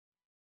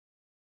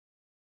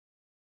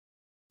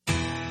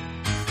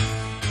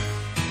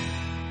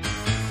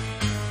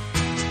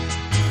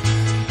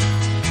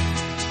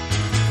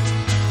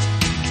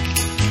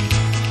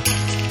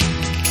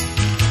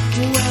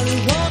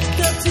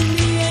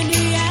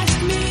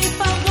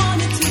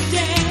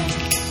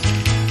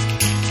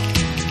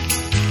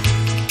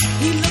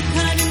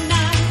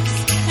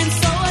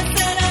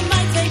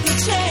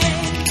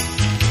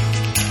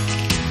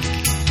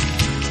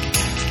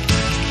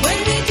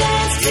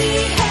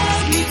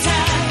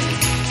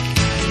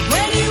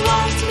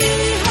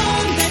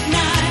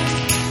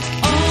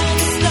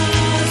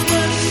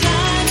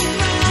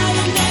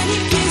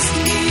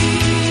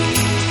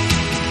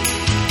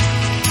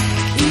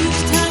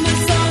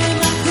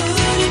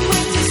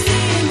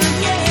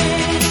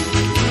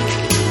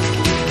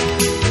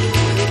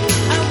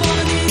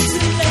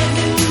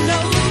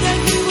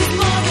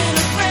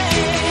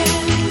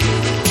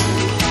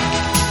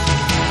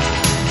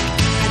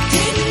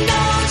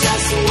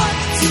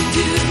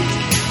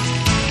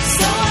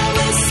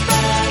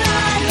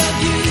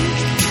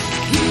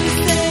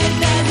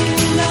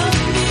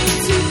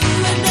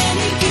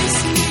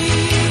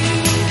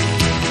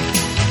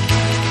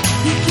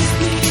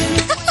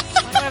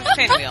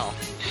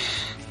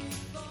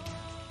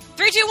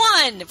3, 2,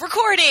 1,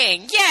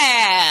 recording!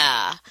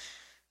 Yeah!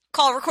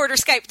 Call recorder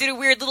Skype did a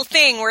weird little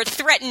thing where it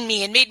threatened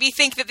me and made me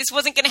think that this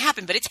wasn't going to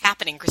happen, but it's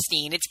happening,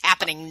 Christine. It's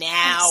happening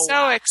now. I'm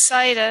so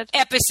excited.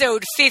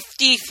 Episode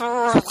 53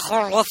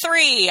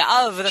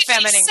 of the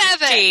Feminine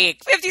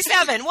Critique.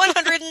 57,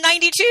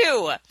 192.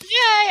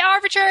 Yay,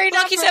 arbitrary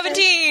number. Lucky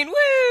 17,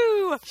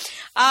 woo!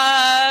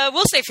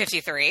 We'll say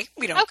 53.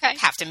 We don't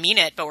have to mean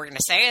it, but we're going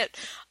to say it.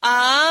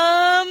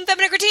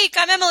 Feminine Critique,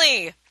 I'm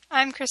Emily.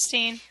 I'm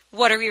Christine.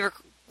 What are we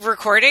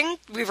recording?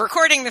 We're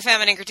recording the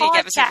Feminine Critique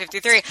episode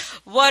 53.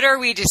 What are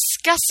we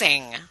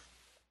discussing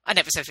on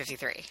episode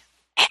 53?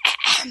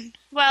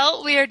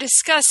 Well, we are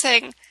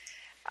discussing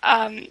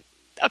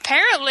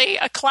apparently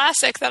a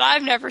classic that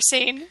I've never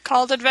seen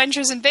called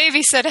Adventures in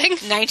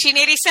Babysitting.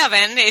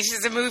 1987. This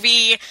is a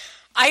movie.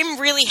 I'm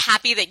really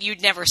happy that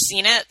you'd never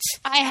seen it.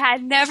 I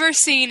had never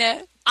seen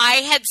it. I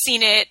had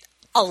seen it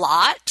a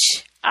lot.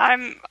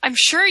 I'm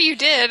sure you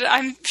did.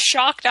 I'm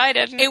shocked I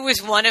didn't. It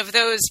was one of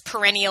those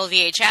perennial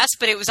VHS,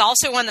 but it was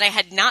also one that I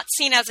had not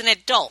seen as an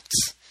adult.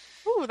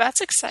 Ooh,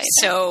 that's exciting.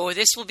 So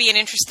this will be an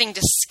interesting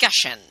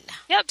discussion.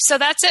 Yep, so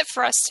that's it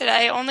for us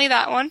today. Only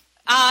that one.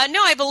 No,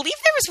 I believe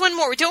there was one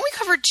more. Don't we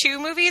cover 2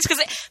 movies? Because,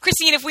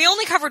 Christine, if we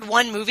only covered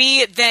one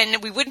movie,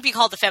 then we wouldn't be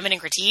called The Feminine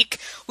Critique.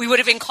 We would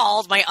have been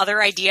called my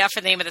other idea for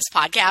the name of this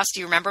podcast.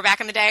 Do you remember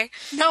back in the day?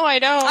 No, I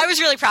don't. I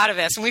was really proud of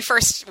this. When we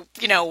first,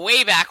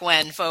 way back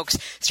when, folks,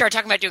 started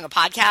talking about doing a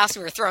podcast,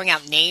 we were throwing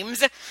out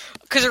names.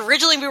 Because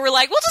originally we were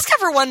like, we'll just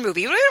cover one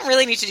movie. We don't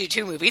really need to do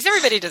 2 movies.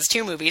 Everybody does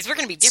 2 movies. We're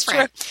going to be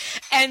different.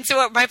 And so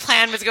what my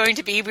plan was going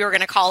to be, we were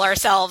going to call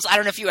ourselves, I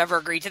don't know if you ever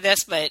agreed to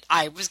this, but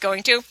I was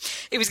going to.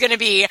 It was going to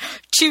be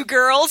 2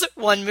 girls,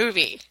 1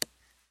 movie.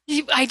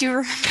 I do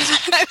remember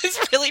that. I was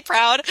really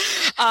proud.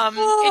 Why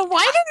didn't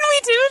we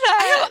do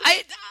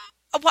that?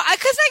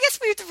 Because I guess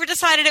we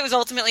decided it was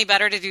ultimately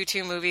better to do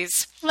 2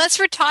 movies. Let's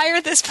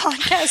retire this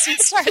podcast and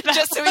start that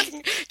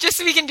just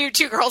so we can do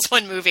 2 girls,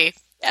 1 movie.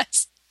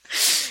 Yes.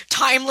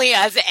 Timely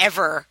as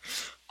ever.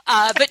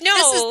 But no.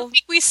 This is the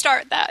week we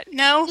start that.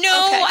 No?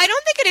 No, okay. I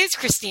don't think it is,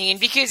 Christine,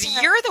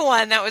 because you're the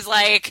one that was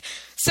like...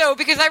 So,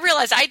 because I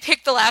realized I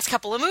picked the last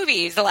couple of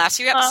movies, the last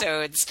few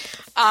episodes,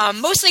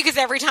 mostly because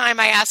every time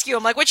I ask you,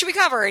 I'm like, what should we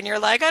cover? And you're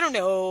like, I don't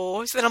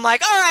know. So then I'm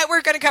like, all right,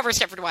 we're going to cover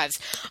Stepford Wives.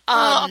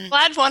 I'm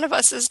glad one of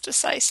us is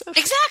decisive.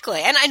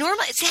 Exactly. And I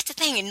normally, that's the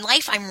thing, in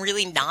life I'm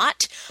really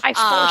not. I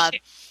force you.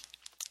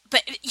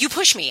 But you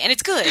push me, and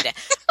it's good.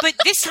 But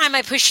this time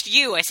I pushed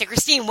you. I said,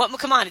 Christine,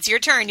 come on, it's your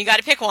turn. You got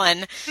to pick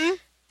one. Mm-hmm.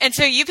 And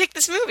so you picked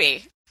this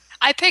movie.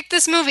 I picked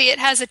this movie. It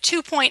has a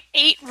 2.8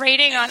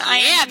 rating on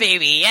IMDb. Yeah,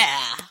 baby,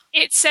 yeah.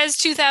 It says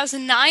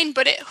 2009,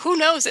 but who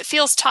knows? It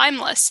feels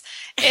timeless.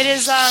 It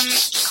is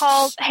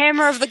called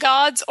Hammer of the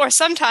Gods, or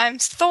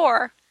sometimes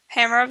Thor,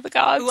 Hammer of the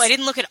Gods. Ooh, I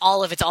didn't look at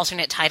all of its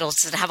alternate titles.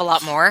 Does it have a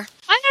lot more?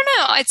 I don't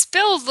know. It's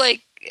billed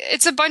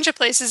it's a bunch of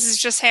places.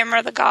 It's just Hammer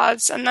of the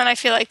Gods, and then I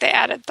feel like they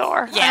added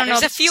Thor. Yeah,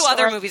 there's a few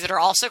other movies that are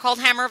also called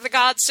Hammer of the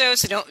Gods, so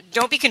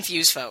don't be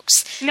confused,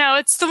 folks. No,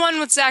 it's the one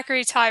with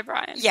Zachary Ty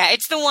Bryan. Yeah,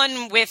 it's the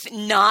one with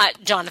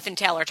not Jonathan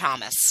Taylor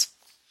Thomas.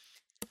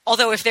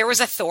 Although if there was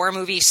a Thor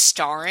movie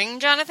starring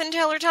Jonathan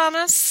Taylor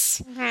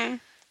Thomas,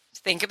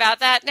 think about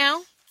that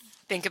now.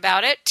 Think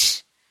about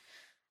it.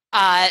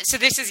 So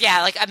this is,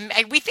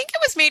 we think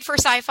it was made for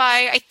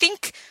sci-fi. I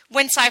think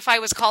when sci-fi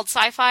was called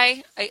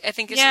sci-fi, I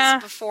think this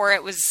is before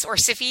it was, or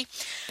sci-fi.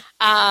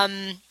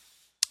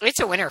 It's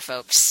a winner,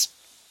 folks.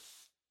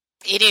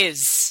 It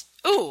is.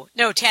 Ooh,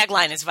 no,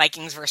 tagline is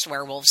Vikings versus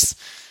Werewolves.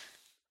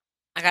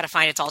 I gotta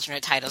find its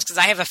alternate titles, because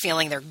I have a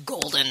feeling they're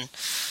golden.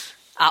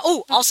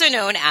 Also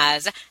known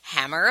as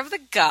Hammer of the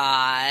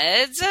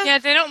Gods. Yeah,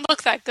 they don't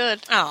look that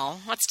good. Oh,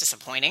 that's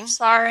disappointing.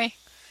 Sorry.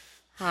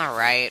 All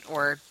right,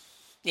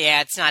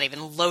 yeah, it's not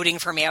even loading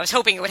for me. I was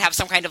hoping it would have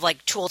some kind of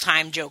Tool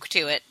Time joke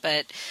to it,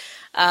 but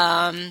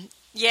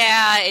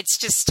it's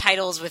just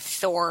titles with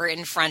Thor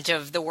in front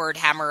of the word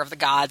Hammer of the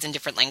Gods in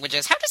different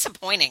languages. How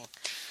disappointing.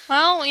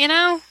 Well,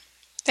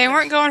 they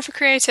weren't going for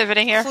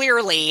creativity here.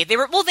 Clearly. They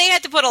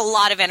had to put a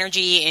lot of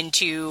energy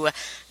into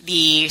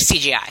the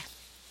CGI.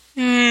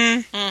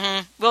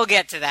 We'll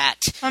get to that.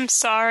 I'm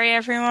sorry,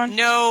 everyone.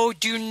 No,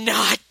 do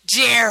not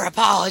dare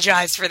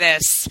apologize for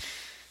this.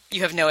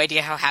 You have no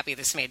idea how happy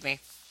this made me.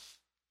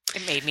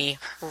 It made me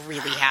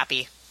really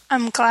happy.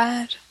 I'm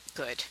glad.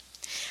 Good.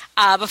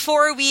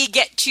 Before we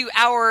get to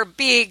our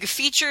big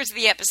features of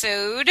the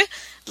episode,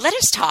 let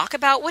us talk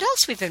about what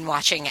else we've been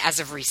watching as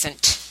of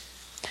recent.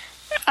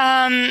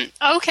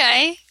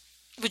 Okay.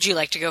 Would you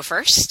like to go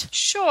first?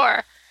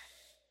 Sure.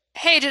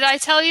 Hey, did I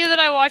tell you that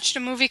I watched a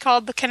movie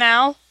called The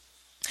Canal?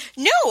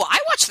 No, I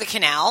watched The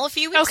Canal a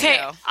few weeks ago.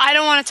 Okay, I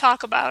don't want to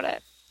talk about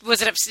it.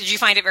 Did you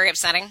find it very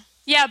upsetting?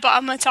 Yeah, but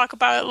I'm going to talk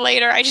about it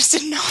later. I just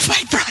didn't know if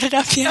I brought it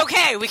up yet.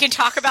 Okay, we can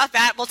talk about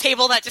that. We'll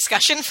table that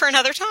discussion for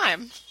another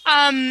time.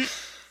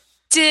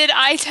 Did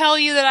I tell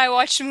you that I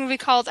watched a movie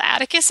called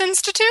Atticus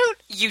Institute?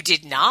 You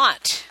did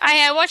not.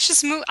 I watched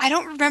this movie. I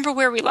don't remember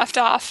where we left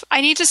off.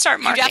 I need to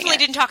start marking You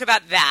definitely didn't talk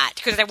about that,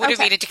 because I would have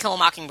made it To Kill a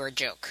Mockingbird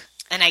joke.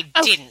 And I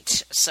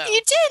didn't, so.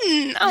 You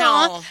didn't?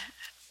 No.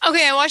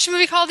 Okay, I watched a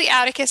movie called The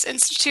Atticus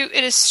Institute.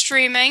 It is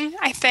streaming,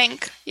 I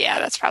think. Yeah,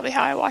 that's probably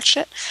how I watched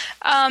it.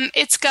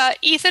 It's got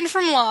Ethan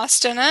from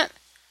Lost in it.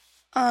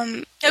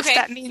 If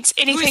that means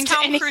anything to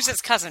Tom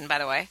Cruise's cousin, by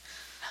the way.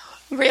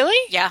 Really?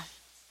 Yeah.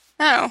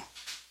 Oh.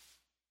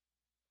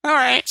 All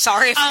right.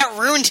 Sorry if that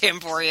ruined him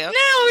for you. No,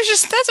 it was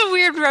just, that's a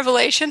weird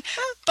revelation.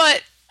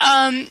 But,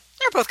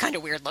 they're both kind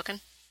of weird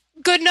looking.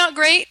 Good, not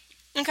great.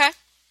 Okay.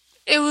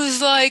 It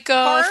was like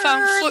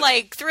horror,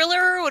 like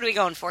thriller. What are we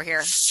going for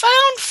here?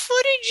 Found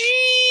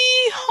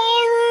footage-y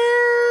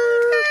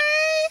horror.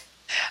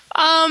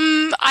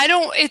 I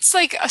don't. It's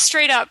like a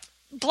straight up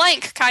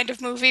blank kind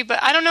of movie,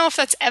 but I don't know if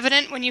that's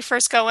evident when you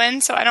first go in,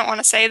 so I don't want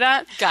to say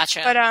that.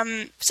 Gotcha. But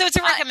so it's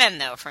a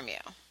recommend though from you.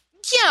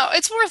 Yeah,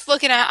 it's worth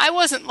looking at.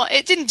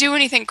 It didn't do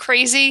anything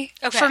crazy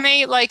for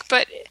me.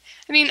 But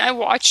I mean, I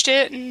watched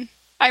it and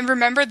I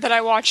remembered that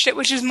I watched it,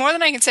 which is more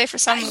than I can say for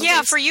some movies.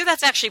 Yeah, for you,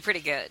 that's actually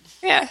pretty good.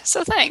 Yeah,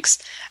 so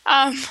thanks.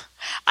 I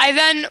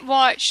then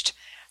watched,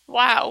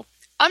 wow,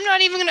 I'm not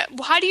even going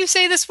to, how do you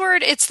say this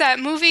word? It's that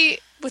movie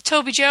with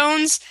Toby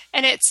Jones,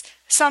 and it's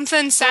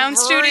something Sound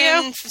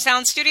Studio.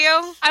 Sound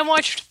Studio? I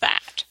watched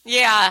that.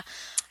 Yeah.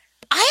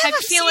 I have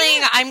a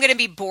feeling I'm going to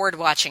be bored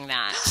watching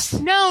that.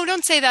 No,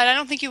 don't say that. I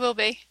don't think you will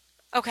be.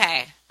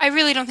 Okay. I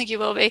really don't think you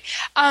will be.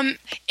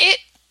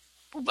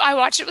 I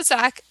watched it with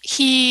Zach.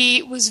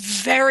 He was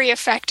very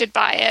affected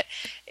by it.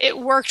 It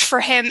worked for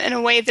him in a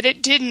way that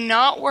it did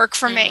not work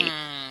for me.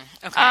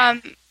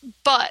 Okay.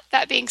 But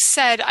that being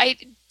said, I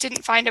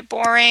didn't find it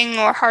boring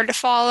or hard to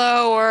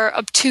follow or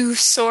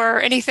obtuse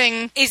or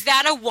anything. Is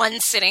that a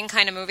one-sitting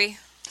kind of movie?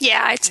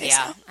 Yeah, I'd say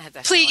so. I had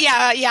that Please,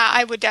 feeling. yeah,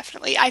 I would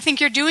definitely. I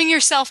think you're doing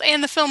yourself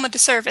and the film a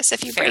disservice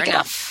if you break it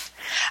up.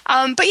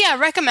 But yeah,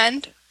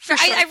 recommend. For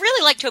sure. I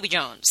really like Toby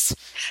Jones.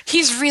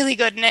 He's really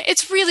good in it.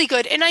 It's really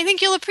good. And I think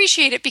you'll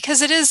appreciate it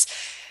because it is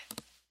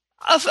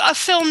a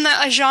film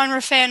that a genre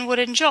fan would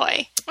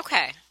enjoy.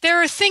 Okay. There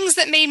are things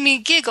that made me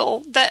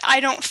giggle that I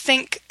don't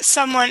think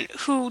someone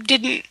who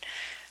didn't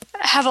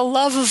have a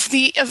love of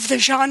the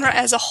genre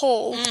as a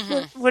whole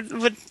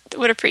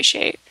would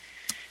appreciate.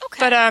 Okay.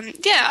 But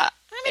yeah.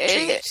 I'm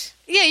intrigued.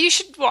 Yeah, you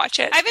should watch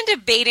it. I've been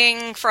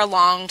debating for a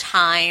long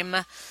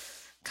time.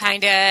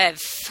 Kind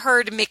of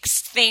heard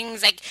mixed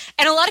things,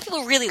 and a lot of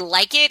people really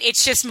like it.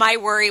 It's just my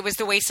worry was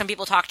the way some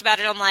people talked about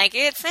it. I'm like,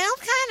 it sounds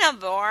kind of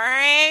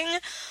boring.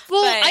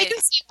 Well, I can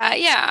see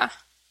that, yeah,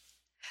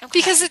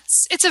 because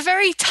it's a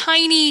very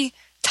tiny,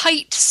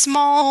 tight,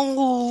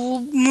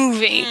 small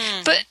movie,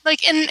 but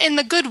like in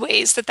the good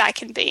ways that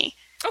can be.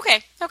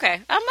 Okay. I'll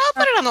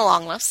put it on the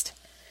long list.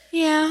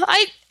 Yeah,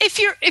 if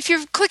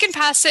you're clicking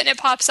past it and it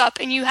pops up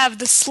and you have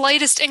the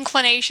slightest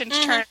inclination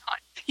to turn it on.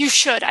 You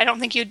should. I don't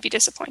think you'd be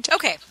disappointed.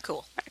 Okay,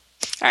 cool.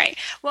 All right.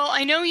 Well,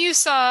 I know you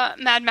saw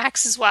Mad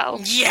Max as well.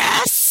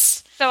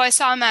 Yes! So I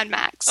saw Mad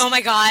Max. Oh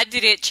my god,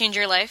 did it change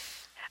your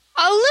life?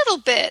 A little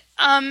bit.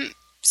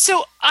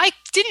 So I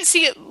didn't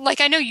see it, like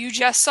I know you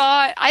just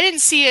saw it. I didn't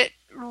see it,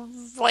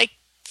 like,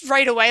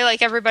 right away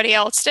like everybody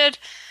else did.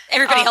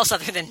 Everybody else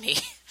other than me.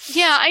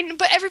 Yeah,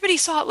 but everybody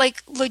saw it,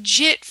 like,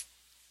 legit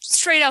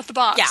straight out the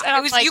box. Yeah, and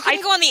it was. You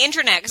couldn't go on the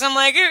internet because I'm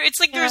like, it's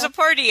like there was a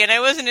party and I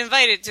wasn't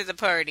invited to the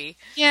party.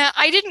 Yeah,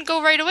 I didn't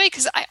go right away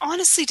because I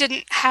honestly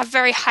didn't have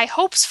very high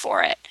hopes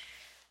for it.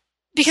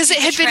 Because it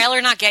had been... The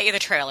trailer not get you? The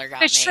trailer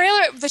got me.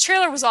 The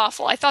trailer was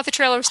awful. I thought the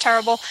trailer was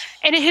terrible.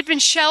 And it had been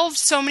shelved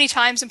so many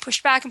times and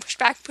pushed back and pushed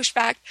back and pushed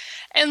back.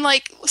 And,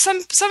 like, some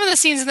of the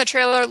scenes in the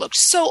trailer looked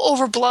so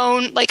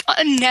overblown, like,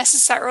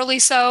 unnecessarily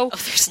so. Oh,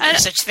 there's no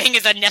such thing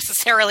as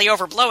unnecessarily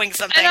overblowing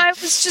something. And I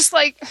was just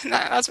like...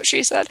 that's what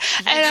she said.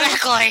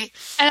 Exactly.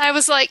 And I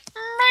was like...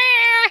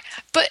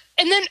 Meh.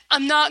 And then,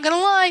 I'm not gonna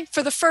lie,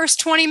 for the first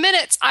 20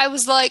 minutes, I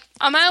was like,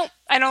 I'm out.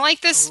 I don't like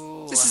this.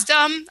 Ooh. This is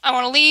dumb. I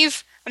want to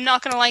leave. I'm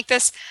not going to like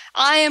this.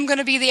 I am going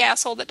to be the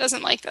asshole that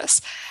doesn't like this.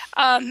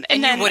 And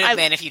then you would have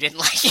been if you didn't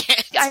like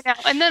it. I know.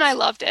 And then I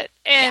loved it.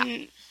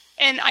 And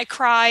I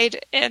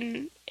cried,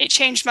 and it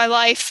changed my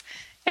life.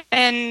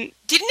 And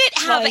didn't it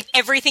have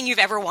everything you've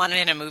ever wanted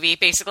in a movie,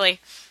 basically?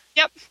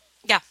 Yep.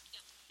 Yeah.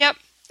 Yep.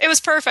 It was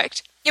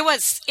perfect. It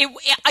was.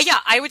 Yeah,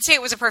 I would say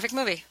it was a perfect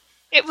movie.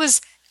 It was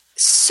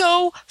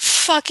so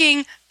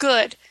fucking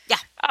good. Yeah.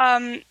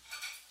 And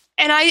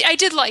I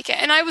did like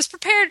it. And I was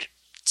prepared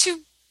to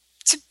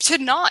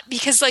not,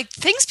 because like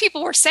things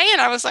people were saying,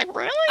 I was like,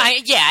 really?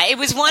 It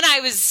was one I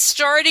was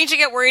starting to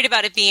get worried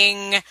about it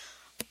being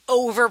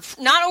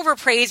not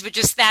overpraised, but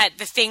just that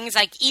the things,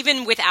 like,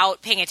 even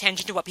without paying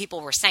attention to what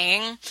people were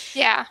saying,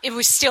 it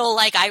was still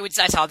like I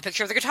saw the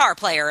picture of the guitar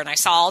player and I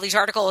saw all these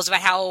articles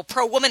about how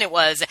pro-woman it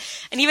was,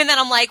 and even then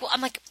I'm like,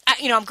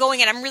 I'm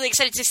going and I'm really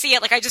excited to see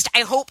it. Like,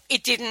 I hope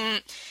it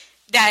didn't.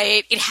 That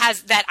it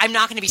has, that I'm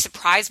not going to be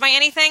surprised by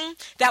anything.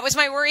 That was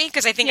my worry,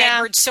 because I think I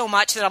heard so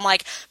much that I'm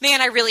like,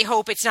 man, I really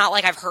hope it's not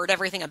like I've heard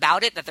everything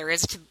about it that there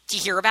is to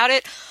hear about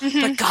it.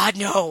 Mm-hmm. But God,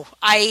 no.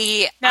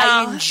 I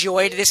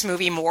enjoyed this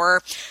movie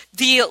more.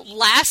 The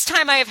last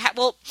time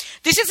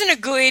this isn't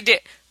a good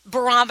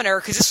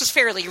barometer because this was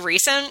fairly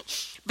recent,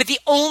 But the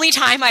only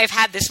time I've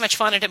had this much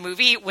fun at a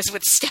movie was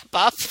with Step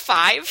Up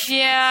 5.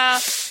 Yeah.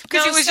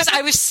 Because it was just,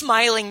 I was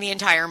smiling the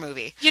entire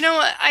movie. You know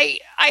what?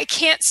 I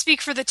can't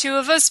speak for the two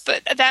of us,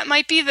 but that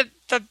might be the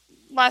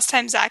last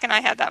time Zach and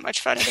I had that much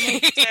fun at a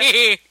movie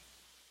too.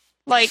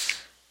 Like,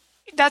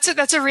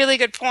 that's a really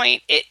good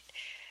point.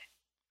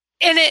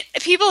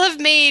 People have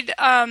made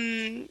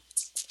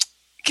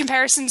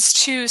comparisons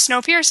to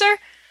Snowpiercer,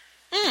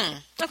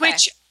 Okay.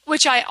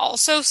 which I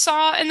also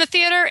saw in the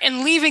theater.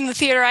 And leaving the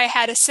theater, I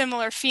had a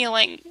similar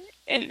feeling,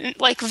 and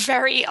like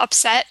very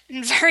upset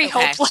and very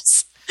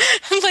hopeless,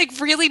 like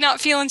really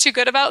not feeling too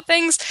good about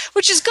things,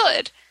 which is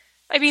good.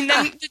 I mean,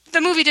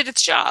 the movie did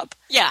its job.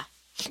 Yeah,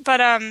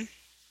 but I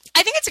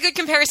think it's a good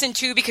comparison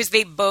too, because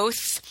they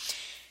both.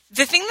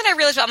 The thing that I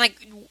realized about, I'm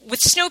like, with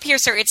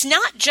Snowpiercer, it's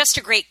not just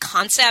a great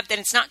concept, and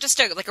it's not just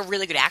a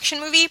really good action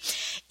movie.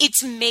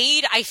 It's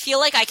made, I feel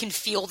like I can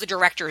feel the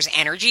director's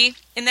energy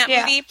in that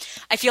movie.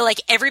 I feel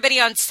like everybody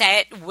on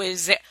set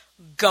was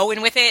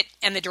going with it,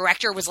 and the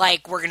director was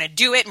like, we're going to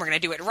do it, and we're going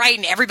to do it right,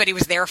 and everybody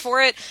was there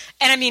for it.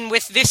 And I mean,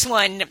 with this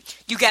one,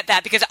 you get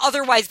that, because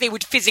otherwise they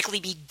would physically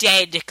be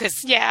dead,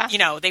 because, you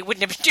know, they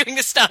wouldn't have been doing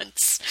the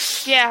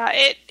stunts. Yeah,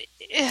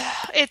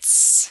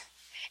 it's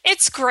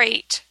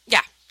great.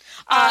 Yeah.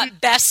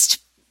 Best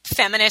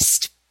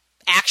feminist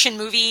action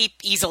movie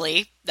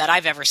easily that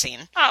I've ever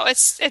seen. Oh,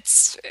 it's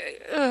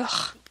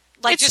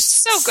like, it's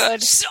just so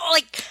good. So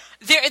like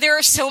there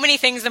are so many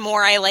things. The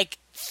more I like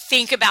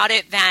think about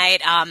it, that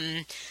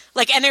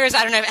like, and there's,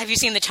 I don't know, have you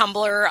seen the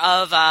Tumblr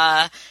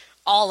of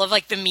all of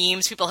like the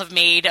memes people have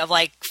made of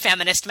like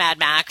feminist Mad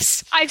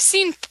Max? I've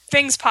seen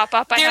things pop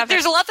up.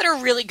 There's a lot that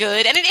are really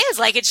good, and it is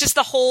like, it's just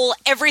the whole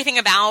everything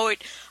about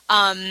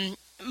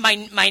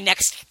my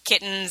next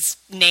kitten's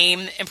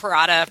name,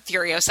 Imperata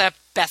Furiosa,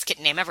 best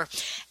kitten name ever.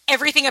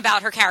 Everything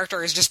about her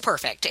character is just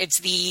perfect. It's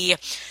the,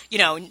 you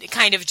know,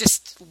 kind of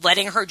just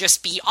letting her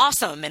just be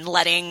awesome and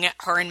letting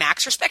her and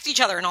Max respect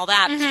each other and all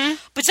that. Mm-hmm.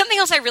 But something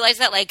else I realized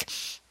that, like,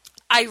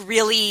 I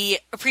really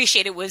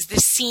appreciated was the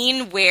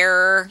scene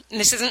where, and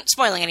this isn't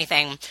spoiling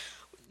anything,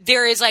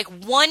 there is like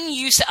one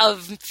use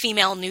of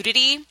female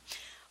nudity,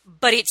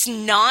 but it's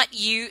not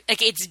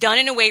like, it's done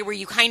in a way where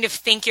you kind of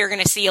think you're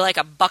going to see like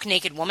a buck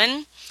naked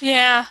woman.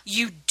 Yeah.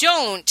 You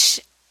don't.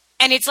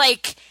 And it's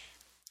like,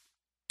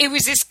 it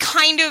was this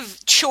kind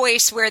of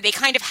choice where they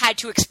kind of had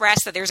to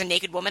express that there's a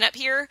naked woman up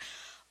here,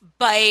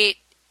 but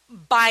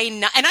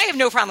and I have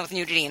no problem with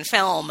nudity in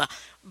film,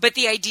 but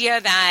the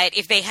idea that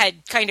if they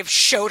had kind of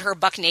showed her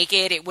buck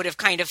naked, it would have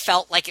kind of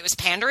felt like it was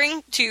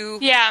pandering to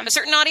a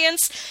certain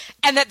audience,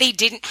 and that they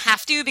didn't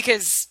have to,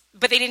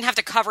 but they didn't have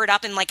to cover it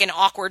up in like an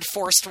awkward,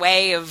 forced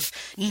way of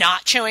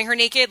not showing her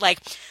naked. Like,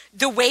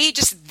 the way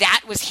just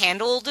that was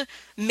handled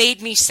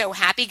made me so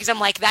happy, because I'm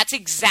like, that's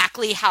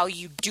exactly how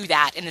you do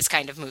that in this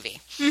kind of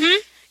movie. Mm-hmm.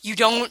 You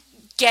don't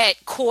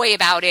get coy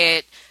about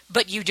it,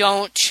 but you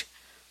don't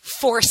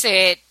force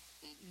it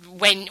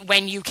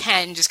when you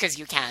can, just because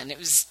you can. It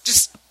was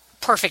just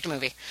perfect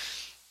movie.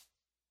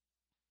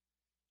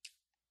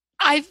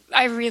 I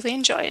really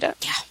enjoyed it.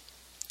 Yeah.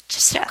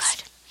 Just so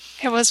good.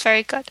 It was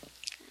very good.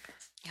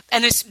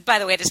 And this, by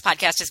the way, this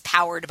podcast is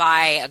powered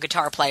by a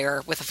guitar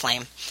player with a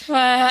flame.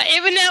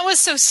 Even that was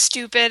so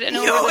stupid. And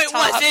no, it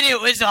wasn't.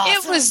 It was awesome.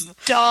 It was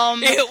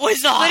dumb. It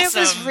was awesome. But it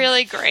was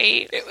really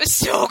great. It was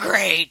so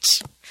great.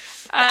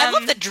 I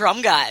love the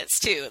drum guys,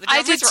 too. The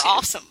drum guys were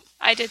awesome.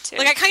 I did, too.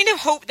 Like, I kind of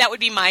hope that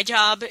would be my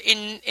job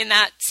in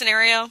that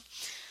scenario.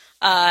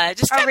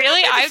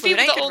 Really? I would be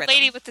the old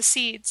lady with the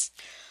seeds.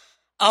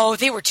 Oh,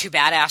 they were too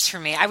badass for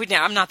me.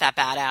 I'm not that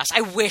badass.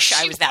 I wish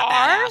I was that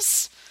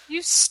badass.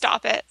 You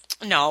stop it.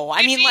 No,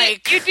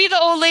 you'd be the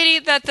old lady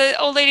that the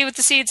old lady with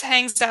the seeds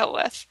hangs out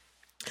with.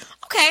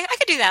 Okay, I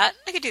could do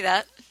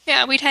that.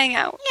 Yeah, we'd hang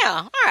out.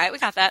 Yeah, all right, we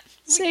got that.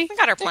 See, we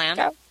got our plan.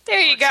 There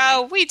you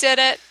go. We did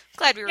it.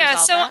 Glad we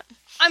resolved that.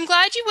 I'm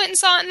glad you went and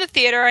saw it in the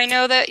theater. I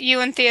know that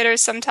you in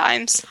theaters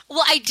sometimes.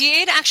 Well, I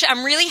did actually.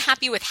 I'm really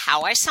happy with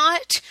how I saw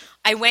it.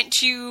 I went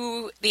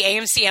to the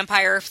AMC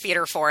Empire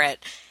Theater for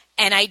it,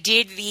 and I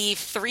did the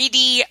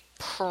 3D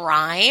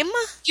Prime.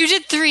 You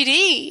did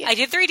 3D. I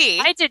did 3D.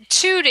 I did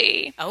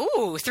 2D.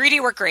 Oh, 3D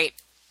worked great.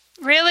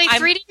 Really?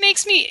 3D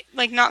makes me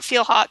like not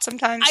feel hot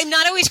sometimes. I'm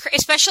not always,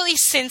 especially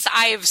since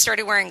I've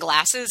started wearing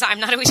glasses, I'm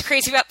not always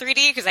crazy about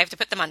 3D because I have to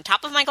put them on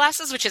top of my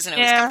glasses, which isn't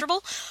always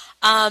comfortable.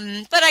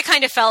 But I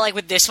kind of felt like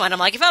with this one, I'm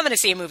like, if I'm going to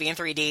see a movie in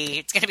 3D,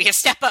 it's going to be a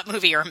Step Up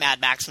movie or a Mad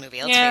Max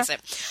movie. Let's face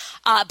it.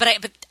 But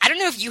I don't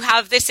know if you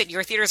have this at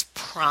your theater's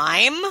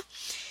Prime.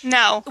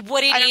 No.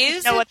 What it is? I don't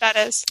even know what that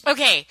is.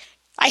 Okay.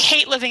 I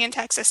hate living in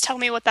Texas. Tell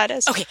me what that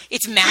is. Okay,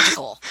 it's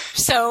magical.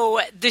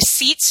 So the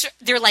seats,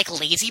 they're like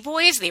lazy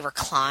boys. They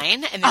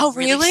recline, and they're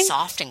really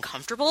soft and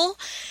comfortable.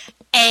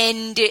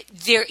 And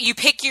you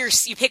pick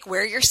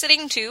where you're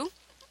sitting too.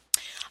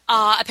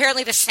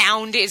 Apparently, the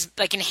sound is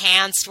like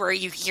enhanced, where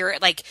you hear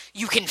it, like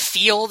you can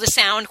feel the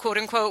sound, quote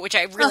unquote. Which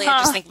I really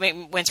just think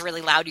when it's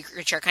really loud,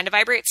 your chair kind of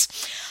vibrates.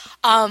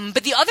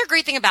 But the other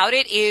great thing about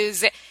it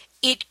is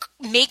it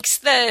makes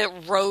the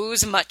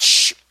rows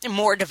much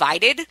more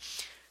divided.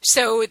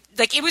 So,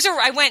 like,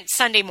 I went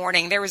Sunday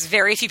morning. There was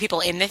very few people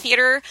in the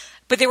theater,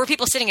 but there were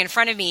people sitting in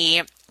front of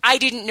me. I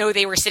didn't know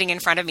they were sitting in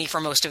front of me for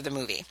most of the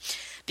movie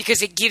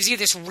because it gives you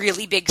this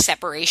really big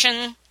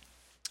separation.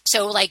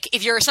 So, like,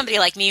 if you're somebody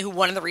like me who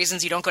one of the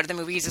reasons you don't go to the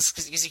movies is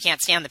because you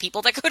can't stand the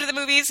people that go to the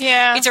movies,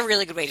 it's a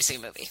really good way to see a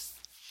movie.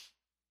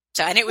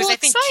 So, and it was, I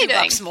think,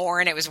 $2 more,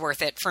 and it was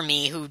worth it for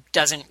me who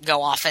doesn't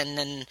go often.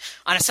 And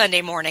on a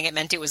Sunday morning, it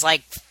meant it was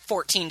like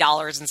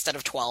 $14 instead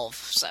of $12.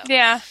 So,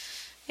 yeah.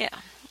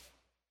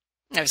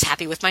 I was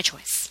happy with my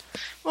choice.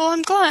 Well,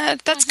 I'm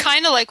glad. That's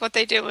kind of like what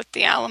they do with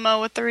the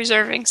Alamo with the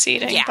reserving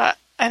seating. Yeah. But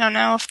I don't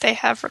know if they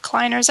have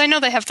recliners. I know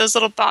they have those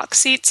little box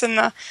seats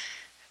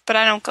but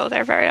I don't go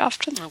there very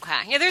often. Okay.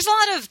 Yeah, there's a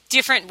lot of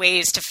different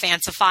ways to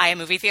fancify a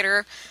movie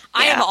theater.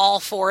 I am all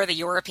for the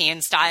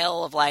European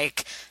style of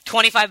like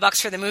 $25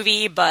 for the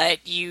movie, but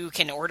you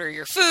can order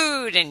your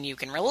food and you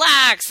can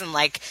relax and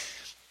like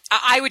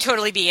I would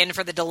totally be in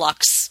for the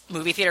deluxe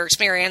movie theater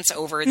experience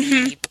over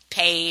the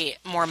pay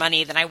more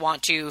money than I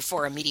want to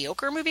for a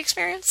mediocre movie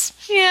experience.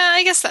 Yeah,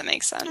 I guess that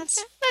makes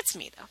sense. That's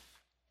me, though.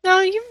 No,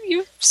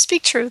 you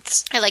speak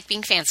truths. I like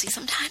being fancy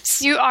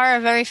sometimes. You are a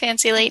very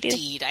fancy lady.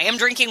 Indeed. I am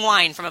drinking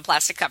wine from a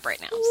plastic cup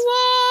right now.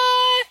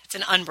 What? It's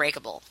an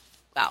unbreakable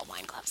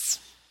wine glass.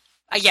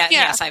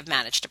 Yes, I've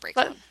managed to break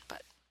one.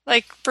 But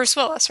like Bruce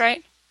Willis,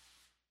 right?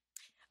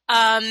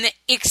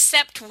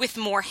 Except with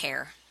more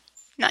hair.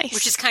 Nice.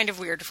 Which is kind of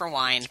weird for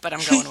wine, but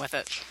I'm going with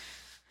it.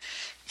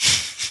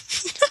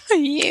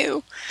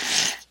 You.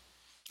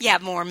 Yeah,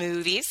 more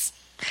movies.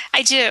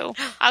 I do.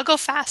 I'll go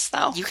fast,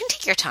 though. You can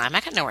take your time. I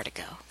got nowhere to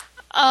go.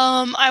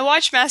 I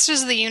watched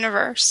Masters of the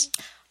Universe.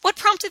 What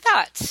prompted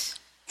that?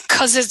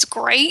 Because it's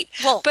great.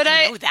 Well, but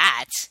I know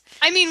that.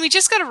 I mean, we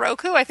just got a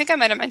Roku. I think I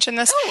might have mentioned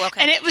this. Oh, okay.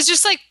 And it was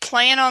just, like,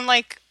 playing on,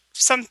 like,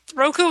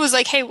 Roku was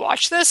like, hey,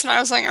 watch this. And I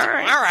was like, all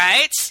right. All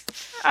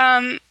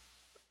right.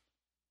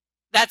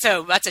 That's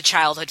a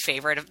childhood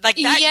favorite. Like,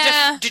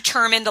 that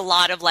determined a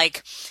lot of,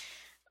 like,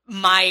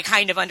 my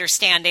kind of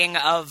understanding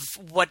of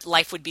what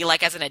life would be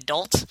like as an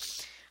adult.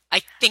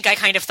 I think I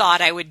kind of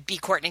thought I would be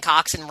Courtney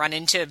Cox and run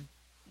into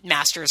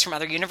masters from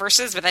other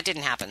universes, but that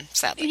didn't happen,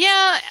 sadly.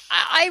 Yeah,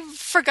 I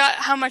forgot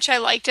how much I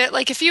liked it.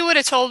 Like, if you would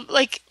have told,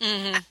 like,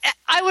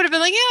 I would have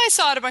been like, yeah, I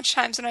saw it a bunch of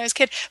times when I was a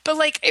kid. But,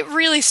 like, it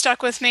really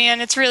stuck with me,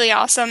 and it's really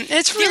awesome.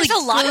 It's really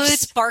There's a lot of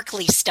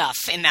sparkly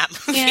stuff in that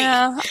movie.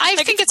 Yeah, I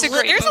think it's a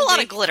great There's movie. A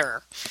lot of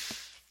glitter.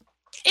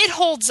 It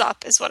holds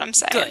up, is what I'm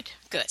saying.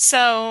 Good.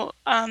 So,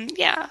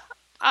 yeah.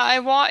 I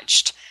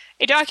watched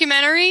a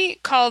documentary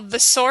called The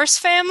Source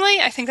Family.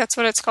 I think that's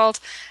what it's called.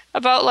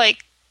 About,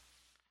 like,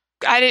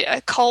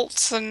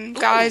 cults and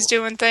guys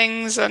doing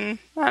things, and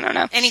I don't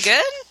know. Any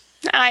good?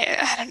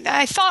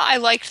 I thought I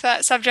liked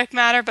that subject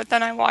matter, but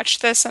then I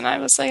watched this and I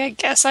was like, I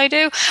guess I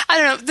do.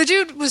 I don't know. The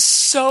dude was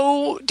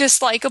so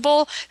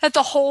dislikable that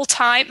the whole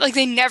time, like,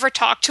 they never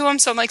talked to him.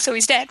 So I'm like, so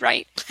he's dead,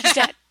 right? He's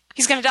dead.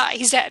 He's gonna die.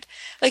 He's dead.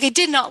 Like, I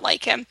did not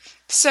like him.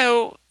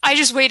 So I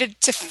just waited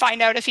to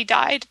find out if he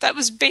died. That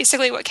was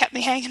basically what kept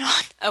me hanging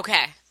on.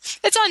 Okay.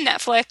 It's on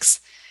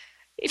Netflix,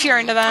 if you're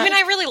into that. I mean,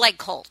 I really like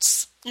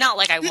cults. Not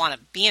like I want to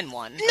be in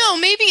one. But... No,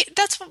 maybe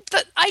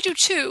I do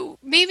too.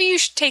 Maybe you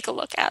should take a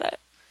look at it.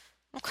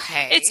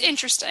 Okay. It's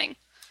interesting.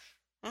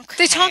 Okay.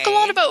 They talk a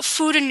lot about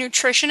food and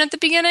nutrition at the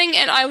beginning,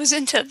 and I was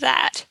into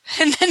that.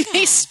 And then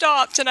they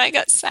stopped, and I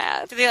got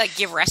sad. Do they, like,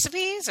 give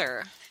recipes,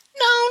 or?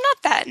 No,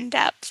 not that in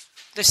depth.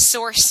 The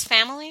Source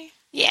Family?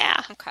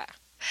 Yeah. Okay.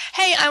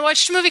 Hey, I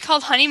watched a movie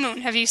called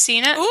Honeymoon. Have you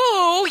seen it?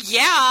 Ooh,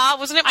 yeah.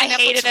 Wasn't it my Netflix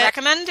hated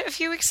recommend a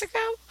few weeks ago?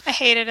 I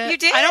hated it. You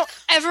did? I don't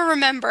ever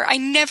remember. I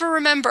never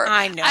remember.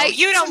 I know.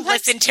 You don't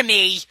listen to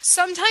me.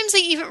 Sometimes I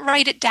even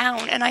write it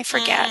down, and I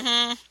forget.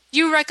 Mm-hmm.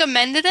 You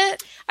recommended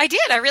it? I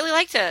did. I really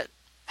liked it.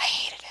 I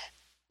hated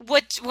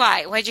it.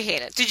 Why? Why'd you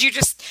hate it? Did you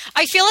just...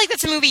 I feel like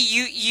that's a movie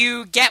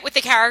you get with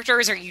the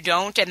characters or you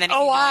don't, and then...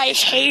 I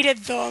hated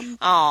them.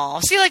 Oh.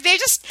 See, like, they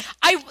just...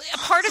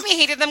 Part of me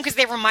hated them because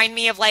they remind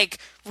me of, like,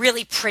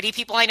 really pretty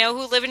people I know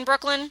who live in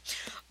Brooklyn.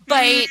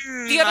 But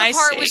the other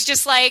part was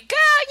just like,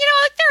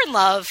 like, they're in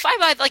love.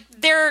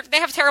 They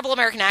have terrible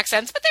American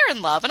accents, but they're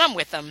in love, and I'm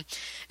with them.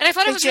 And I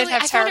thought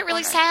I found it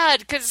really sad,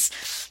 because...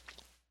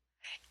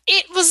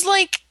 It was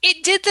like,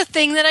 it did the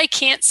thing that I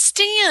can't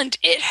stand.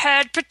 It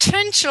had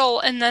potential,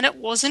 and then it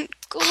wasn't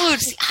good.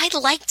 See, I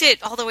liked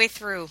it all the way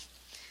through.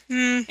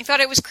 I thought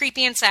it was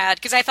creepy and sad,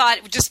 because I thought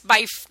just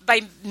by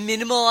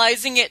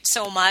minimalizing it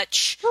so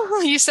much...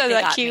 You said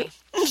that cute.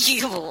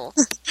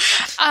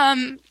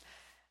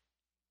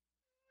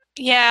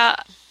 Yeah.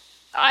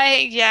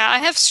 I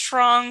have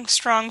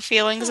strong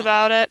feelings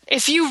about it.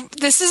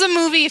 This is a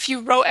movie, if you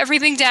wrote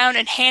everything down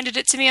and handed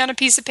it to me on a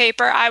piece of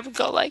paper, I would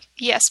go like,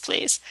 yes,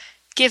 please.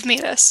 Give me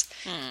this.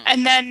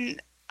 And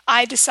then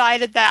I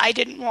decided that I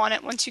didn't want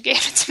it once you gave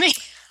it to me.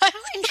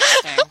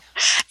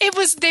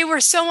 Interesting. They were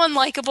so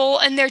unlikable,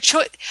 and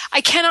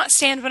I cannot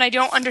stand when I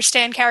don't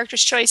understand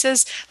characters'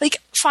 choices. Like,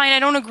 fine, I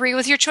don't agree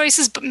with your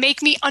choices, but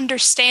make me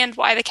understand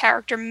why the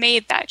character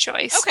made that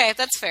choice. Okay,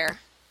 that's fair.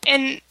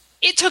 And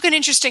it took an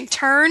interesting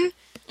turn.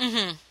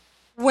 Mm-hmm.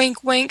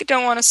 Wink, wink.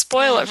 Don't want to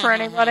spoil it for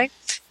anybody.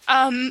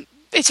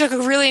 it took a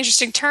really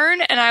interesting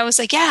turn, and I was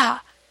like, yeah,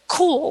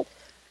 cool.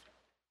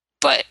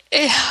 But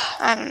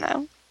I don't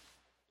know.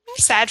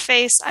 Sad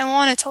face. I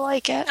wanted to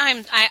like it.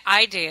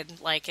 I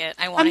did like it.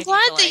 I'm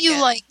glad that you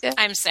liked it.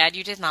 I'm sad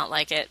you did not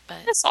like it, but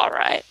it's all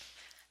right.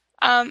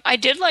 I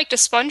did like the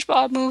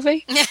SpongeBob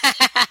movie,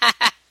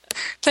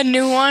 the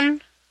new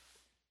one.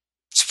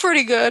 It's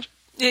pretty good.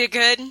 Is it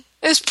good?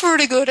 It's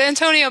pretty good.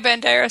 Antonio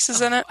Banderas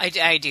is in it.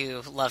 I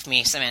do love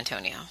me some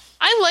Antonio.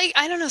 I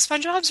don't know.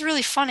 SpongeBob's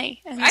really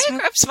funny. And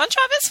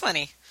SpongeBob is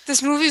funny.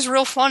 This movie's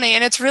real funny,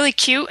 and it's really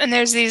cute, and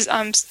there's these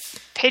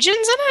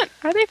pigeons in it.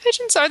 Are they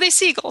pigeons? Or are they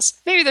seagulls?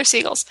 Maybe they're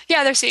seagulls.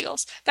 Yeah, they're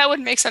seagulls. That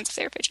wouldn't make sense if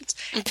they were pigeons.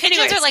 And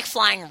pigeons are like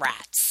flying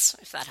rats,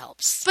 if that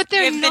helps. But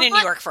they're We've been in New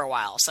York for a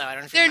while, so I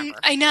don't know if you remember.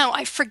 I know.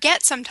 I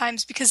forget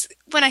sometimes, because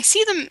when I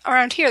see them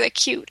around here, they're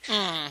cute.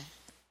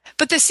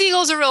 But the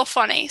seagulls are real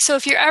funny. So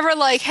if you're ever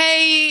like,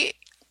 hey,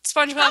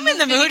 SpongeBob I'm in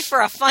the mood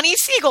for a funny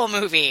seagull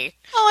movie.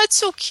 Oh, it's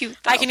so cute,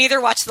 though. I can either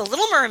watch The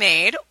Little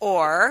Mermaid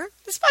or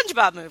the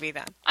SpongeBob movie,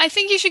 then. I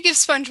think you should give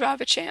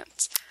SpongeBob a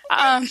chance.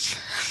 I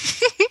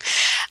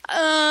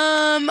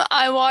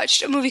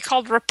watched a movie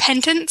called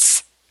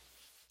Repentance.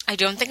 I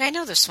don't think I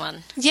know this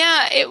one.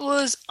 Yeah, it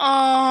was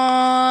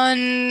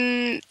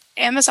on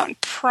Amazon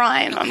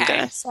Prime, I'm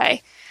going to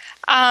say.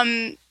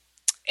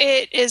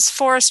 It is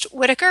Forrest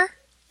Whitaker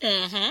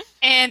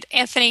and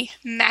Anthony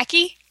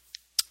Mackie.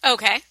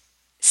 Okay.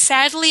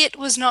 Sadly, it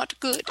was not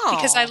good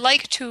because I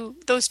like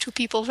those two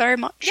people very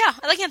much. Yeah,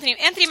 I like Anthony.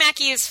 Anthony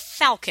Mackie is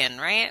Falcon,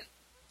 right?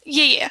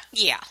 Yeah.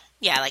 Yeah,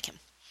 I like him.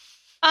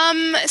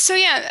 So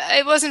yeah,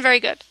 it wasn't very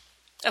good.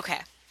 Okay.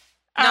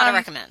 Not a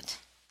recommend.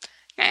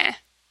 It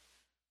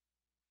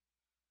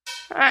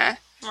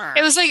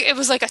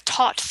was like a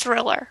taut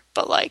thriller,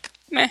 but like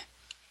meh.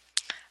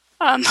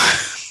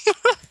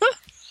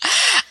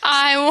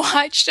 I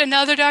watched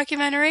another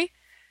documentary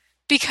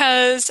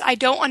because I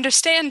don't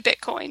understand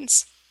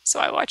Bitcoins. So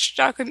I watched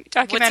a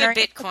documentary. What's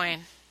a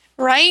Bitcoin?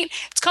 Right?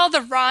 It's called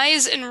The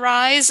Rise and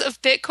Rise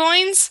of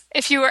Bitcoins.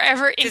 If you were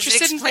ever interested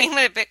Does it explain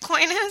what a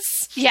Bitcoin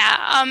is?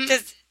 Yeah.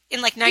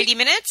 In like 90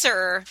 minutes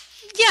or?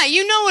 Yeah,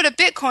 you know what a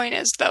Bitcoin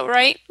is though,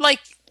 right? Like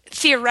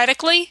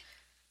theoretically.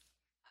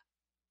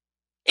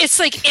 It's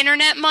like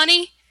internet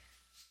money.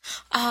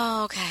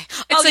 Oh, okay.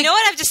 You know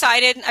what I've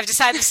decided? This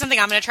is something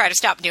I'm going to try to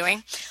stop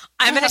doing.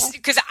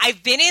 Because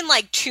I've been in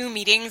like 2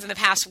 meetings in the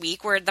past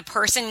week where the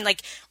person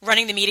like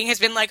running the meeting has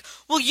been like,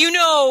 well,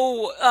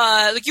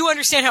 like you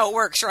understand how it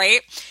works,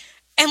 right?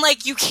 And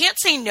like, you can't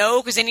say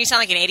no because then you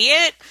sound like an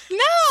idiot. No.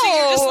 So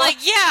you're just like,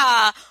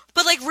 yeah.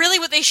 But like really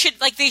what they should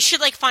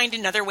find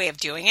another way of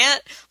doing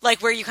it.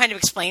 Like where you kind of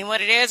explain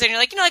what it is and you're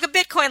like, like a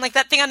Bitcoin, like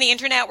that thing on the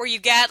internet where you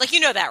get, like,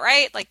 you know that,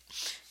 right? Like,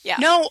 yeah.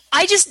 No,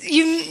 I just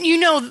you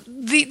know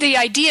the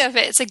idea of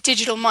it. It's like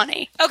digital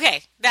money.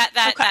 Okay,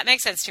 that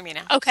makes sense to me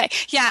now. Okay,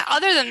 yeah.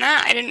 Other than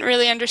that, I didn't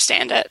really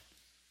understand it.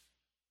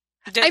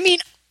 I mean,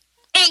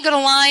 ain't gonna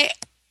lie,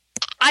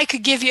 I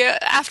could give you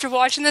after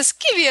watching this,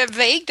 give you a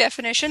vague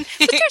definition,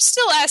 but there's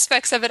still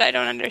aspects of it I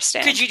don't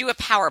understand. Could you do a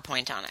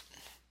PowerPoint on it?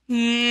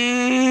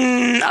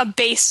 A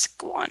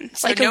basic one,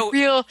 so like a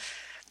real,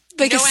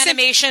 like no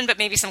animation, but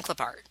maybe some clip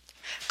art.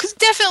 Cause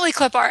definitely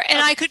clip art. And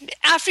I could,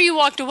 after you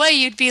walked away,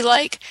 you'd be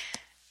like,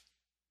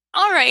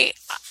 all right,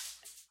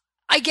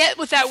 I get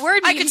what that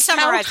word means. I could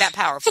summarize that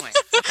PowerPoint.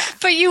 Okay.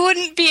 But you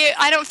wouldn't be,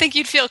 I don't think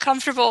you'd feel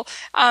comfortable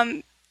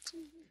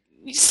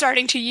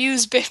starting to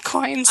use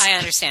Bitcoins. I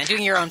understand.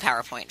 Doing your own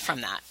PowerPoint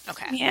from that.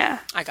 Okay. Yeah.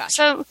 I got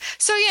you.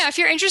 So yeah, if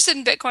you're interested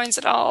in Bitcoins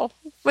at all,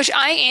 which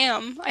I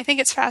am, I think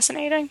it's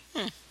fascinating.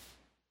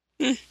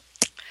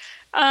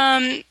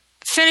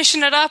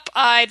 Finishing it up,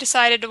 I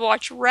decided to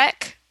watch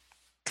Rec.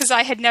 Because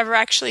I had never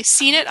actually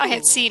seen it. I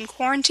had seen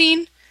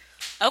Quarantine.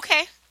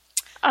 Okay.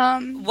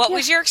 What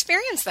was your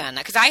experience then?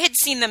 Because I had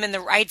seen them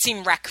I had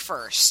seen Rec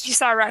first. You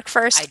saw Rec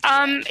first.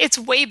 It's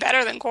way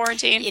better than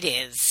Quarantine. It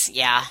is,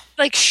 yeah.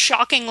 Like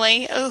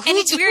shockingly. And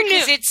it's weird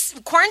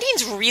because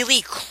Quarantine's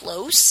really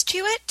close to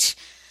it.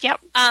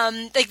 Yep.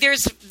 Like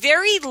there's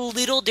very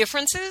little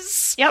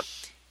differences. Yep.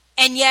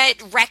 And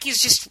yet Rec is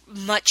just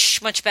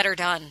much, much better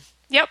done.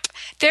 Yep.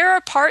 There are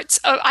parts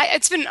of...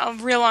 it's been a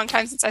real long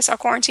time since I saw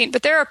Quarantine,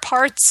 but there are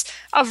parts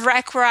of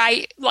Rec where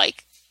I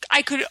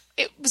could...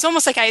 It was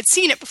almost like I had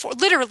seen it before.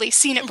 Literally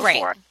seen it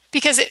before. Right.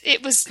 Because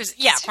it was... Because,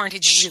 yeah,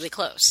 Quarantine's really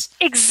close.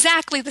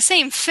 Exactly the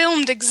same.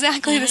 Filmed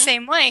exactly the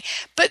same way.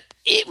 But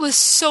it was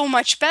so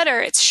much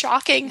better. It's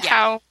shocking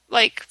how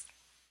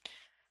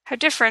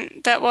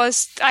different that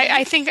was.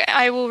 I think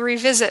I will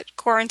revisit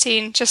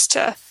Quarantine just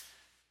to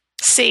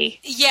see.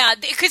 Yeah,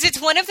 because it's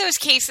one of those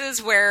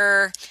cases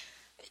where...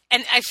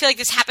 And I feel like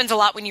this happens a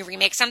lot when you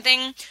remake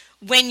something.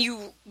 When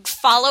you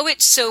follow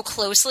it so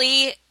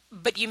closely,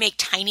 but you make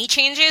tiny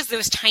changes,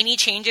 those tiny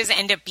changes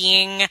end up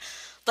being,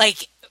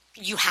 like,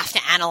 you have to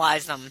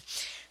analyze them.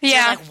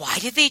 Yeah. So like, why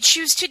did they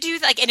choose to do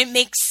that? Like, and it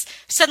makes,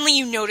 suddenly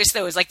you notice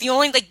those. Like, the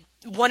only, like,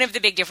 one of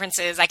the big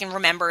differences I can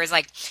remember is,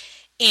 like,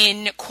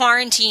 in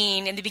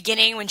Quarantine, in the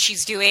beginning when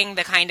she's doing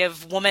the kind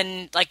of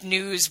woman, like,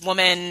 news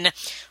woman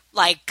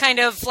like kind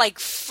of like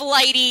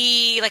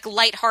flighty, like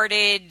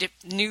lighthearted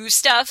news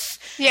stuff.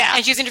 Yeah.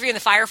 And she was interviewing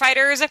the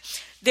firefighters.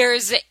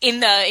 There's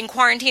in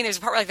quarantine, there's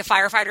a part where like the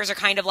firefighters are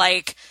kind of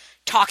like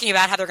talking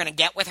about how they're going to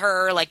get with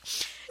her, like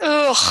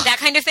Ugh. that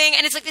kind of thing.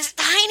 And it's like this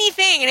tiny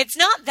thing, and it's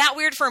not that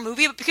weird for a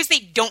movie, but because they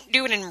don't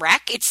do it in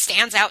Rec, it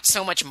stands out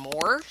so much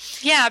more.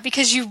 Yeah,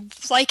 because you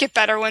like it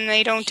better when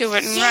they don't do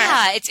it in Rec.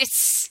 Yeah,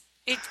 it's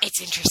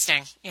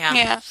interesting. Yeah.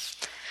 Yeah.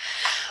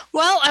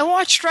 Well, I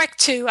watched Rec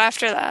 2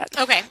 after that.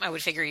 Okay, I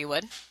would figure you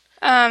would.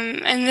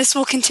 And this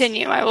will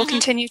continue. I will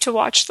continue to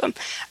watch them.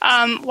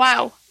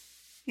 Wow.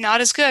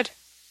 Not as good.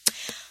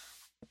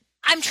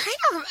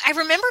 I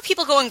remember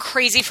people going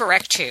crazy for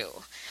Rec 2.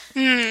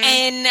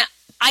 And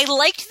I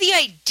liked the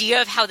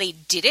idea of how they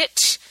did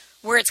it,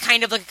 where it's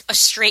kind of like a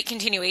straight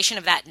continuation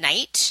of that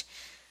night.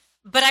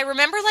 But I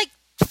remember like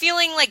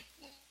feeling like,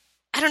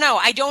 I don't know,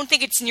 I don't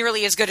think it's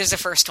nearly as good as the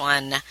first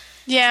one.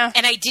 Yeah.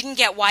 And I didn't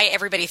get why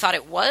everybody thought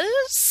it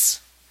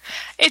was.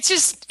 It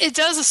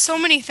does so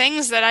many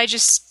things that I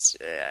just,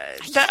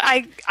 that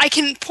I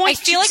can point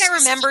to. I feel like I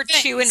remember,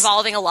 too,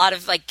 involving a lot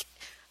of, like,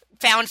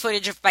 found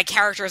footage of my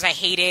characters I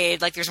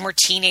hated. Like, there's more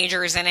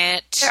teenagers in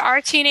it. There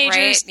are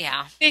teenagers. Right?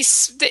 Yeah.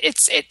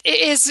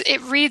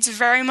 It reads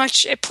very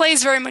much, it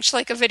plays very much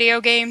like a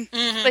video game.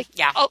 Mm-hmm. Like,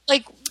 yeah.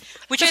 Like,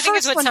 which I think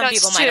is what some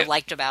people might have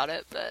liked about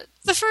it, but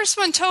the first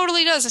one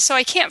totally does. So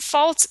I can't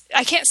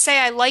say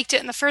I liked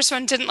it and the first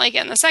one didn't like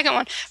it in the second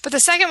one, but the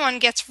second one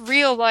gets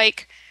real,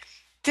 like,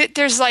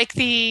 there's like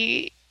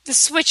the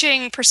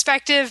switching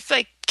perspective,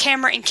 like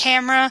camera in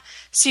camera,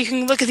 so you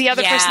can look at the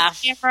other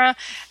person's camera,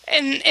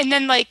 and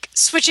then like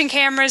switching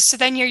cameras, so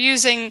then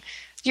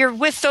you're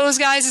with those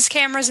guys as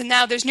cameras, and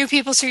now there's new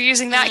people, so you're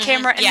using that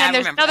camera, and then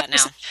there's another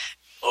person.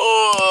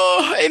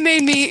 Oh, it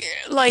made me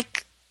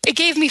like, it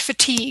gave me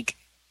fatigue.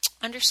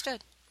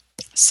 Understood.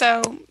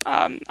 So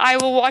I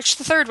will watch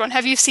the third one.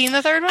 Have you seen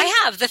the third one?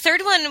 I have. The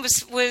third one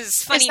was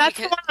funny. Is that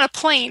the one on a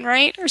plane,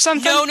 right? Or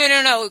something? No.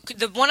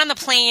 The one on the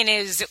plane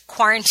is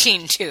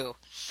Quarantine 2.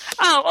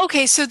 Oh,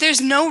 okay. So there's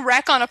no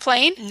wreck on a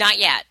plane? Not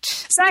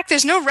yet. Zach,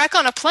 there's no wreck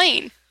on a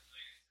plane.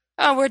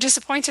 Oh, we're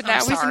disappointed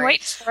now. We've been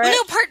waiting for it. Well,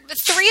 no, part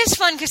 3 is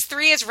fun because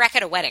 3 is wreck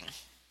at a wedding.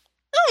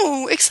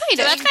 Oh, exciting.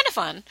 So that's kind of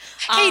fun.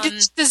 Hey,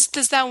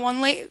 does that one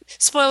lady...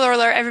 Spoiler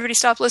alert, everybody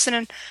stop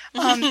listening.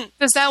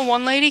 Does that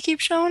one lady keep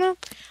showing up?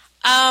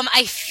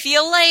 I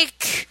feel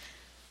like...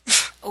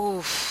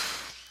 Ooh.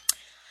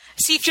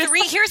 See,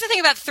 3... Here's the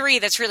thing about 3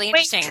 that's really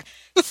interesting.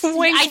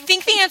 I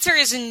think the answer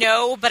is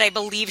no, but I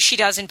believe she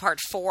does in part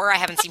 4. I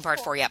haven't seen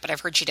part 4 yet, but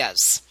I've heard she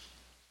does.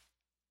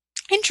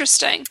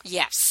 Interesting.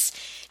 Yes.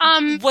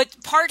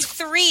 What part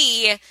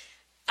 3...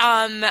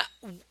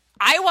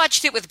 I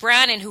watched it with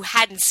Brannon, who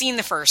hadn't seen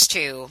the first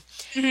 2,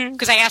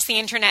 because I asked the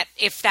internet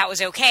if that was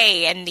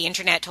okay, and the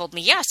internet told me,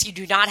 yes, you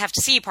do not have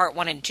to see part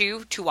 1 and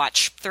 2 to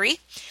watch 3.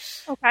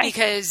 Okay.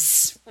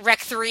 Because Rec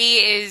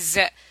 3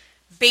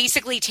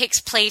 basically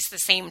takes place the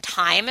same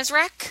time as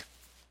Rec.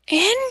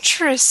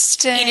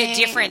 Interesting. In a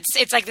different...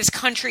 It's like this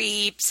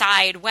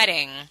countryside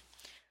wedding.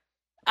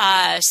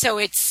 So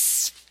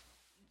it's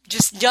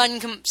just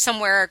done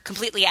somewhere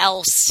completely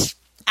else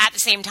at the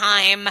same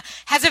time.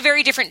 Has a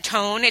very different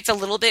tone. It's a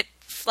little bit,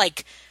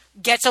 like,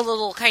 gets a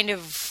little kind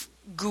of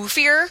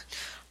goofier,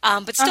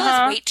 but still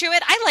has weight to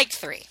it. I liked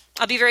 3.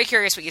 I'll be very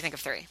curious what you think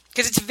of 3,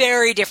 because it's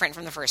very different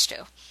from the first 2.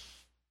 All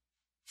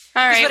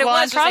right, well,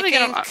 I'm probably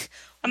going to...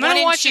 I'm going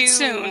to watch it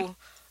soon.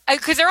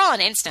 Because they're all on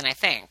Instant, I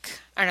think.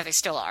 I don't know if they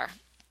still are.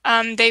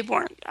 They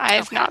weren't. I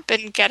have not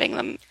been getting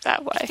them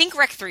that way. I think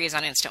Rec 3 is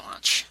on Instant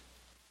Watch.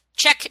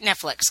 Check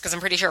Netflix, because I'm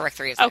pretty sure Rec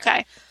 3 is there.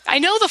 Okay. I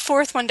know the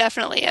fourth one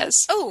definitely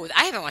is. Oh,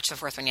 I haven't watched the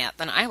fourth one yet.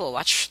 Then I will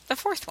watch the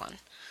fourth one.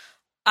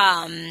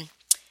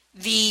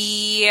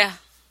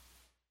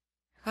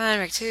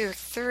 Rec 2, Rec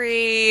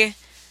 3...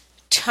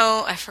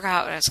 Tone... I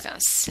forgot what I was going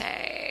to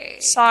say.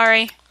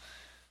 Sorry.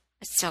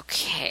 It's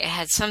okay. It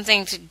had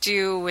something to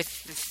do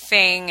with the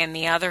thing and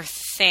the other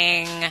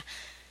thing,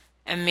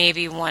 and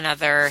maybe one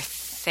other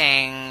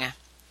thing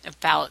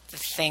about the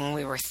thing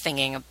we were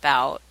thinking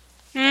about.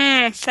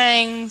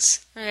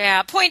 Things.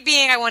 Yeah, point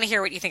being, I want to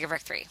hear what you think of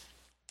Rec 3.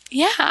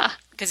 Yeah.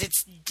 Because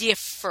it's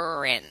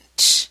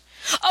different.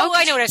 Oh,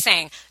 okay. I know what I was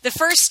saying. The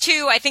first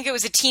 2, I think it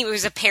was a team, it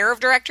was a pair of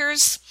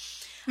directors.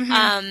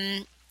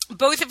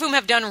 Both of whom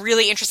have done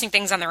really interesting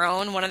things on their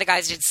own. One of the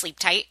guys did Sleep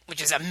Tight,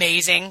 which is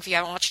amazing if you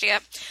haven't watched it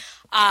yet.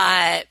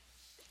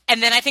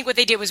 And then I think what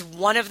they did was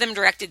one of them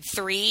directed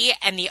 3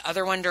 and the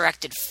other one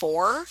directed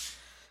 4.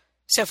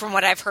 So from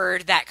what I've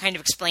heard, that kind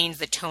of explains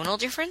the tonal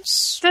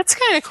difference. That's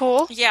kind of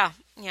cool. Yeah.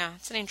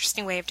 It's an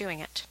interesting way of doing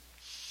it.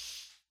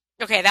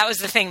 Okay, that was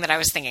the thing that I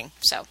was thinking.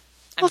 So,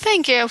 well,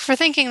 thank you for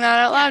thinking that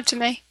out loud to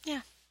me.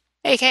 Yeah.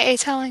 AKA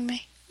telling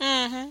me.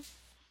 Mm-hmm.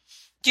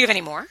 Do you have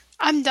any more?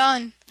 I'm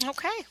done.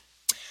 Okay.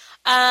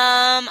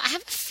 I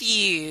have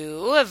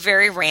a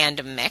very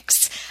random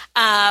mix.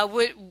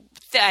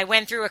 I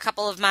went through a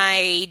couple of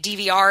my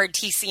DVR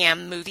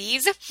TCM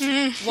movies,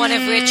 one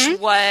of which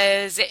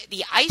was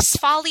The Ice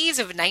Follies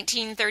of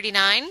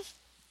 1939.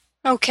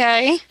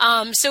 Okay.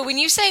 So when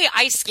you say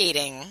ice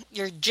skating,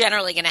 you're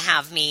generally going to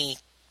have me,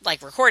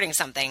 like, recording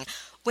something.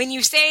 When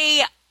you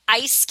say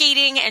ice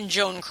skating and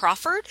Joan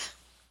Crawford...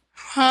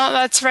 Well,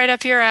 that's right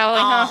up your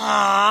alley,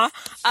 huh?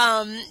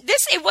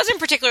 It wasn't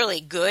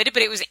particularly good,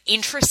 but it was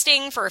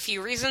interesting for a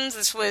few reasons.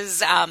 This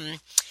was...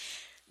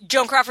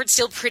 Joan Crawford's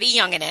still pretty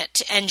young in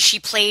it, and she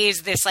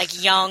plays this,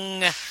 like,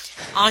 young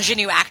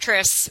ingenue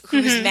actress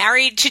who's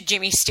married to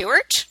Jimmy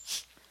Stewart.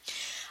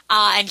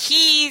 And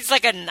he's,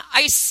 like, an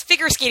ice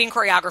figure skating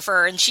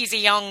choreographer, and she's a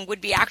young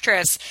would-be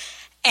actress.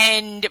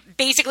 And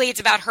basically it's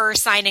about her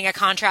signing a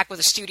contract with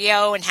a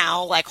studio and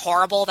how, like,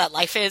 horrible that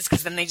life is,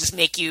 because then they just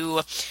make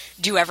you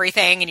do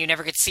everything and you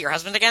never get to see your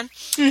husband again.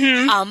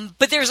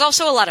 But there's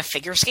also a lot of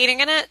figure skating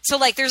in it. So,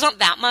 like, there's not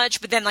that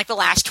much, but then, like, the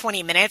last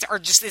 20 minutes are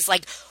just this,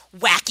 like,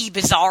 wacky,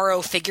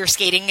 bizarro figure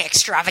skating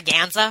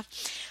extravaganza.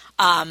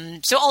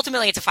 So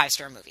ultimately it's a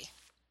 5-star movie.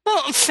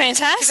 Well,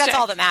 fantastic. 'Cause that's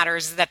all that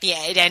matters, is that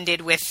it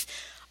ended with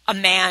a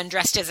man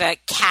dressed as a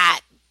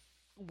cat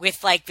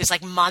with, like, this,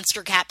 like,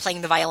 monster cat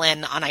playing the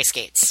violin on ice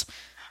skates.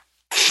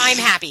 I'm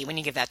happy when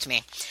you give that to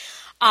me.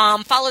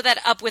 Follow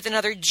that up with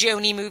another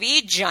Joni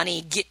movie,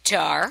 Johnny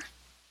Guitar,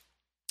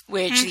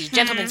 which the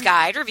Gentleman's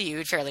Guide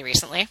reviewed fairly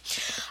recently.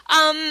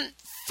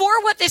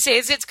 For what this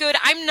is, it's good.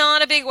 I'm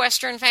not a big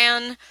Western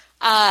fan.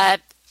 I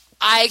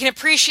can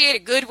appreciate a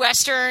good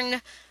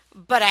Western,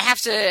 but it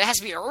has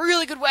to be a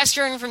really good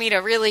Western for me to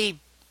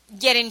really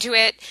get into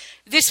it.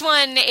 This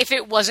one, if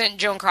it wasn't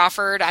Joan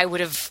Crawford, I would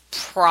have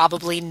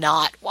probably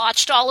not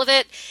watched all of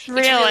it.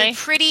 Really? It's really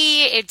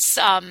pretty.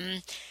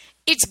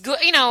 It's good.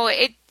 You know,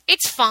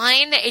 it's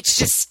fine. It's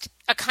just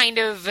a kind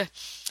of,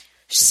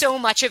 so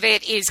much of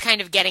it is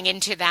kind of getting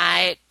into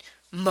that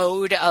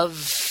mode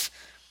of,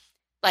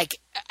 like,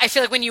 I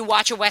feel like when you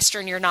watch a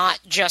Western, you're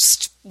not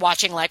just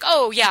watching, like,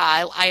 oh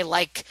yeah, I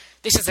like,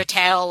 this is a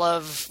tale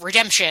of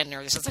redemption,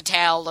 or this is a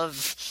tale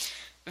of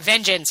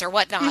vengeance or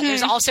whatnot.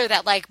 There's also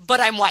that, like,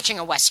 but I'm watching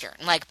a Western.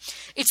 Like,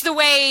 it's the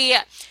way,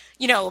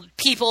 you know,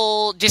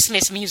 people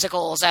dismiss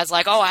musicals as,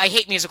 like, oh, I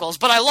hate musicals,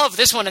 but I love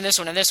this one and this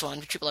one and this one,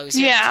 which people always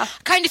do. Yeah.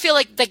 I kind of feel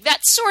like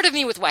that's sort of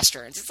me with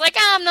Westerns. It's like,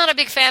 I'm not a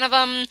big fan of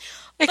them.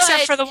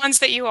 Except for the ones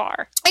that you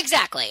are.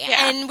 Exactly.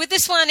 Yeah. And with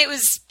this one, it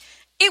was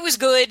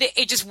good.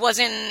 It just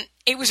wasn't,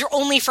 it was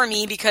only for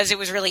me because it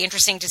was really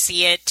interesting to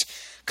see it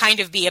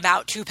kind of be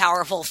about two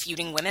powerful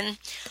feuding women,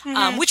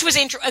 which was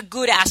a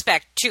good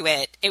aspect to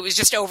it. It was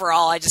just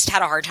overall, I just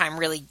had a hard time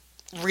really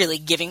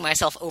giving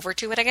myself over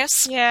to it, I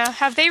guess. Yeah.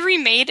 Have they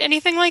remade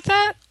anything like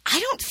that? I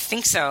don't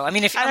think so. I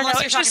mean,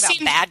 unless you're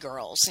talking about Bad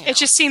Girls. You know. It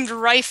just seemed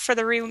rife for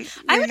the remake.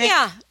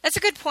 Yeah, that's a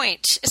good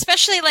point.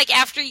 Especially, like,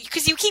 after,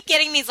 because you keep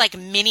getting these, like,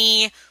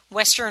 mini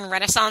Western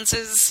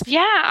renaissances.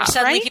 Yeah,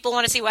 suddenly people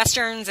want to see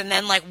Westerns, and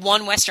then, like,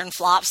 one Western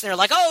flops, and they're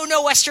like, oh,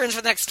 no Westerns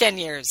for the next 10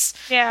 years.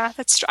 Yeah,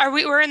 that's true.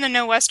 We're in the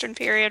no Western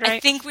period, right? I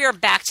think we are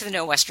back to the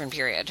no Western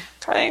period.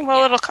 Okay,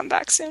 well, it'll come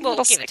back soon. We'll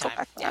it'll give it time.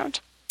 Back around.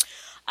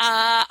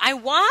 I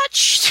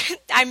watched,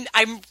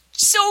 I'm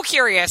so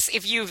curious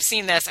if you've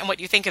seen this and what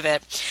you think of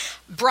it,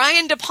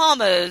 Brian De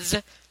Palma's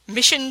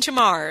Mission to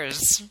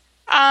Mars.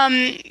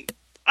 I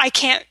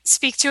can't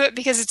speak to it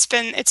because it's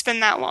been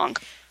that long.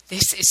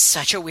 This is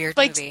such a weird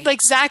movie.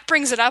 Like, Zach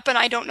brings it up and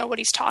I don't know what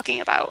he's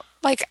talking about.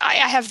 Like, I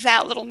have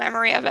that little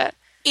memory of it.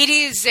 It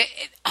is,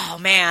 oh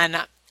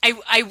man,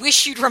 I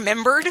wish you'd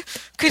remembered,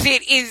 because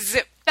it is...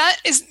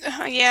 That is,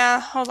 yeah,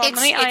 hold on.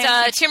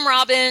 It's Tim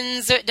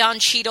Robbins, Don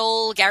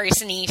Cheadle, Gary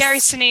Sinise. Gary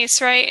Sinise,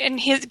 right? And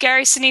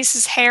Gary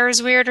Sinise's hair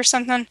is weird or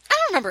something. I don't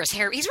remember his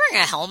hair. He's wearing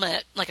a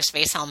helmet, like a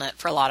space helmet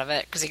for a lot of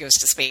it, because he goes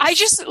to space. I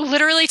just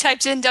literally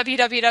typed in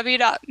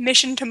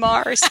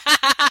www.missiontomars.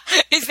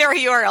 Is there a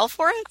URL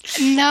for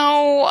it?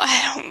 No,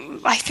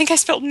 I think I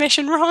spelled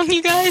mission wrong,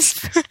 you guys.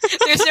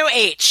 There's no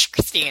H,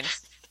 Christine.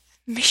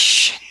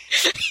 Mission.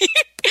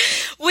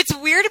 What's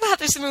weird about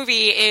this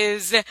movie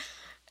is...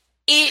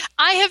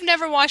 I have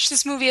never watched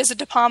this movie as a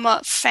De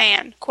Palma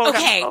fan, quote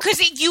unquote. Okay, because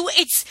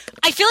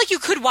I feel like you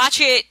could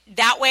watch it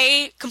that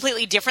way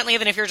completely differently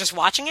than if you're just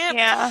watching it.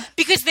 Yeah.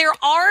 Because there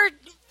are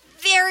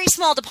very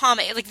small De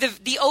Palma, like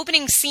the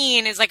opening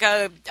scene is like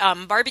a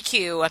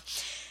barbecue,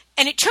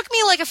 and it took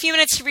me like a few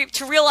minutes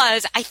to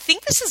realize, I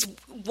think this is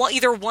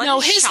either one shot.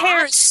 No, his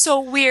hair is so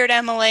weird,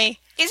 Emily.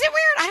 Is it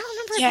weird? I don't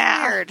remember it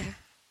being weird.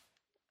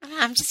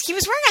 He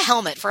was wearing a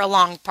helmet for a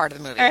long part of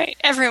the movie. All right,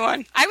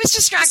 everyone. I was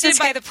distracted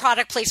by the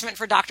product placement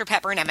for Dr.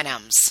 Pepper and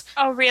M&M's.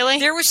 Oh, really?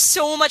 There was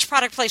so much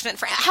product placement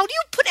for... How do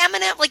you put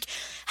M&M... Like,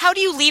 how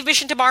do you leave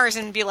Mission to Mars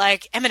and be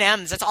like,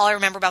 M&M's? That's all I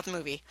remember about the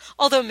movie.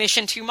 Although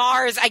Mission to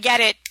Mars, I get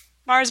it.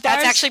 That's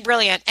actually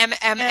brilliant. M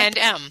and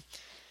M.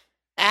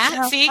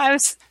 No, see?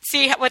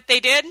 See what they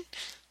did?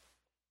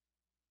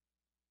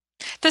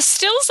 The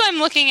stills I'm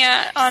looking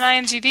at on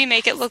IMDb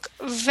make it look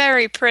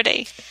very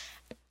pretty.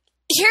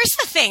 Here's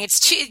the thing.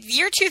 It's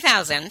year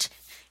 2000.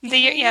 The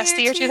year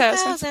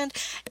 2000.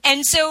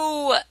 And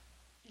so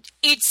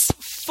it's,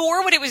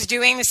 for what it was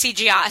doing, the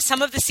CGI,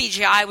 some of the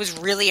CGI was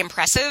really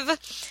impressive.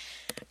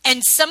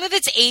 And some of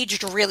it's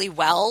aged really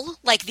well.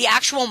 Like, the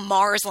actual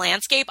Mars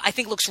landscape, I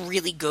think, looks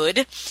really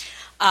good.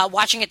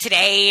 Watching it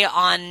today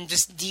on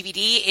just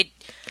DVD,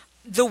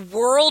 the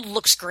world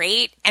looks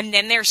great, and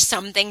then there's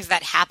some things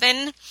that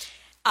happen,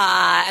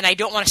 and I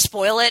don't want to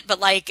spoil it, but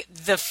like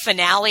the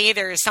finale,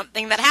 there's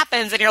something that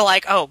happens, and you're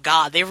like, oh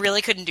god, they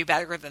really couldn't do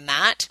better than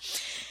that.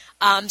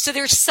 So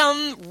there's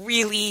some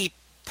really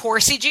poor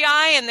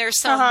CGI, and there's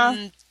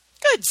some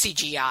good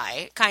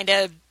CGI. Kind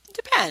of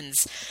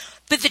depends.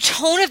 But the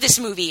tone of this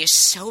movie is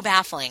so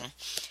baffling.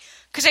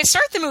 Because I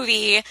start the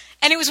movie,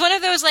 and it was one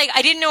of those, like,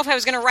 I didn't know if I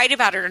was going to write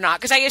about it or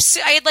not, because I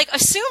had, like,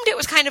 assumed it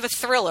was kind of a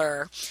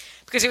thriller,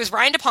 because it was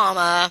Brian De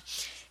Palma.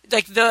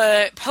 Like,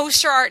 the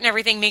poster art and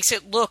everything makes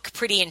it look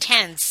pretty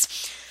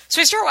intense. So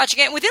I start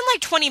watching it, and within,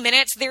 like, 20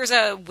 minutes, there's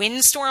a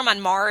windstorm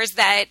on Mars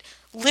that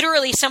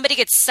literally somebody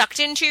gets sucked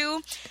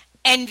into,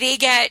 and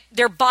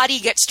their body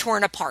gets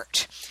torn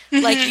apart.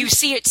 Mm-hmm. Like, you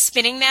see it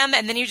spinning them,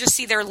 and then you just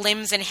see their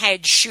limbs and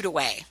head shoot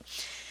away.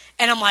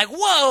 And I'm like,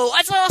 whoa,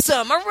 that's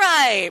awesome. All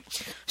right.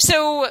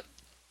 So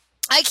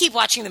I keep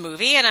watching the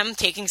movie and I'm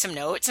taking some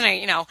notes and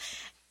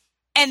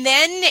and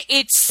then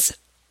it's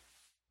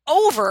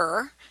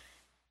over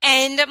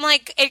and I'm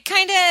like, it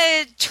kind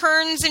of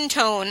turns in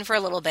tone for a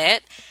little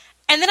bit.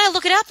 And then I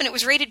look it up and it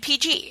was rated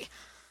PG.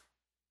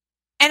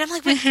 And I'm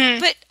like,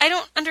 but I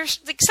don't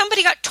understand. Like,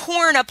 somebody got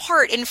torn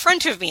apart in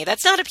front of me.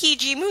 That's not a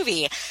PG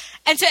movie.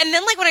 And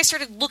then like when I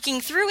started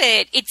looking through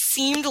it, it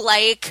seemed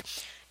like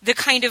the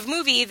kind of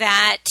movie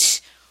that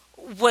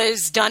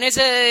was done it's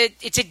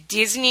a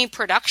Disney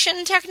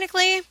production,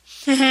 technically.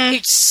 Mm-hmm.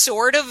 It's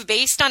sort of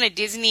based on a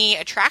Disney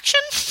attraction.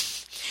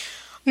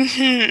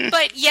 Mm-hmm.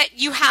 But yet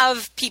you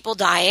have people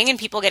dying and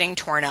people getting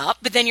torn up,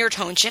 but then your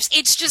tone shifts.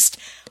 It's just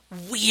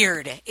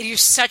weird. It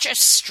is such a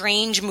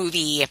strange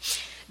movie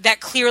that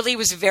clearly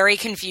was very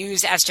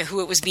confused as to who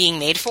it was being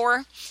made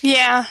for.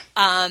 Yeah.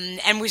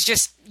 And was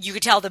just, you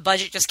could tell the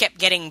budget just kept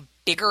getting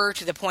bigger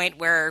to the point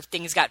where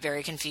things got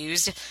very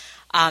confused.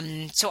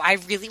 So I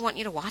really want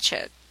you to watch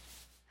it.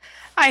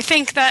 I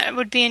think that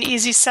would be an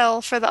easy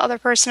sell for the other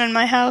person in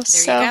my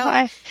house. There you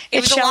go.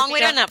 It was a long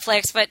wait on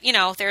Netflix, but,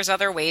 there's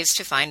other ways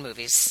to find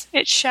movies.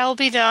 It shall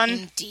be done.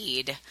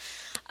 Indeed.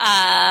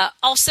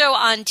 Also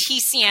on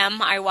TCM,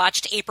 I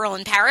watched April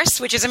in Paris,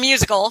 which is a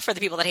musical for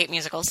the people that hate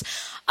musicals,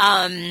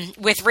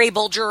 with Ray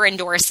Bolger and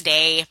Doris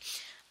Day.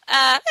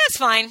 That's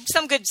fine.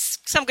 Some good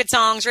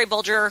songs. Ray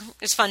Bolger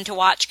is fun to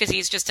watch because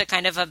he's just a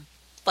kind of a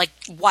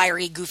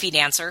wiry, goofy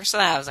dancer, so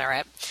that was all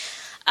right.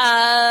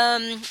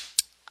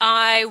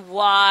 I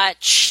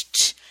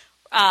watched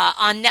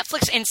on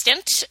Netflix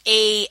Instant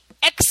a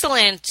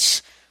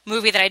excellent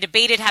movie that I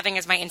debated having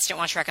as my Instant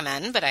Watch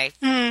recommend, but I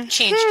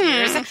changed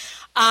gears.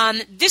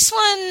 This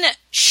one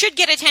should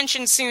get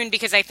attention soon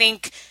because I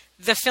think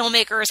the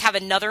filmmakers have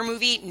another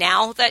movie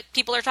now that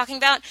people are talking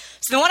about.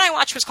 So the one I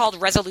watched was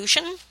called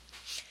Resolution.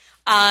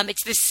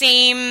 It's the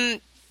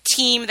same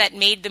team that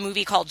made the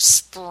movie called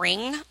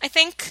Spring, I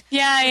think.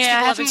 Yeah.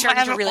 People have been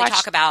starting to really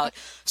talk about.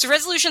 So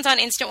Resolution's on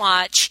Instant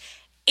Watch.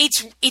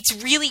 It's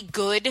really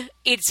good.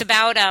 It's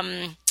about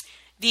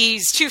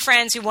these two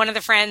friends who one of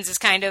the friends is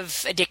kind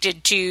of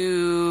addicted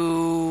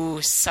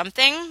to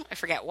something. I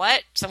forget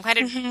what. Some kind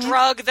of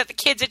drug that the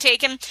kids had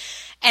taken.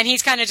 And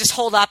he's kind of just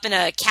holed up in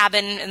a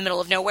cabin in the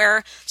middle of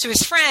nowhere. So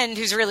his friend,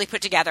 who's really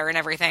put together and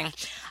everything,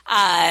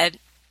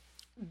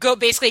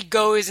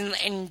 goes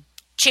and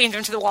chains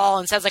him to the wall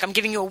and says, like, I'm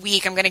giving you a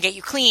week, I'm going to get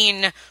you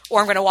clean, or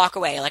I'm going to walk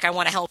away. Like, I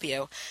want to help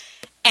you.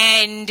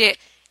 And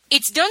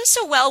it's done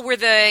so well where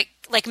the,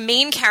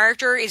 main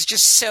character is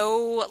just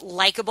so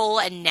likable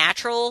and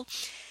natural.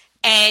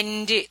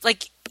 And,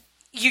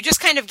 you just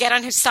kind of get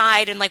on his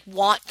side and,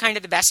 want kind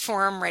of the best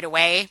for him right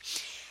away.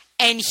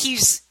 And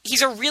he's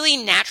a really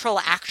natural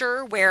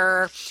actor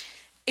where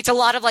it's a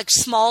lot of,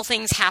 small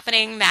things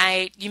happening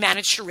that you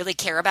manage to really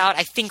care about,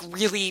 I think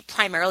really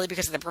primarily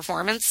because of the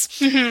performance.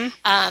 Mm-hmm.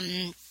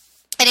 And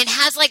it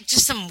has,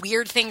 just some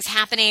weird things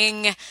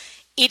happening.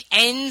 It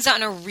ends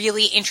on a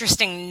really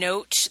interesting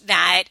note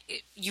that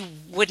you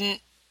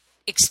wouldn't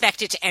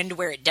expect it to end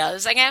where it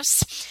does, I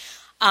guess.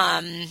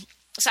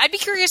 So I'd be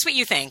curious what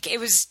you think.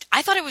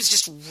 I thought it was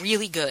just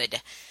really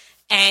good.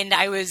 And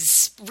I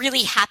was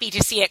really happy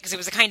to see it because it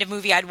was the kind of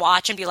movie I'd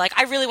watch and be like,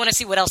 I really want to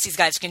see what else these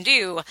guys can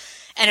do.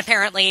 And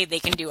apparently they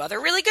can do other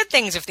really good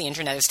things if the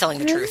internet is telling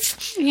the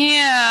truth.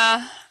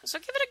 Yeah. So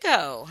give it a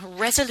go.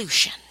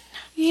 Resolution.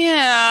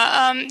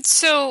 Yeah.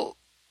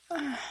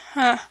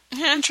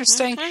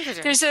 Interesting.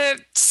 There's a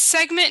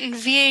segment in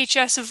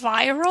VHS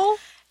Viral,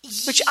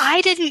 which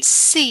I didn't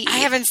see. I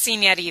haven't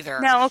seen yet either.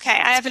 No, okay.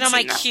 I haven't been on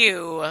my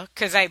queue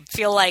because I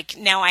feel like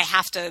now I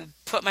have to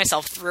put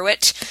myself through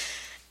it.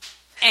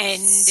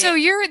 And so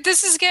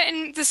this is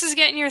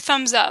getting your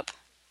thumbs up.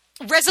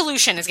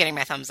 Resolution is getting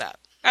my thumbs up.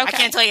 Okay. I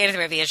can't tell you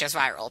anything about VHS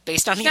Viral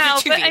based on the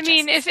other two but VHS. I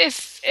mean,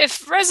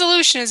 if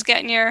Resolution is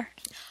getting your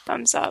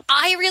thumbs up,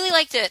 I really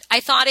liked it. I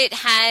thought it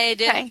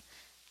had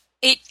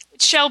it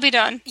shall be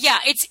done. Yeah,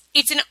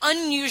 it's an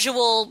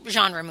unusual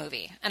genre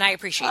movie, and I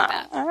appreciate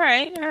that. All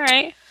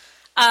right.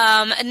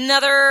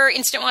 Another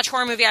Instant Watch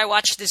horror movie I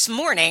watched this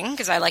morning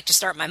because I like to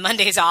start my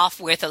Mondays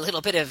off with a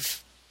little bit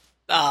of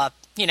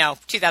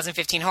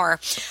 2015 horror,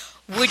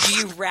 Would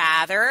You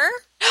Rather?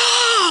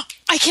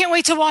 I can't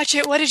wait to watch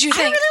it. What did you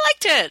think? I really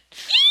liked it.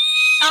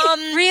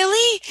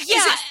 Really? Yeah.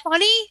 Is it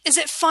funny? Is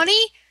it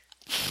funny?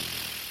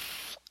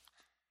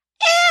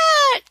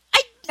 Yeah.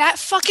 That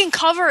fucking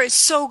cover is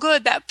so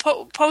good. That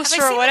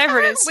poster or whatever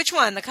it is. Which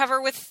one? The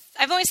cover with...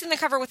 I've only seen the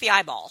cover with the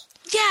eyeball.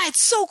 Yeah,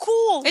 it's so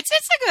cool. It's a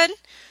good.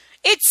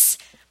 It's...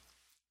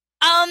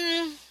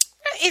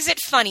 Is it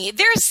funny?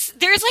 There's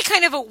like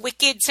kind of a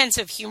wicked sense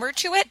of humor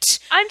to it.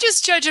 I'm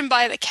just judging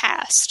by the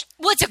cast.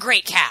 Well, it's a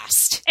great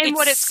cast. And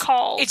what it's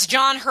called. It's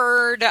John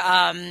Hurd,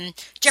 Jeffrey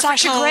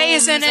Sasha Combs, Grey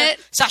is in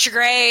it. Sasha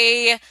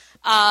Grey,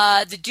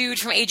 the dude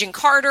from Agent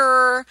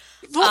Carter,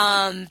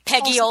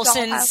 Peggy Also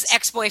Olsen's Dollhouse.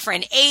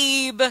 ex-boyfriend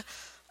Abe,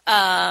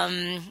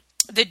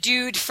 the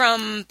dude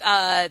from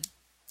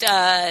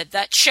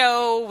that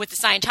show with the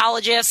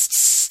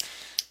Scientologists.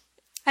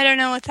 I don't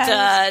know what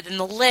that is. In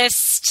the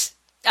list.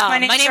 My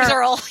My name's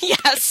Earl.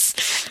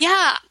 Yes.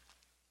 Yeah.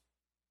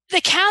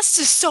 The cast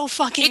is so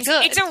fucking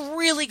good. It's a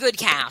really good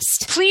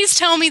cast. Please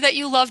tell me that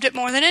you loved it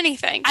more than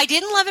anything. I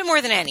didn't love it more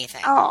than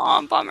anything.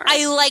 Oh, bummer.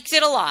 I liked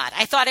it a lot.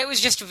 I thought it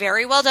was just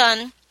very well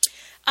done.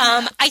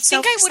 I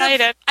think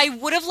I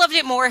would have loved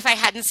it more if I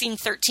hadn't seen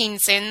 13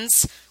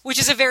 Sins, which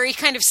is a very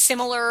kind of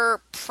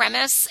similar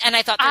premise. And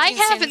I thought 13 I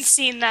haven't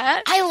seen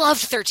that. I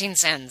loved 13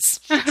 Sins.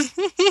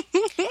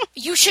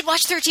 You should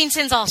watch 13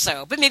 Sins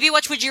also, but maybe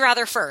watch Would You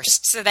Rather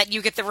first so that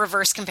you get the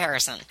reverse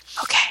comparison.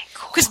 Okay,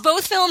 cool. Because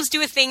both films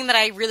do a thing that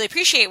I really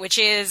appreciate, which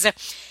is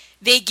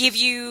they give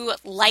you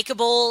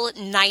likable,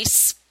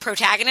 nice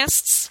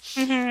protagonists,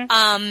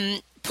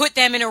 put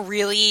them in a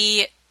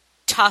really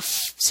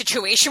tough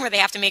situation where they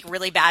have to make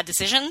really bad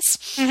decisions.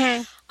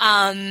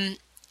 And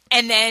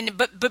then,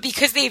 but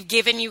because they've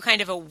given you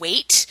kind of a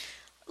weight,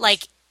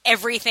 like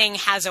everything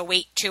has a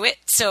weight to it.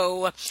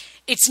 So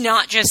it's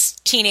not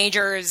just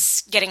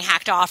teenagers getting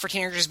hacked off or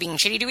teenagers being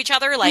shitty to each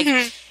other. Like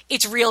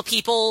it's real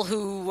people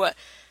who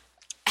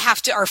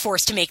are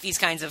forced to make these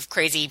kinds of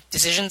crazy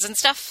decisions and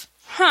stuff.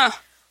 Huh.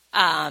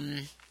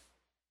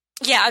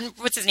 Yeah, and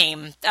what's his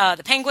name?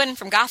 The Penguin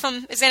from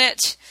Gotham is in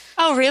it.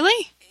 Oh,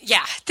 really?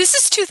 Yeah. This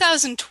is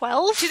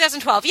 2012?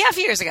 2012. Yeah, a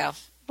few years ago.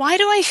 Why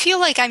do I feel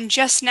like I'm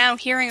just now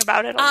hearing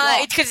about it a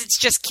lot? It's because it's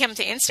just Kim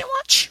to Instant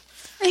Watch.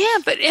 Yeah,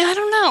 but I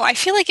don't know. I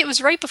feel like it was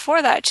right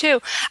before that,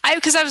 too.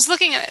 Because I was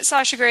looking at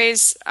Sasha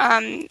Grey's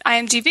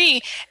IMDb,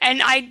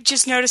 and I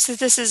just noticed that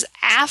this is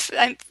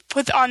I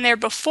put on there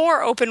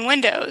before Open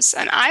Windows,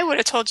 and I would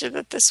have told you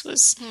that this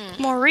was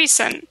more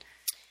recent.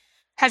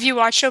 Have you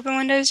watched Open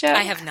Windows yet?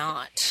 I have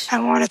not. I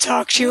want to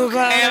talk to you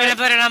about I'm going to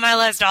put it on my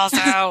list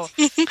also.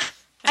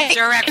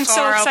 Direct I'm for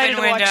so excited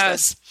Open to watch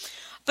Windows. this.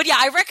 But yeah,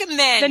 I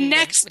recommend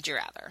Would You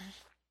Rather.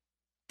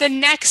 The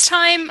next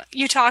time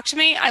you talk to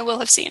me, I will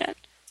have seen it.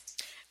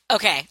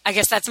 Okay, I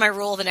guess that's my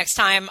rule. The next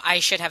time I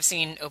should have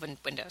seen Open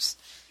Windows.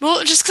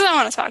 Well, just because I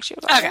want to talk to you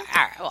about it. Okay,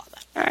 all right, well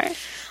then. All right.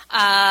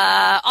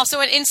 Also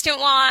an Instant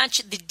Watch,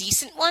 The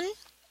Decent One,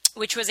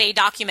 which was a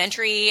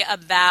documentary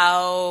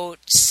about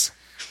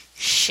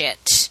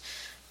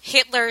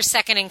Hitler's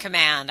second in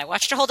command. I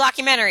watched a whole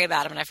documentary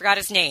about him and I forgot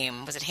his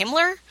name. Was it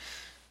Himmler?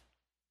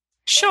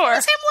 Sure.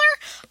 Was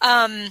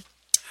Himmler?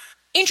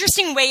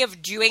 Interesting way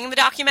of doing the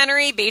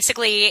documentary.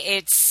 Basically,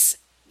 it's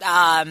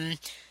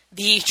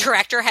the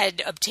director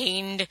had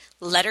obtained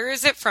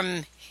letters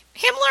from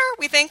Himmler,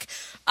 we think,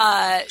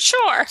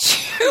 Sure.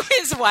 to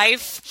his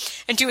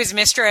wife and to his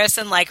mistress,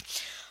 and like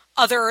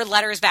other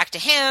letters back to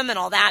him and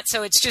all that.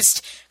 So it's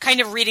just kind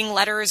of reading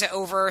letters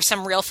over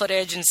some real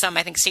footage and some,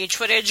 I think, stage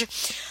footage.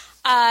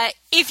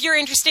 If you're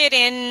interested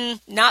in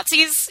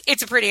Nazis,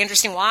 it's a pretty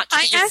interesting watch.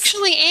 I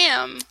actually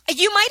am.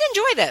 You might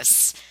enjoy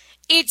this.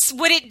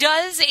 What it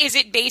does is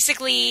it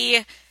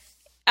basically,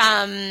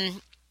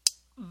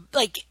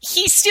 like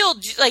he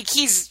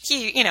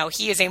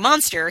is a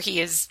monster.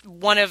 He is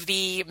one of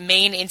the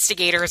main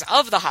instigators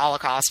of the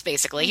Holocaust.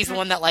 Basically, he's the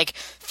one that like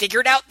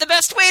figured out the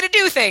best way to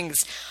do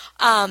things.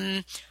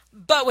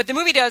 But what the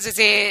movie does is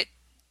it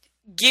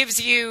gives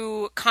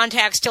you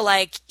context to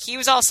like he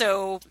was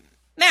also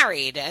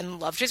married and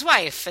loved his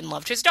wife and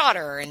loved his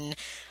daughter, and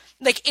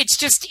like it's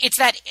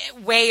that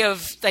way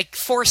of like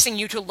forcing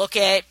you to look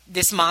at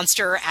this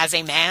monster as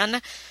a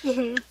man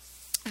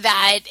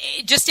that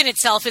just in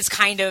itself is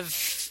kind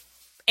of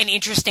an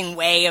interesting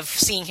way of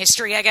seeing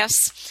history, I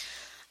guess.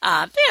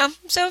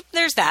 So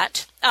there's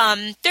that.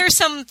 There's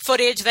some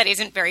footage that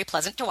isn't very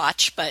pleasant to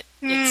watch, but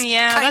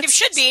it kind of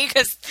should be,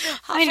 because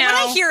I know. When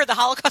I hear the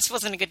Holocaust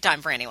wasn't a good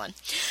time for anyone.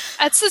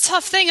 That's the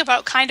tough thing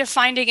about kind of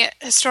finding it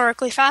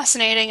historically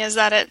fascinating, is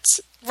that it's...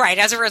 Right,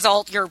 as a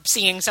result, you're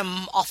seeing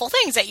some awful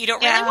things that you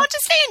don't really want to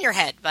stay in your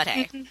head, but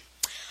hey.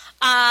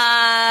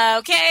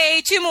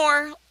 Okay, two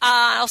more.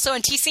 Also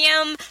in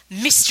TCM,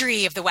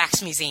 Mystery of the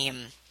Wax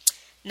Museum.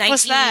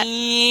 What's that?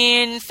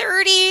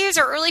 1930s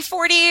or early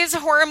 40s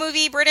horror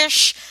movie,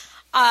 British.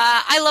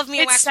 I love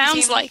me a wax museum.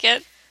 It sounds like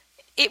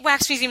it.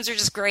 Wax museums are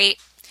just great.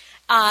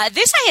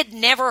 This I had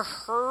never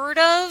heard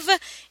of.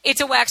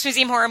 It's a wax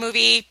museum horror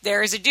movie.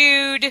 There's a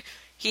dude.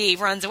 He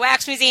runs a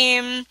wax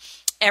museum.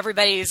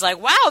 everybody's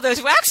like, wow,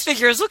 those wax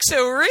figures look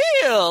so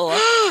real.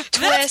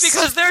 That's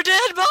because they're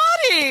dead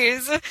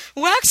bodies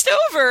waxed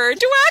over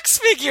into wax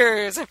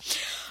figures.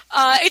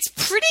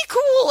 It's pretty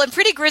cool and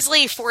pretty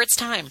grisly for its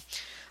time.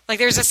 Like,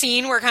 there's a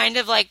scene where kind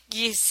of like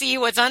you see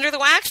what's under the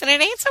wax and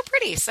it ain't so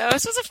pretty. So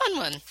this was a fun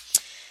one.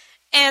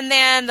 And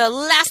then the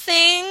last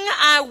thing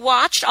I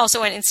watched,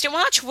 also on Instant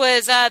Watch,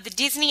 was the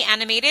Disney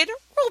animated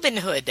Robin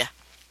Hood.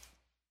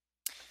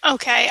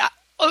 Okay.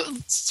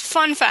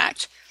 Fun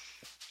fact.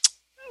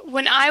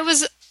 When I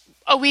was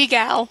a wee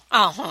gal,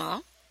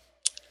 I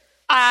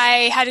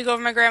had to go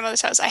over to my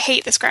grandmother's house. I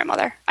hate this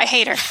grandmother. I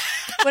hate her.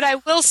 What I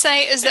will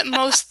say is that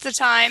most of the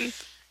time,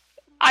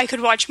 I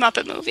could watch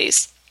Muppet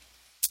movies.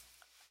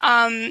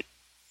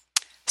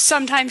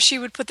 Sometimes she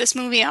would put this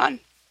movie on,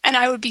 and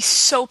I would be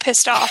so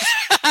pissed off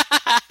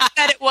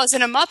that it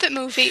wasn't a Muppet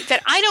movie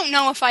that I don't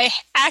know if I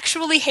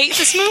actually hate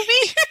this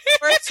movie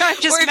or if I'm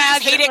just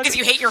mad. You hate it because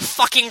you hate your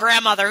fucking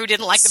grandmother who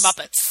didn't like the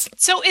Muppets.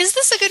 So is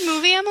this a good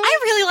movie, Emily? I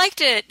really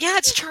liked it. Yeah,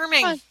 it's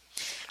charming.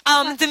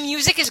 The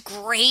music is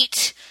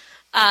great.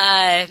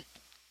 And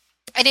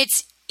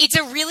it's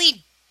a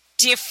really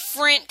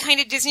different kind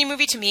of Disney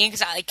movie to me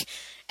because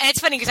and it's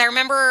funny because I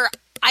remember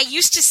I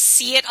used to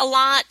see it a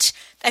lot.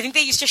 I think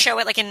they used to show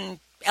it like in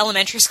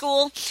elementary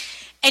school.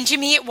 And to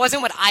me, it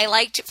wasn't what I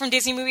liked from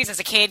Disney movies as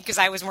a kid because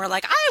I was more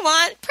like, I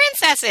want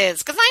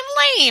princesses because I'm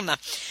lame.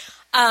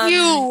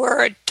 You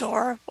were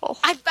adorable.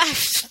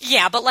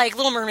 Yeah, but like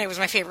Little Mermaid was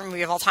my favorite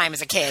movie of all time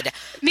as a kid.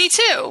 Me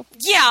too.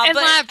 Yeah, and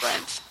but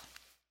Labyrinth.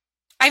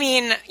 I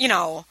mean,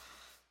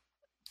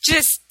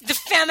 just the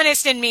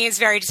feminist in me is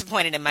very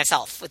disappointed in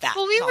myself with that.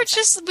 Well, we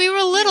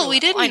were little. We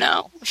didn't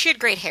know. She had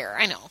great hair.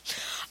 I know.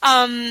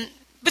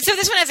 But so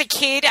this one as a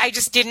kid, I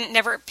just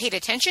never paid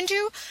attention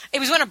to. It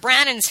was one of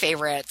Brandon's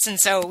favorites, and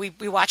so we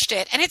watched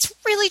it, and it's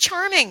really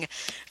charming.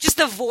 Just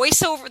the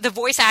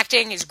voice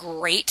acting is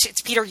great.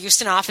 It's Peter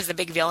Ustinov as the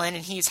big villain,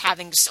 and he's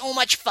having so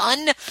much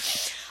fun.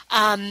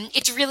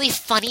 It's really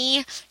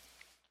funny.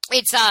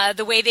 It's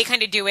the way they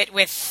kind of do it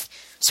with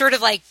sort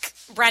of like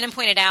Brandon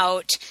pointed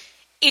out,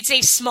 it's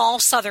a small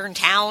southern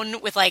town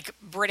with like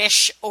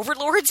British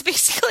overlords,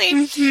 basically.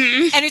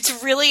 Mm-hmm. And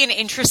it's really an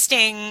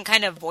interesting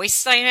kind of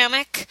voice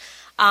dynamic.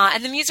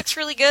 And the music's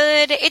really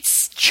good.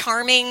 It's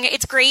charming.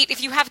 It's great.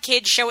 If you have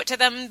kids, show it to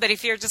them. But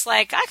if you're just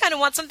like, I kind of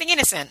want something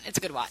innocent, it's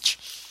a good watch.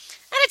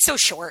 And it's so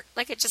short.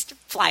 Like, it just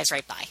flies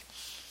right by.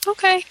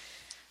 Okay.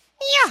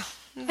 Yeah.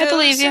 I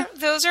believe you.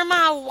 Those are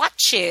my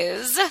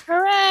watches.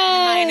 Hooray!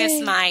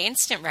 Minus my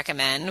instant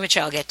recommend, which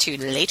I'll get to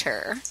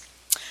later.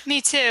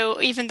 Me too,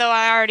 even though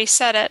I already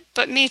said it.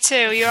 But me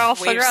too. You're all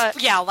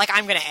forgot. Yeah, like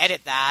I'm going to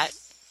edit that.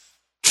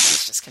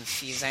 It's just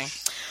confusing.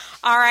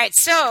 All right,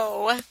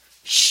 so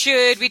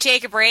should we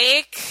take a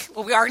break?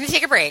 Well, we are going to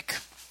take a break.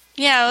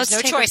 Yeah, let's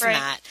There's take no choice a break.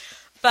 in that.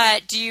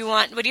 But what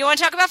do you want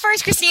to talk about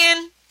first,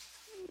 Christine?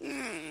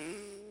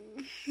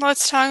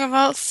 Let's talk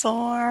about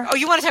Thor. Oh,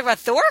 you want to talk about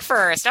Thor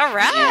first? All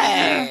right.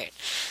 Yeah.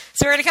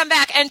 So we're going to come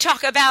back and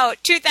talk about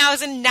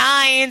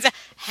 2009's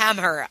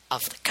Hammer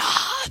of the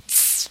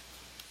Gods.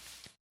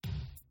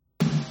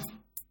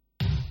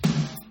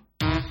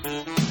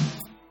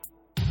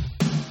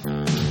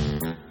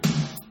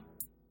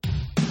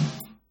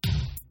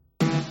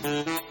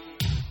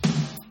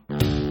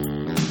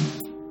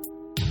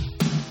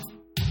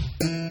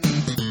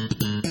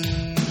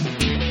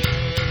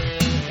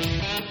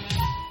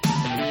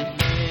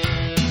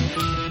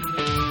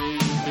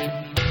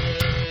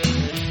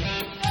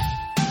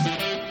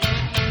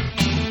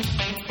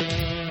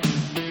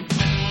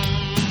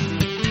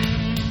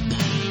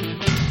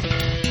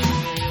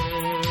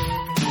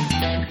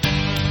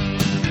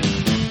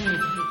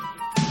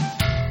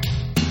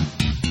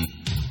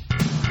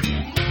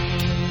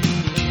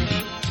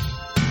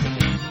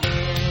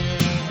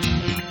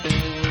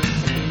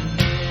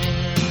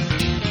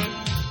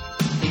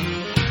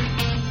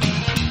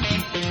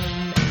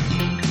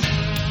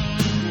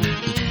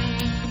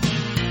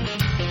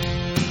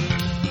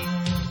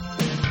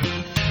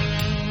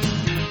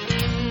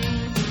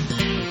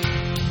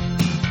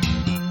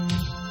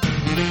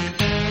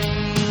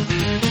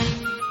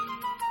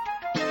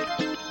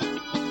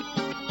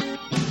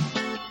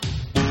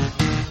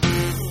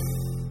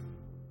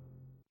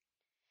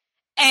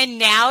 And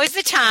now is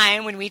the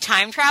time when we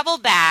time travel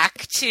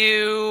back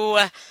to...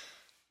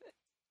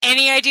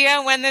 Any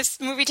idea when this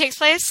movie takes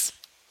place?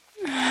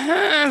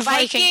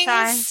 Viking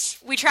times.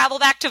 We travel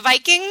back to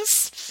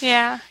Vikings.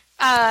 Yeah.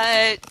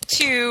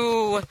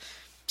 To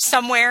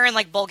somewhere in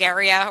like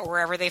Bulgaria or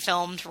wherever they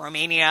filmed,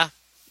 Romania.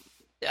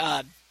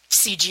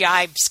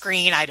 CGI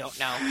screen, I don't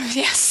know.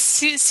 Yes,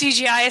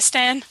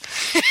 CGI-istan.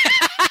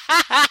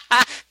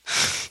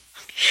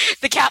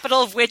 The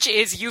capital of which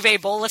is Uwe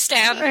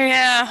Bolistan.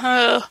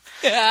 Yeah.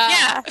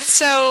 Yeah.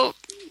 So,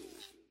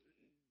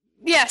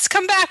 yes,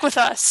 come back with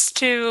us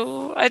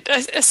to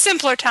a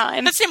simpler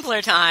time. A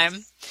simpler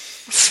time.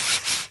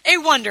 A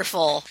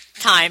wonderful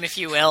time, if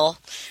you will.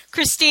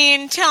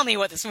 Christine, tell me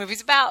what this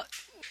movie's about.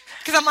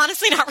 Because I'm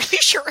honestly not really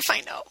sure if I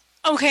know.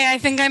 Okay, I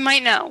think I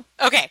might know.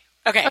 Okay,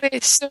 Okay,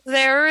 so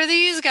there are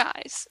these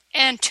guys,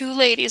 and 2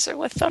 ladies are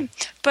with them.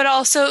 But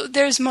also,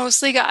 there's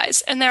mostly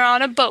guys, and they're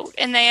on a boat,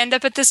 and they end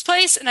up at this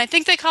place, and I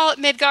think they call it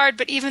Midgard,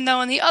 but even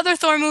though in the other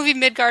Thor movie,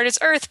 Midgard is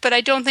Earth, but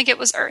I don't think it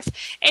was Earth.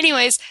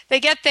 Anyways, they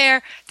get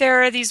there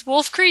are these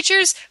wolf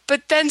creatures,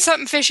 but then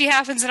something fishy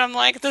happens, and I'm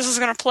like, this is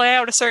going to play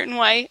out a certain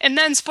way. And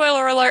then,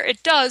 spoiler alert,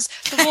 it does.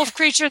 The wolf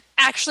creatures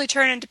actually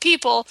turn into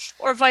people,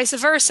 or vice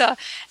versa.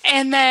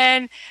 And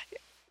then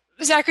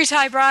Zachary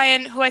Ty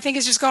Bryan, who I think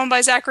is just going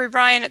by Zachary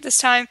Bryan at this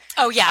time.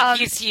 Oh yeah,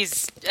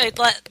 he's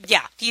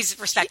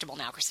respectable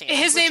now, Christina.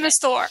 His name is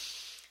Thor.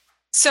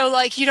 So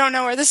like you don't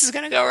know where this is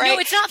going to go, right? No,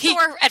 it's not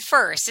Thor at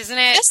first, isn't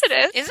it? Yes, it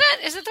is. Is it?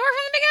 Is it Thor from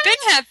the beginning?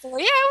 Ben had Thor.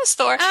 Yeah, it was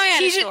Thor. Oh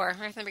yeah, it's Thor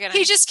right from the beginning.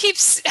 He just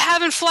keeps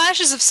having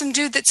flashes of some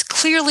dude that's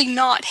clearly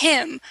not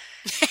him.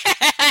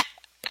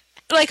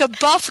 Like a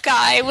buff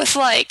guy with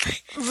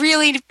like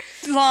really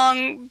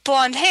long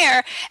blonde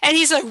hair, and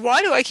he's like,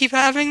 "Why do I keep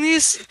having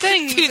these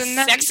things? These and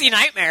then, sexy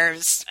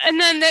nightmares." And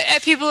then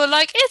people are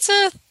like, "It's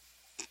a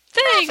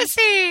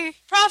thing,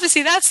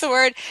 prophecy. That's the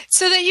word.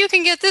 So that you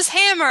can get this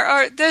hammer,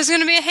 or there's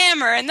going to be a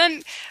hammer, and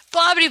then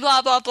blah blah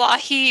blah blah blah."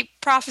 He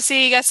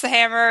gets the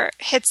hammer,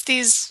 hits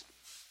these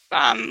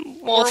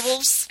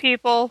werewolves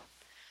people,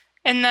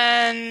 and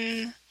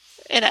then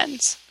it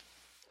ends.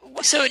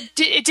 So it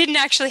didn't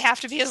actually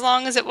have to be as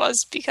long as it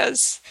was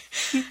because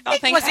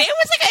nothing. It was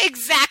like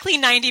exactly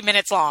 90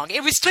 minutes long.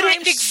 It was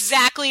timed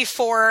exactly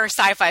for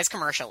Sci-Fi's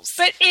commercials.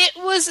 But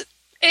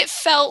it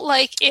felt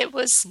like it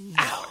was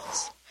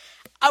hours.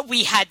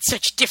 We had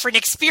such different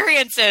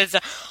experiences.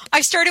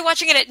 I started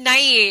watching it at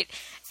night,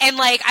 and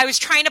like I was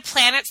trying to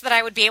plan it so that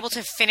I would be able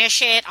to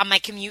finish it on my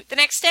commute the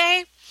next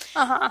day.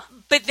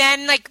 But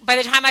then, like, by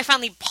the time I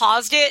finally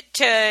paused it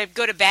to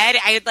go to bed,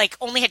 I had, like,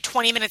 only had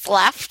 20 minutes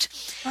left.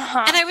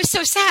 And I was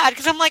so sad,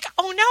 because I'm like,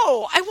 oh,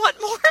 no, I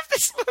want more of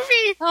this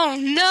movie. Oh,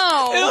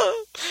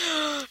 no.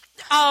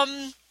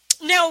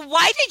 Now,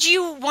 why did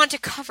you want to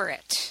cover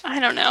it? I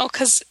don't know,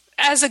 because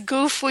as a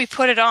goof, we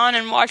put it on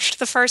and watched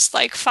the first,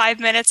 like, 5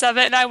 minutes of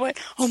it, and I went,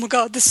 oh, my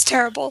God, this is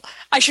terrible.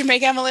 I should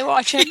make Emily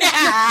watch it.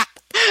 Yeah.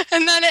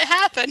 And then it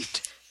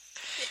happened.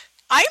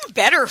 I'm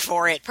better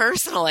for it,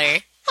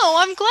 personally. Oh,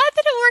 I'm glad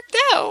that it worked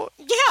out.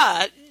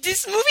 Yeah,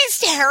 this movie's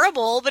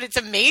terrible, but it's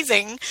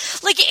amazing.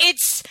 Like,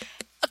 it's...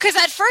 Because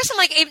at first I'm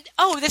like,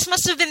 this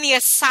must have been the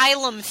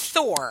Asylum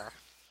Thor.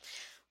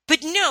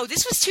 But no,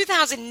 this was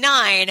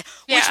 2009,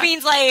 which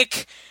means,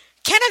 like,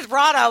 Kenneth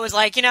Branagh was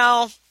like,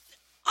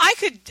 I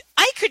could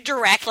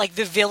direct, like,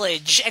 The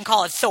Village and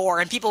call it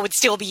Thor, and people would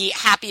still be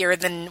happier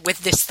than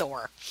with this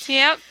Thor.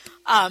 Yep.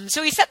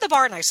 So he set the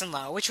bar nice and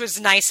low, which was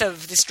nice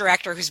of this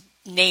director whose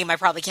name I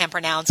probably can't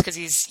pronounce because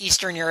he's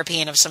Eastern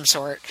European of some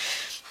sort.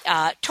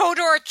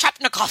 Todor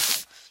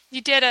Chapnikov.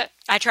 You did it.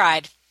 I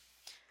tried.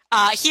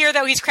 Here,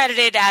 though, he's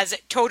credited as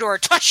Todor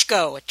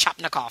Toshko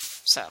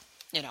Chapnikov. So,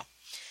 this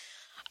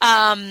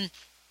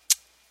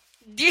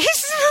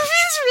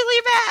movie is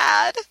really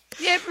bad.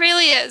 It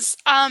really is.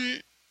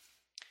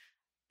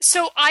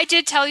 So I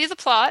did tell you the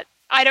plot.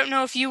 I don't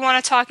know if you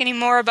want to talk any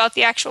more about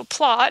the actual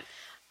plot.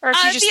 Or if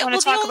you just want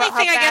to talk about how bad the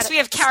only thing, I guess, we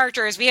have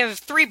characters. We have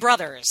 3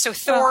 brothers. So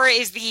Thor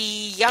is the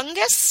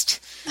youngest.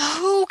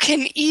 Who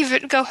can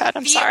even... Go ahead,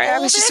 I'm sorry. I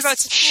was just about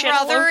to shit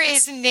all over.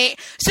 Is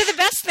So the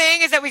best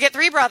thing is that we get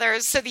 3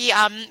 brothers. So we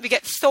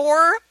get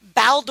Thor,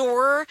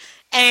 Baldur,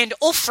 and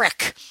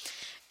Ulfric.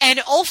 And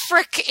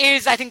Ulfric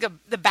is, I think,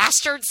 the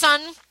bastard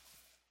son.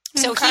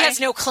 So he has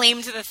no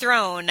claim to the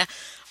throne.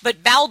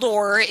 But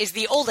Baldur is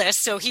the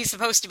oldest, so he's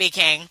supposed to be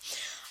king.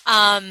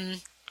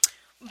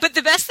 But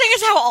the best thing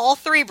is how all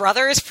 3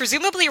 brothers,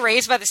 presumably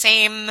raised by the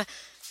same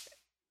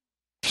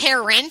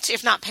parent,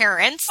 if not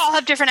parents, all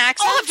have different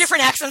accents. All have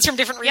different accents from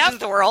different regions of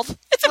the world.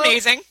 It's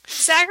amazing.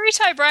 Zachary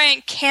Ty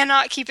Bryan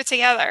cannot keep it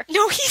together.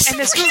 No, he's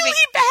really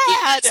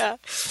bad.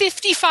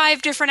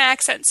 55 different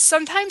accents.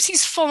 Sometimes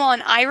he's full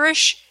on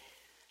Irish,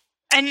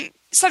 and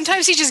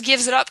sometimes he just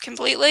gives it up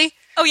completely.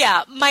 Oh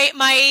yeah,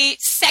 my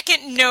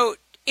second note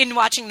in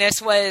watching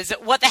this was,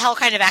 what the hell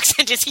kind of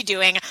accent is he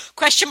doing?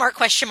 Question mark,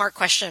 question mark,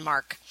 question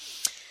mark.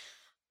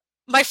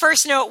 My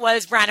first note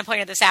was, Brandon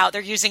pointed this out,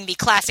 they're using the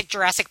classic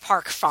Jurassic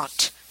Park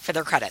font for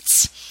their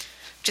credits,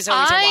 which is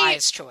always a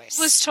wise choice.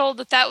 I was told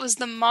that was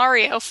the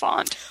Mario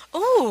font.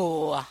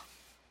 Ooh.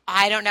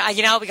 I don't know.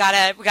 We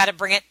gotta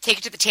bring it, take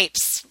it to the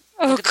tapes.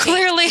 Oh,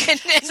 clearly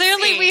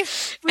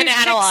we've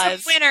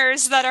analyze some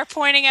winners that are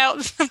pointing out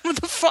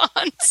the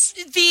fonts.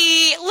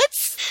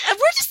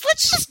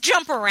 Let's just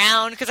jump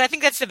around, because I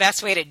think that's the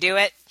best way to do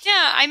it.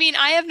 Yeah, I mean,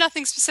 I have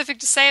nothing specific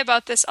to say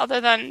about this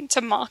other than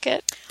to mock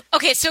it.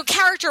 Okay, so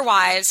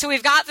character-wise, so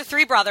we've got the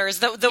 3 brothers.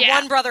 The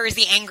one brother is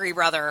the angry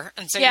brother,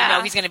 and so you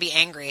know he's going to be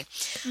angry.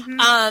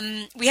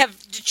 Mm-hmm. We have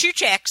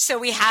Chuchek, so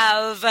we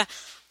have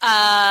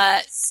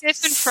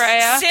Sif and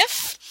Freya.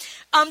 Sif.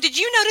 Did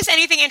you notice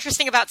anything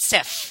interesting about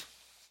Sif?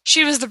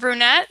 She was the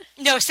brunette?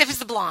 No, Sif is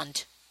the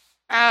blonde.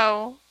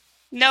 Oh.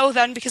 no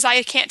then, because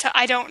I can't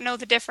I don't know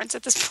the difference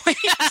at this point.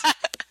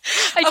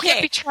 I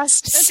can't be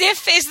trusted.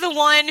 Sif is the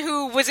one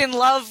who was in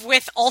love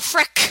with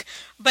Ulfric,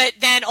 but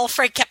then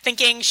Ulfric kept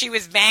thinking she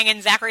was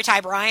banging Zachary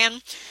Ty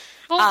Bryan.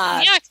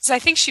 Well, yeah, because I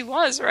think she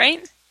was,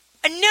 right?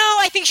 No,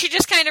 I think she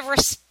just kind of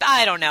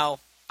I don't know.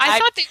 I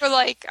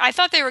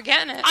thought they were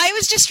getting it. I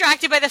was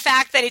distracted by the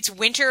fact that it's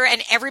winter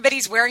and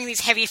everybody's wearing these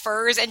heavy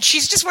furs and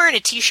she's just wearing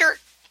a t-shirt.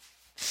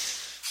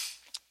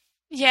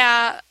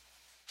 Yeah.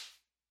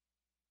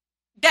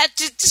 That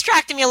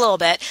distracted me a little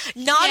bit.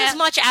 Not as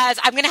much as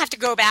I'm going to have to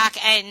go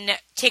back and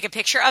take a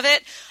picture of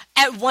it.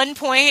 At one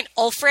point,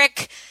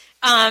 Ulfric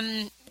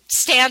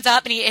stands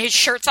up and his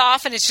shirt's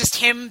off and it's just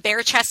him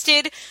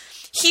bare-chested.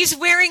 He's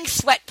wearing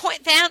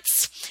sweatpants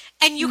pants.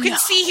 And you can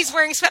see he's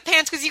wearing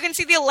sweatpants because you can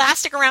see the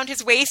elastic around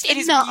his waist. It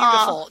is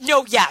beautiful.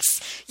 No, yes.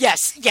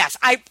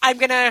 I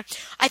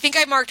think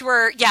I marked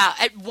where,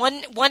 at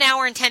 1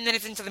 hour and 10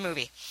 minutes into the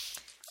movie.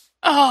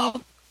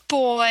 Oh,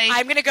 boy.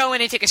 I'm going to go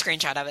in and take a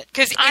screenshot of it.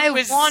 Because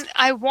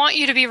I want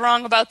you to be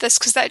wrong about this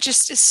because that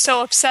just is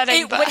so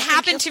upsetting. What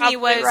happened to me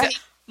was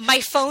my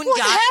phone What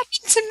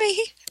happened to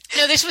me?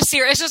 No, this was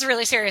serious. This was a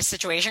really serious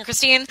situation,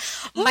 Christine.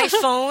 My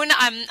phone,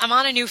 I'm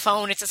on a new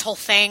phone. It's this whole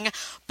thing.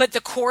 But the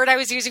cord I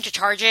was using to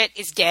charge it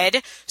is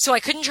dead. So I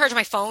couldn't charge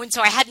my phone.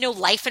 So I had no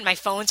life in my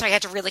phone. So I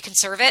had to really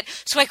conserve it.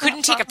 So I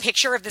couldn't take a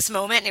picture of this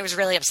moment. And it was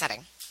really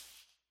upsetting.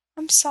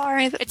 I'm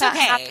sorry that it's okay.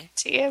 happened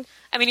to you.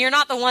 I mean, you're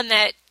not the one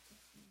that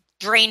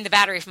drained the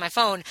battery from my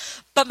phone.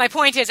 But my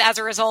point is, as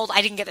a result,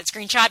 I didn't get that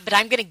screenshot. But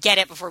I'm going to get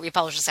it before we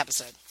publish this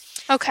episode.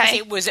 Okay.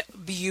 It was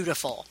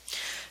beautiful.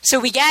 So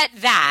we get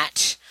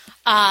that.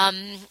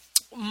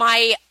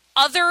 My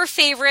other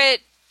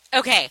favorite.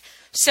 Okay,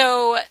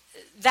 so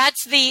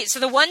that's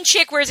the one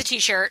chick wears a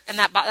t-shirt, and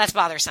that's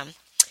bothersome.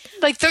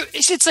 Like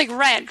it's like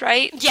red,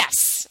 right?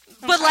 Yes,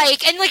 but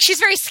she's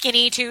very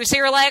skinny too. So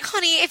you're like,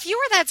 honey, if you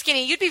were that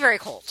skinny, you'd be very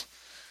cold.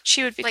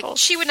 She would be cold.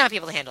 She would not be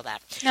able to handle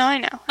that. No, I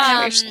know.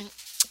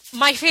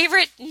 My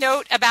favorite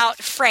note about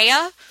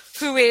Freya,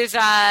 who is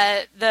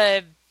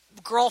the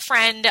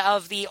girlfriend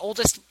of the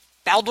oldest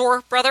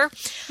Baldur brother.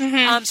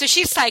 Mm-hmm. So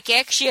she's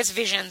psychic. She has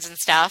visions and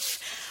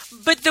stuff.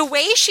 But the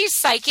way she's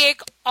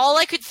psychic, all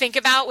I could think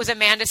about was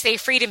Amanda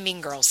Seyfried in Mean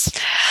Girls.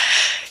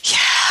 Yeah.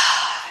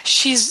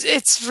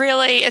 It's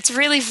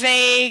really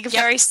vague,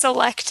 very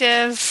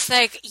selective. It's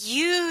like,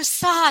 you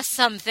saw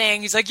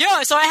something. He's like, yeah,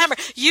 I saw a hammer.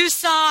 You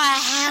saw a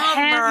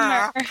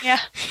hammer. Yeah.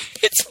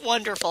 It's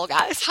wonderful,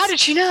 guys. How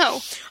did you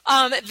know?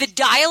 The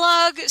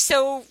dialogue,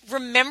 so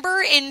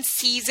remember in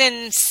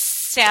season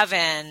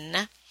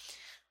 7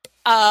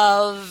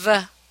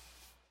 of...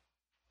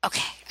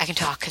 Okay, I can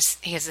talk because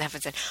he hasn't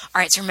said. All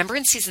right, so remember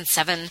in season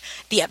 7,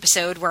 the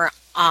episode where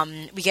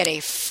we get a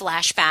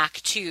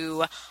flashback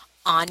to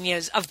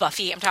Anya's, of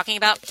Buffy, I'm talking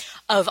about,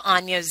 of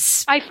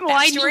Anya's I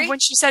knew when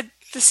she said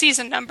the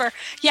season number.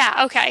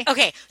 Yeah, okay.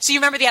 Okay, so you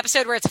remember the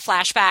episode where it's a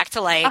flashback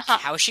to,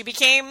 how she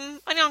became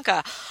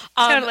Anyanka.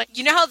 Totally.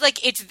 You know how,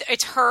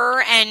 it's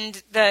her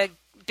and the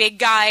big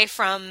guy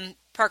from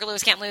Parker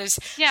Lewis Can't Lose.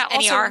 Yeah,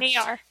 also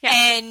NER. Yeah.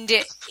 And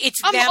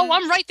it's them. Oh,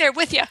 I'm right there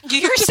with you.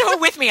 You're so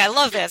with me. I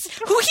love this.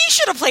 He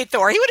should have played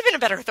Thor. He would have been a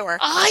better Thor.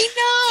 I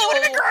know. He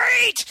would have been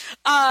great.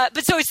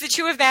 But so it's the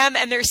two of them,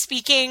 and they're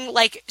speaking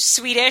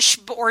Swedish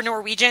or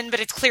Norwegian, but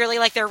it's clearly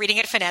they're reading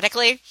it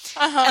phonetically.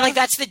 Uh-huh. And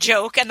that's the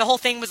joke. And the whole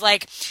thing was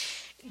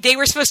they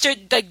were supposed to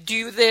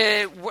do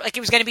it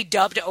was going to be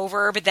dubbed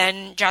over, but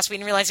then Joss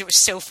Whedon realized it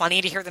was so funny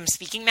to hear them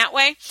speaking that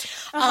way.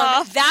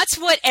 Uh-huh. That's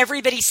what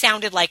everybody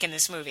sounded like in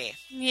this movie.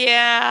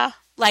 Yeah.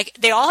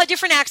 They all had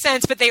different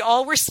accents, but they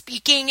all were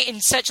speaking in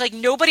such,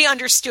 nobody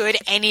understood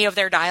any of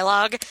their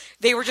dialogue.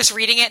 They were just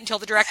reading it until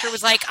the director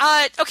was like,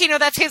 okay, no,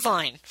 that's his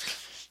line.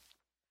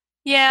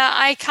 Yeah,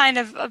 I kind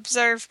of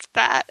observed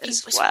that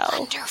as well. It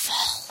was wonderful.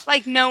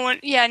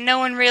 No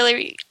one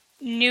really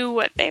knew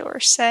what they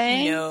were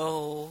saying.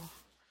 No.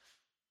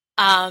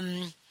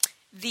 Let's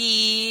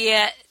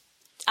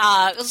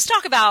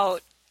talk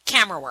about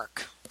camera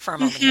work for a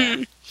moment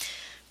here.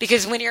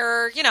 Because when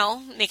you're,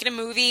 making a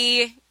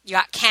movie, you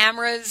got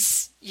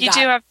cameras. You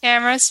do have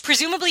cameras.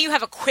 Presumably you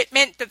have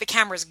equipment that the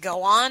cameras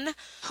go on.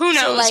 Who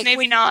knows? So,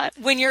 maybe not.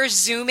 When you're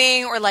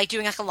zooming or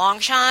doing a long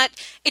shot,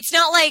 it's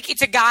not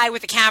it's a guy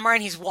with a camera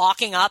and he's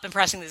walking up and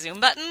pressing the zoom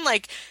button.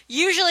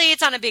 Usually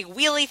it's on a big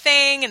wheelie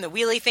thing and the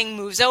wheelie thing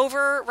moves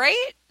over,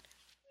 right?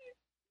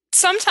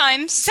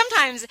 Sometimes.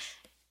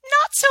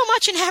 Not so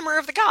much in Hammer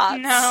of the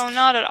Gods. No,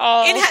 not at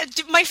all.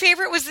 My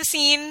favorite was the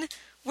scene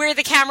where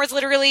the camera's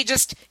literally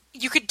just,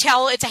 you could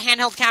tell it's a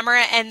handheld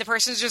camera and the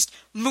person's just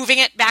moving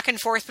it back and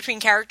forth between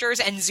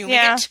characters and zooming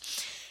it.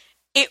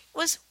 It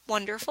was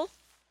wonderful.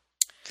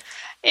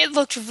 It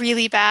looked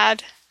really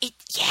bad.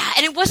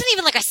 And it wasn't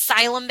even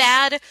Asylum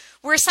bad.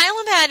 Where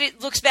Asylum bad,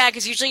 it looks bad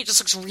because usually it just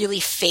looks really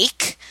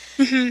fake.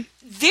 Mm-hmm.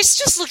 This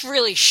just looked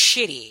really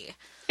shitty.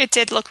 It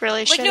did look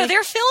really shitty. No,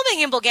 they're filming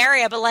in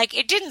Bulgaria, but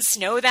it didn't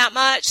snow that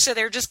much, so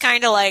they're just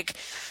kind of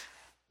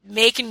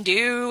making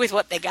do with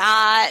what they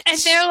got. And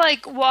they're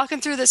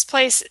walking through this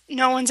place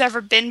no one's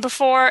ever been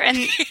before, and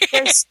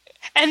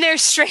And they're a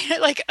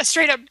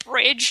straight up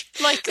bridge.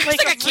 Like a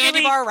candy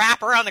really, bar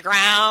wrapper on the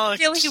ground.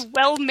 really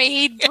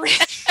well-made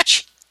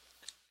bridge.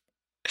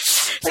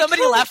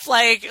 Somebody left,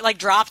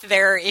 dropped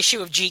their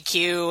issue of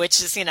GQ,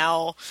 which is, I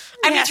mean,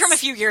 it's from a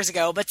few years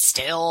ago, but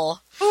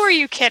still. Who are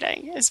you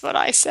kidding, is what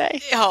I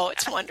say. Oh,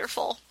 it's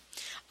wonderful.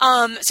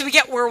 So we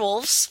get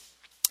werewolves.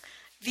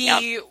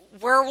 The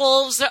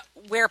werewolves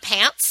wear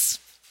pants.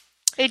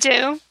 They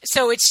do.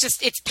 So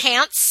it's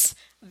pants,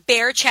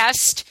 bare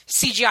chest,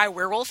 CGI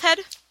werewolf head.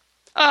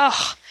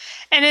 Oh,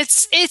 and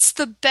it's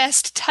the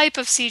best type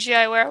of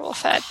CGI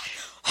werewolf head.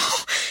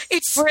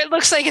 It's where it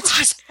looks like it's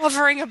just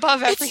hovering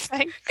above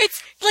everything.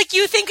 It's like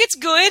you think it's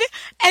good,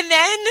 and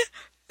then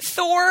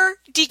Thor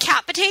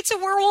decapitates a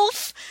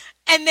werewolf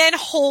and then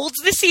holds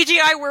the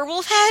CGI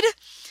werewolf head,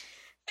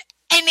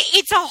 and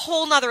it's a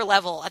whole nother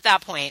level at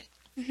that point.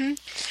 Mm-hmm.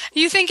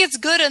 You think it's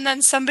good, and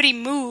then somebody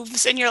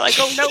moves, and you're like,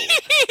 "Oh no!"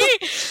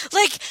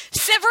 Like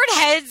severed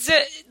heads,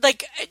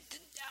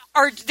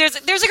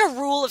 there's like a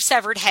rule of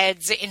severed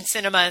heads in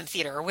cinema and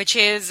theater, which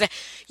is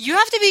you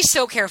have to be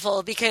so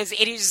careful because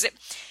it is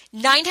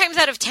 9 times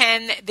out of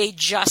 10 they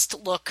just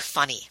look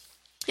funny.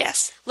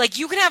 Yes. Like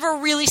you can have a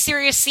really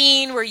serious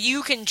scene where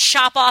you can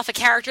chop off a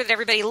character that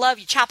everybody loves,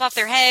 you chop off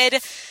their head,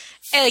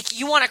 and like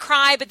you want to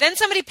cry, but then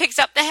somebody picks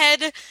up the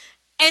head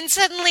and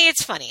suddenly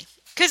it's funny.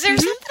 Because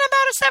there's something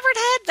about a severed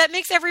head that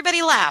makes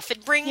everybody laugh.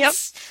 It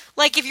brings,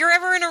 like, if you're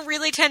ever in a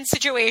really tense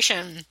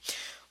situation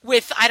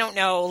with, I don't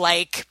know,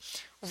 like,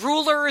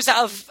 rulers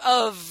of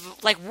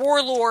like,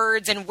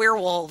 warlords and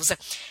werewolves,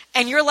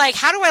 and you're like,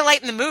 how do I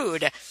lighten the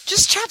mood?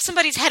 Just chop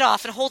somebody's head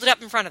off and hold it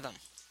up in front of them.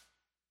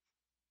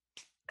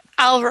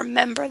 I'll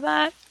remember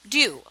that.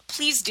 Do.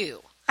 Please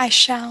do. I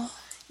shall.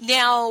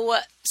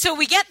 Now, so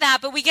we get that,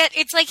 but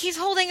it's like he's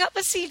holding up a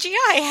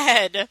CGI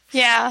head.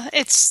 Yeah,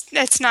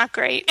 it's not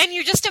great. And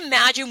you just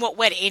imagine what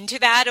went into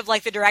that of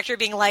like the director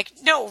being like,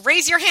 no,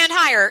 raise your hand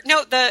higher.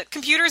 No, the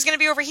computer is going to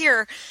be over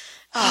here.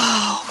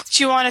 Oh,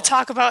 do you want to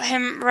talk about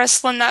him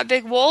wrestling that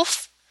big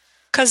wolf?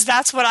 Because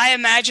that's what I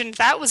imagined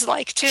that was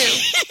like too.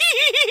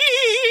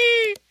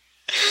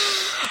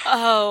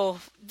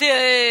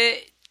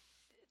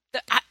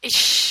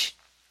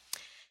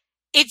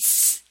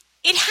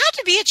 It had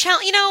to be a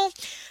challenge.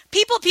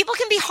 People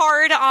can be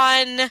hard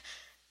on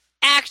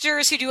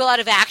actors who do a lot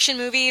of action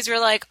movies. We're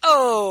like,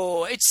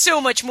 oh, it's so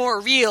much more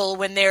real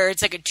when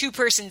it's like a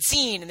 2-person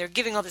scene and they're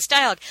giving all this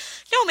dialogue.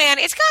 No, man,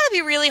 it's got to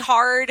be really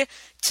hard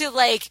to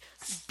like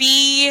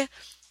be,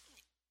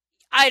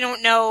 I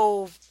don't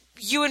know,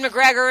 Ewan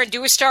McGregor and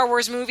do a Star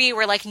Wars movie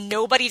where like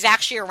nobody's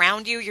actually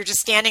around you. You're just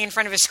standing in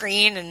front of a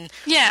screen and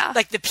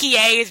like the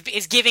PA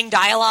is giving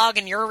dialogue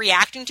and you're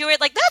reacting to it.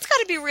 Like that's got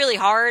to be really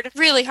hard.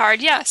 Really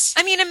hard, yes.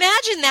 I mean,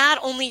 imagine that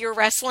only you're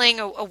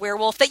wrestling a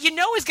werewolf that you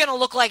know is going to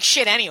look like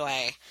shit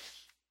anyway.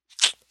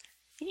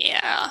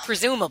 Yeah.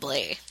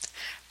 Presumably.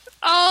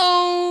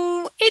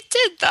 Oh, it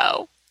did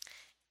though.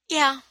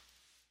 Yeah.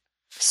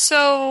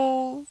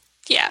 So,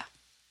 yeah.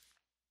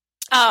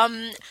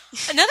 Another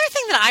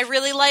thing that I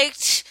really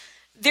liked,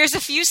 there's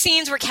a few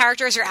scenes where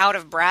characters are out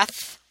of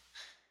breath.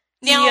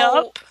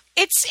 Now,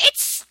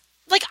 it's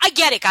like, I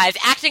get it, guys.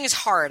 Acting is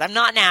hard. I'm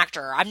not an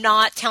actor. I'm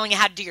not telling you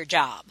how to do your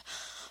job.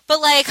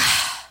 But, like,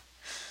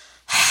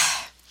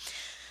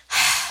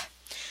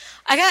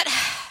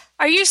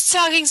 Are you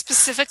talking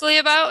specifically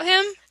about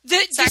him?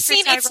 The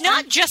scene, it's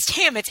not just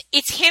him.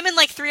 It's him and,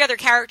 like, 3 other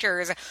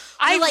characters.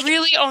 I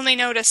really only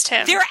noticed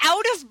him. They're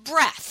out of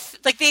breath.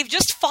 Like, they've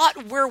just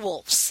fought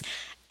werewolves.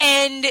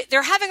 And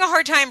they're having a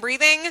hard time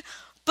breathing.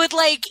 But,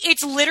 like,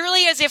 it's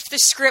literally as if the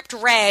script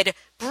read,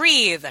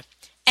 breathe,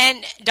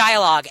 and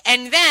dialogue,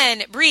 and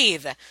then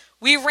breathe.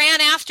 We ran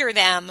after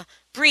them,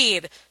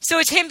 breathe. So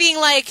it's him being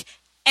like,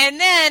 and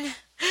then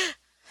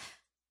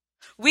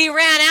we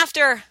ran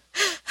after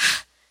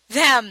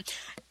them.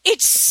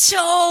 It's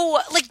so,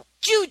 like,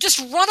 dude, just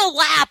run a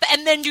lap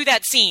and then do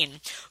that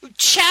scene.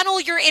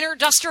 Channel your inner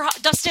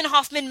Dustin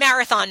Hoffman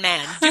marathon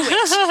man. Do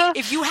it.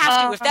 If you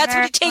have to. If that's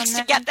what it takes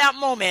to get that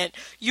moment,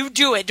 you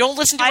do it. Don't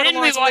listen to what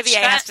Laurence Olivier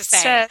has to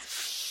say.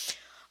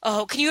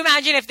 Oh, can you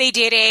imagine if they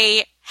did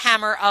a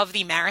Hammer of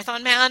the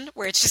Marathon Man,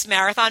 where it's just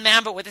Marathon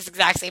Man, but with this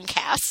exact same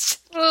cast?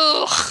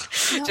 Ugh.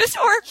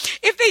 Or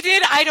if they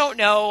did, I don't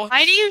know.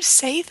 Why do you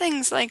say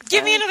things like that?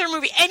 Give me another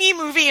movie, any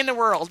movie in the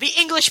world. The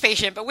English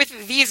Patient, but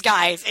with these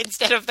guys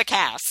instead of the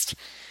cast.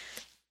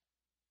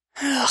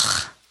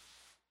 Ugh.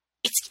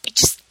 It's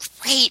just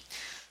great.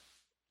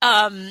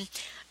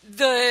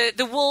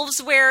 The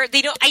wolves where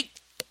they don't.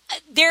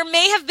 There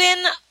may have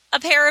been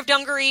a pair of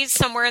dungarees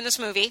somewhere in this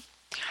movie.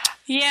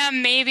 Yeah,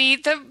 maybe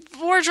the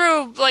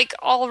wardrobe, like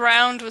all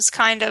around, was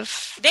kind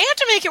of. They had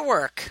to make it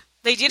work.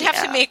 They did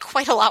have to make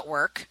quite a lot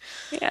work.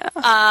 Yeah.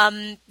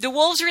 The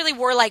wolves really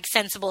wore like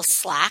sensible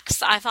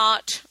slacks. I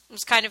thought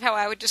was kind of how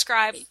I would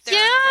describe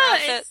their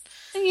outfit.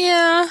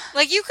 Yeah.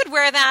 Like you could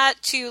wear that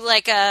to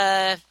like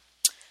a.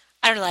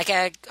 I don't know, like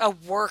a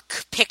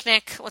work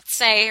picnic, let's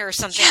say, or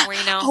something where,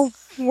 a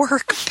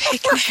work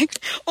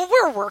picnic.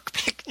 We're a work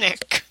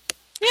picnic.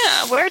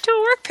 Yeah, wear it to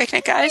a work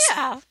picnic, guys.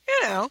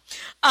 Yeah,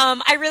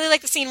 I really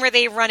like the scene where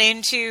they run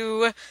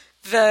into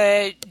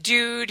the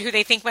dude who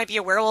they think might be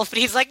a werewolf, but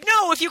he's like,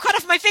 no, if you cut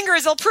off my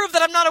fingers, they'll prove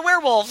that I'm not a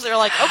werewolf. They're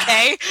like,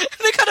 okay.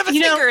 They cut off his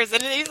fingers,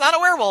 and he's not a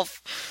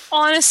werewolf.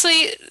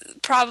 Honestly,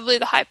 probably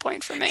the high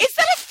point for me. Is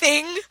that a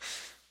thing?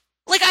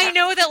 Like, I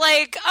know that,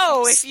 like,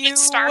 if you...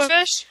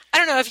 Starfish? I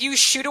don't know, if you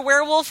shoot a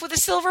werewolf with a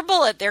silver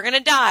bullet, they're going to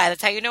die.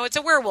 That's how you know it's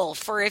a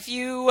werewolf. Or if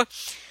you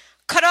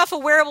cut off a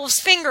werewolf's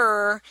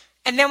finger,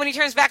 and then when he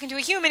turns back into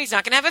a human, he's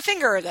not going to have a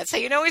finger. That's how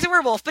you know he's a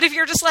werewolf. But if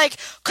you're just like,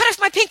 cut off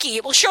my pinky,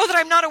 it will show that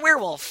I'm not a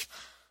werewolf.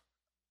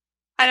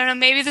 I don't know,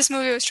 maybe this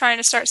movie was trying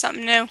to start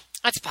something new.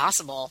 That's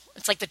possible.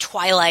 It's like the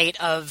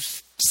twilight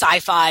of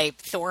sci-fi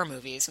Thor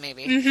movies,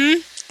 maybe.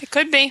 Mm-hmm. It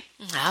could be.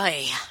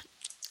 Aye.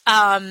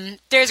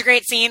 There's a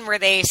great scene where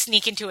they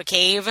sneak into a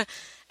cave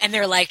and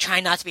they're like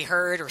trying not to be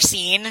heard or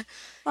seen.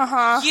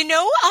 Uh-huh. You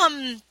know,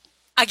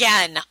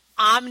 again,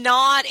 I'm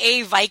not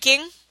a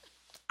Viking.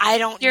 I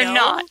don't know. You're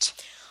not.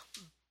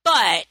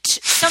 But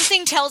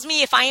something tells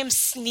me if I am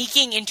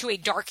sneaking into a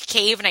dark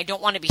cave and I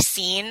don't want to be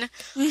seen,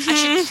 I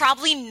should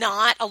probably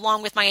not,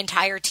 along with my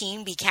entire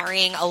team, be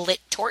carrying a lit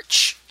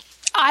torch.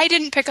 I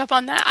didn't pick up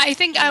on that. I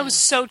think I was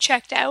so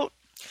checked out.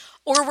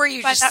 Or were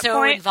you just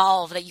so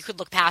involved that you could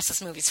look past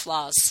this movie's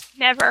flaws?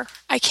 Never.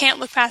 I can't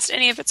look past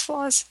any of its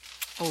flaws.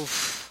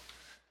 Oof.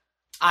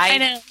 I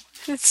know.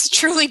 It's a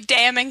truly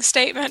damning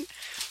statement.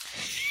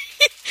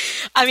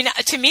 I mean,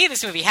 to me,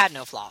 this movie had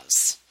no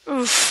flaws.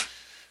 Oof.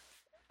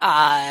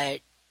 I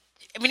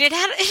mean, it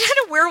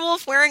had a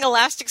werewolf wearing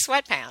elastic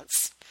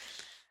sweatpants.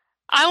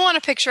 I want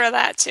a picture of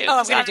that, too. Oh,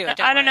 I'm going to do it.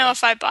 I don't know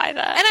if I buy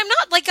that. And I'm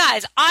not, like,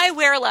 guys, I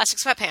wear elastic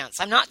sweatpants.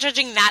 I'm not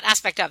judging that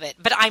aspect of it,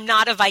 but I'm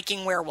not a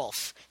Viking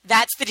werewolf.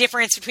 That's the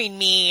difference between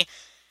me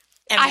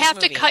and I this have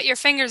movie. to cut your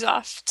fingers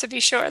off, to be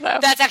sure, though.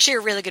 That's actually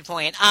a really good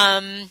point.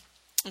 I'm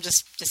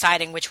just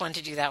deciding which one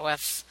to do that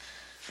with.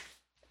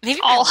 Maybe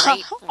all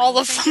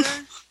of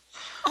them.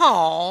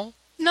 Oh.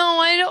 No,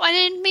 I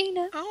didn't mean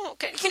it. Oh,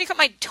 okay. Can you cut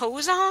my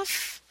toes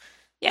off?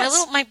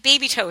 Yes. My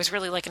baby toe is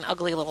really like an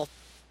ugly little...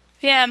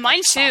 Yeah,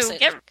 mine too.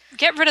 Sausage.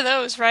 Get rid of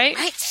those, right?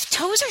 Right.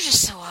 Toes are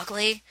just so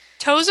ugly.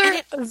 Toes are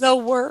the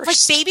worst.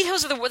 Like, baby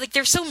toes are the worst. Like,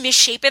 they're so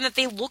misshapen that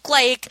they look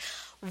like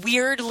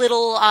weird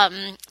little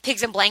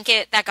pigs in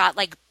blanket that got,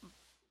 like,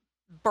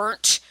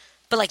 burnt,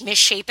 but, like,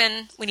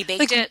 misshapen when you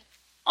baked it.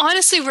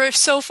 Honestly, we're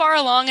so far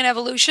along in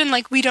evolution,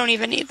 like, we don't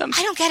even need them.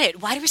 I don't get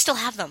it. Why do we still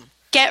have them?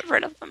 Get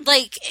rid of them.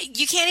 Like,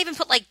 you can't even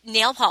put, like,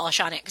 nail polish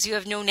on it because you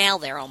have no nail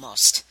there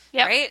almost.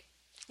 Yep. Right?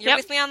 You're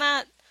with me on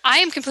that? I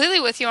am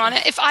completely with you on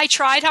it. If I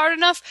tried hard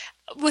enough,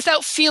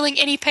 without feeling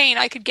any pain,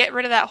 I could get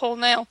rid of that whole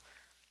nail.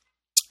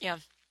 Yeah.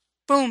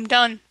 Boom,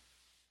 done.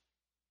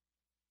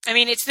 I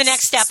mean, it's the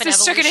next step in evolution.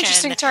 This took an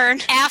interesting turn.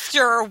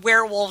 After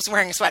werewolves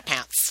wearing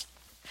sweatpants.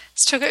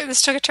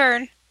 This took a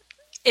turn.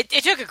 It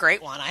took a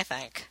great one, I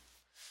think.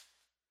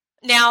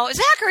 Now,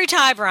 Zachary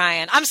Ty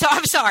Bryan. I'm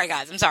sorry,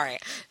 guys. I'm sorry.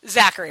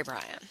 Zachary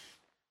Bryan.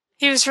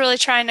 He was really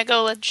trying to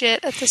go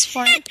legit at this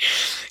point.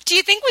 Do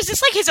you think, was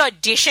this like his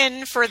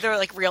audition for the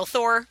like real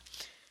Thor?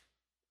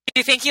 Do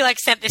you think he like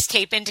sent this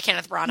tape in to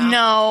Kenneth Branagh?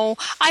 No.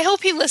 I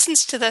hope he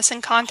listens to this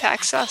and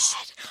contacts us.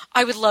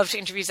 I would love to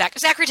interview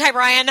Zachary Ty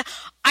Bryan.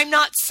 I'm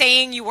not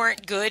saying you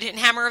weren't good in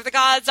Hammer of the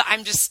Gods.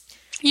 I'm just...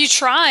 You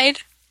tried.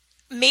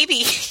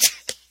 Maybe.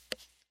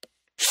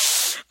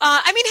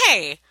 I mean,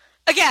 hey...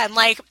 Again,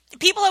 like,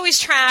 people always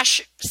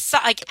trash,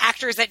 like,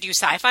 actors that do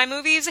sci-fi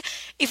movies.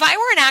 If I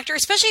were an actor,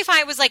 especially if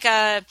I was, like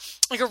a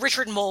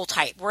Richard Mole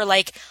type, where,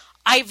 like,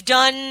 I've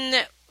done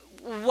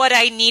what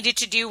I needed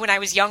to do when I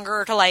was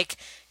younger to, like,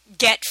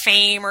 get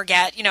fame or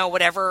get, you know,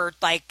 whatever,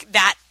 like,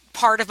 that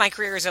part of my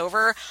career is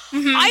over,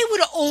 I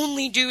would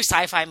only do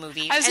sci-fi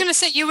movies. I was going to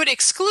say, you would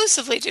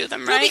exclusively do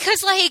them, right? Well,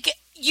 because, like,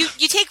 you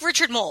take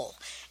Richard Mole,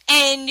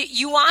 and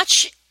you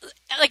watch...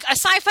 Like, a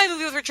sci-fi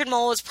movie with Richard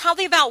Mole is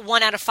probably about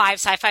 1 out of 5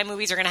 sci-fi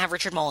movies are going to have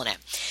Richard Mole in it.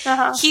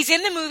 Uh-huh. He's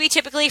in the movie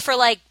typically for,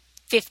 like,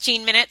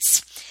 15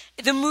 minutes.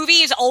 The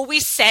movie is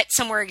always set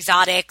somewhere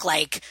exotic,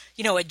 like,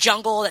 you know, a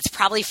jungle that's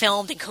probably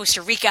filmed in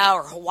Costa Rica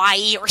or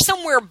Hawaii or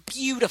somewhere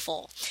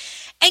beautiful.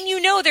 And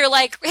you know they're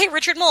like, hey,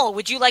 Richard Mole,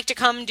 would you like to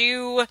come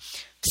do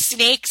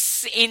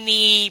snakes in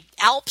the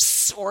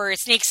Alps or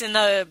snakes in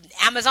the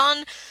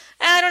Amazon?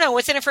 I don't know.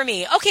 What's in it for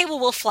me? Okay, well,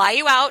 we'll fly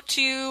you out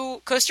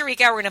to Costa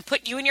Rica. We're going to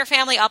put you and your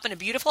family up in a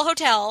beautiful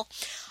hotel.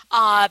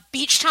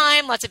 Beach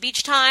time, lots of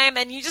beach time.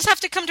 And you just have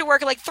to come to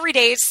work in like 3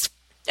 days.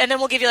 And then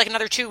we'll give you like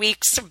another 2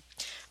 weeks of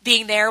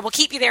being there. We'll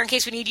keep you there in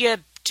case we need you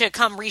to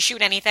come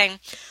reshoot anything.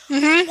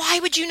 Mm-hmm. Why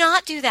would you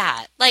not do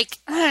that? Like,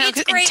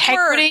 it's great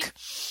work.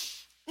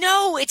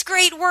 No, it's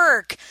great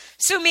work.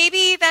 So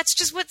maybe that's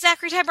just what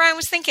Zachary Ty Bryan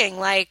was thinking.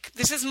 Like,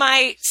 this is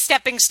my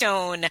stepping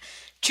stone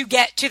to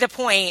get to the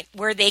point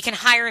where they can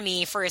hire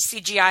me for a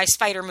CGI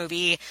spider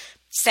movie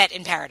set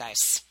in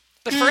paradise.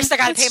 But first I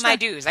got to pay my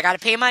dues. I got to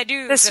pay my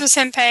dues. This was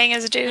him paying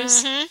his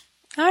dues.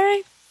 Mm-hmm. All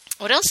right.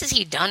 What else has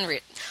he done?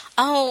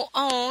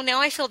 Oh, now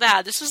I feel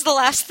bad. This was the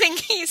last thing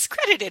he's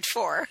credited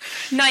for.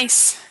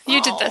 Nice.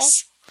 You did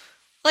this.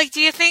 Like,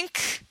 do you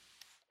think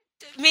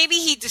maybe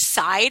he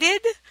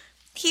decided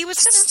he was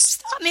going to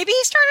stop. Maybe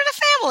he started a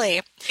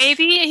family.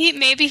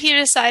 Maybe he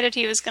decided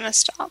he was going to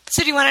stop.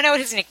 So do you want to know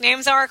what his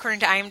nicknames are according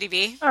to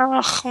IMDb?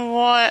 Ugh,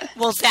 what?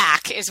 Well,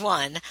 Zach is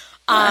one.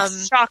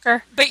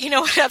 Shocker. But you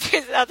know what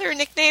his other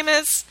nickname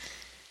is?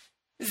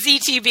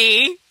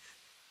 ZTB.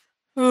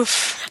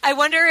 Oof. I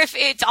wonder if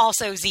it's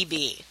also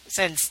ZB,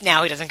 since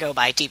now he doesn't go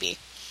by TB.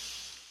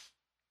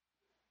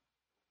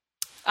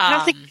 I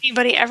don't think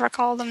anybody ever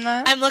called him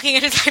that. I'm looking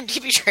at his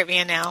IMDb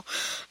trivia now.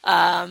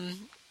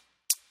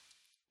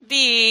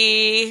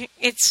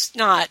 It's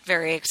not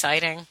very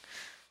exciting.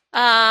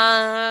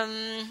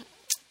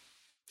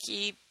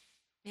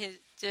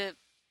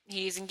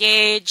 He's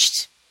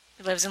engaged.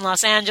 He lives in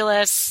Los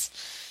Angeles.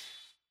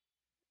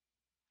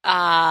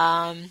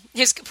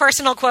 His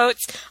personal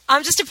quotes: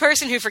 "I'm just a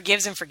person who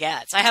forgives and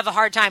forgets. I have a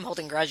hard time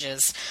holding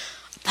grudges,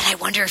 but I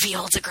wonder if he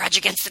holds a grudge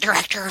against the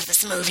director of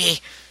this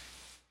movie."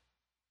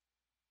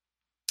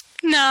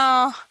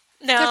 No.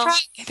 No.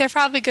 They're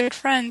probably good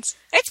friends.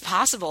 It's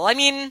possible. I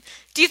mean,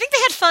 do you think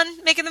they had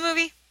fun making the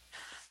movie?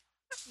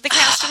 The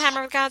cast of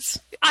Hammer of the Gods?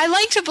 I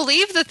like to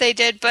believe that they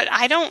did, but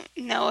I don't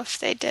know if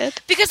they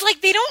did. Because,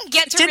 like, they don't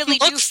get to really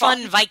do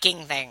fun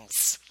Viking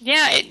things.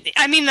 Yeah,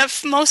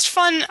 the most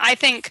fun I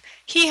think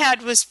he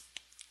had was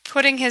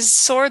putting his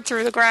sword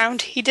through the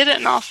ground. He did it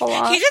an awful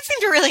lot. He did seem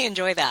to really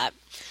enjoy that.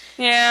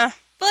 Yeah.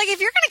 But, like, if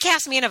you're going to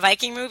cast me in a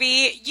Viking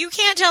movie, you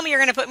can't tell me you're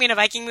going to put me in a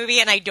Viking movie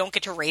and I don't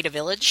get to raid a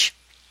village.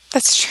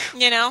 That's true.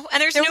 You know?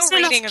 And there's no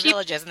raiding of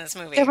villages in this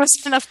movie. There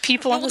wasn't enough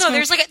people in this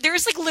movie.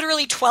 There's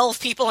literally 12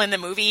 people in the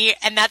movie,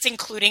 and that's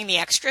including the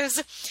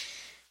extras.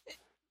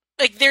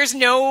 Like, there's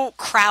no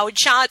crowd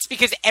shots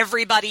because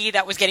everybody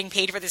that was getting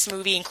paid for this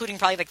movie, including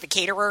probably, like, the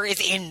caterer,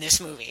 is in this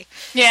movie.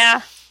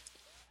 Yeah.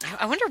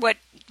 I wonder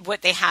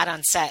what they had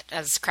on set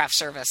as craft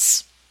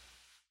service.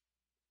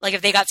 Like,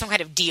 if they got some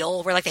kind of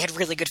deal where, like, they had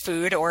really good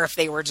food, or if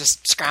they were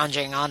just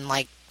scrounging on,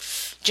 like,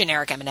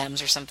 generic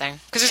M&Ms or something.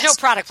 Because there's no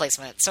product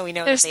placement, so we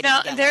know that they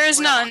didn't get there is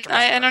none.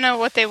 I don't know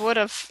what they would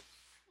have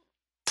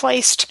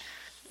placed.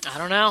 I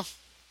don't know.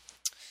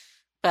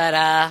 But,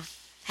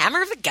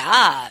 Hammer of the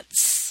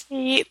Gods.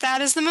 That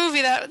is the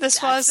movie That's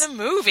the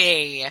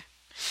movie.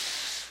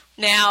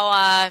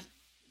 Now,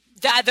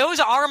 those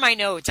are my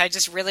notes. I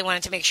just really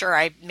wanted to make sure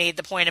I made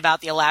the point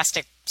about the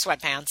elastic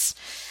sweatpants.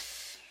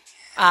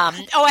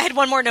 I had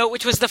one more note,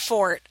 which was the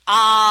fort.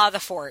 The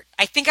fort.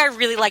 I think I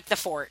really liked the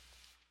fort.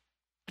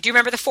 Do you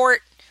remember the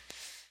fort?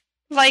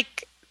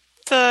 Like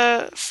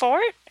the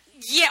fort?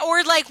 Yeah,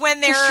 or like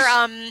when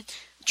they're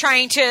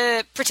trying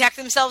to protect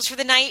themselves for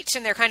the night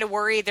and they're kind of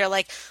worried. They're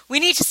like, we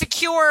need to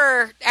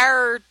secure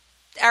our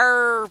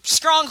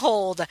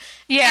stronghold.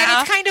 Yeah.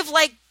 And it's kind of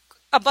like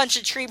a bunch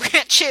of tree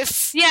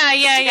branches. Yeah.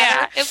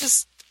 It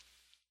was...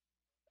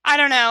 I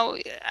don't know.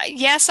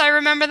 Yes, I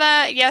remember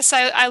that. Yes,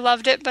 I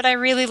loved it, but I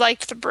really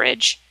liked the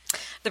bridge.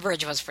 The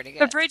bridge was pretty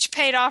good. The bridge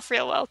paid off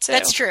real well, too.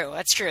 That's true.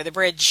 The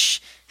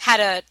bridge had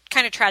a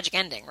kind of tragic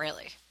ending,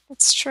 really.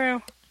 That's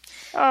true.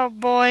 Oh,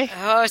 boy.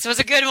 Oh, so it was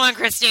a good one,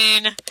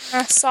 Christine.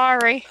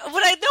 Sorry.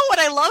 What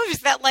I love is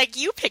that, like,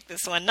 you picked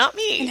this one, not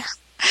me.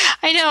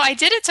 I know. I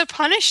did it to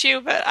punish you,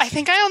 but I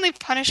think I only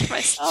punished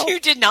myself. You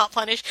did not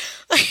punish.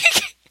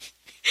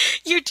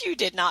 You two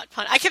did not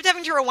punish. I kept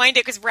having to rewind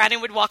it because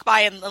Brandon would walk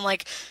by and,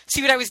 like,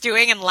 see what I was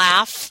doing and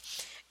laugh,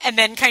 and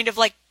then kind of,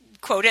 like,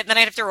 quote it, and then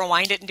I'd have to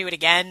rewind it and do it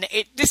again.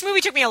 This movie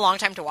took me a long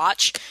time to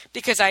watch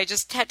because I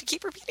just had to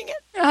keep repeating it.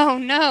 Oh,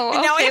 no.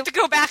 And now I have to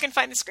go back and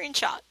find the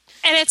screenshot.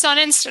 And it's on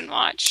Instant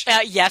Watch.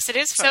 Yes, it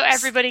is, folks. So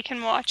everybody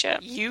can watch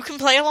it. You can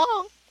play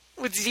along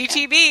with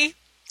ZTB.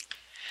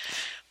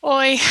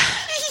 Oi.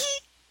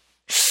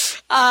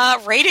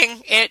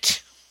 Rating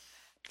it.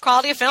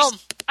 Quality of film.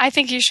 I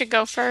think you should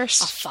go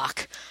first. Oh,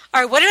 fuck.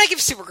 All right, what did I give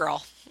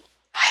Supergirl?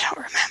 I don't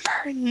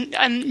remember.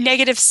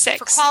 -6.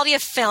 For quality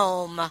of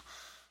film...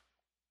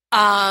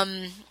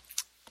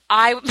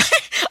 I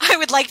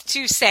would like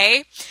to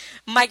say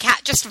my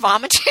cat just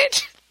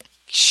vomited.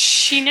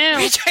 She knew.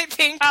 Which I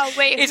think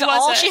is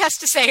all she has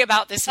to say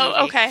about this movie.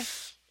 Oh, okay.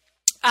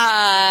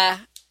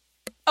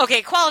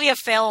 Okay, quality of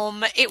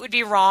film, it would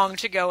be wrong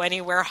to go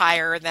anywhere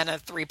higher than a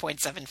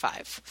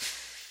 3.75.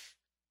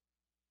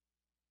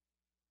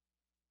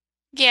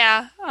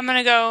 Yeah, I'm going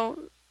to go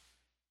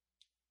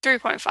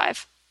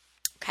 3.5.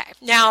 Okay.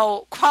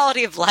 Now,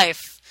 quality of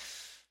life.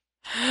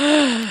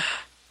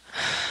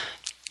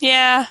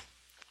 Yeah.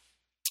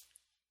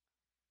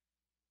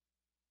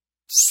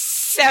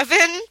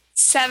 7?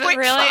 7,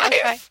 really?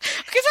 Okay.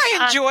 Because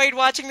I enjoyed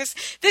watching this.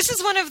 This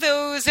is one of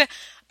those,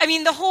 I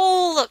mean,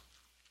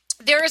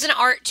 there is an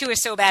art to a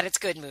so bad it's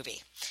good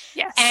movie.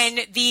 Yes.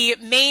 And the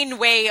main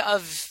way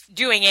of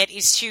doing it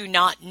is to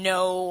not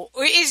know,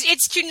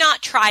 it's to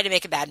not try to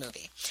make a bad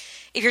movie.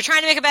 If you're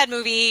trying to make a bad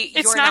movie,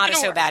 you're not a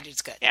so bad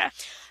it's good. Yeah.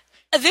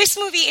 This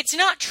movie, it's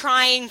not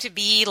trying to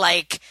be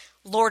like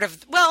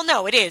well,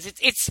 no, it is.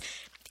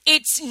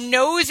 It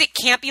knows it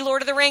can't be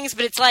Lord of the Rings,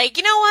 but it's like,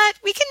 you know what?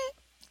 We can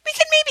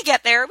maybe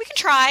get there. We can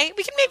try.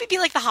 We can maybe be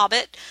like The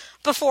Hobbit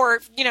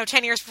before,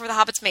 10 years before The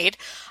Hobbit's made.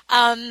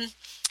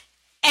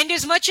 And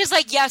as much as,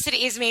 like, yes, it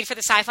is made for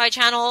the Sci-Fi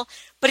Channel,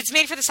 but it's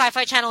made for the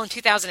Sci-Fi Channel in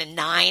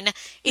 2009.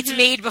 It's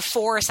made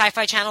before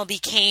Sci-Fi Channel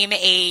became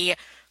a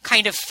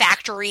kind of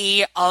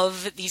factory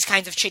of these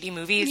kinds of shitty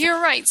movies. You're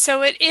right.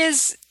 So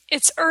it's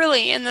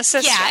early in the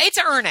system. Yeah, it's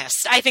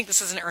earnest. I think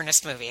this is an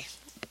earnest movie.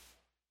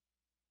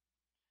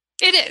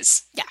 It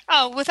is. Yeah.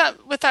 Oh,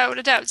 without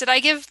a doubt. Did I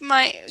give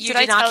my... You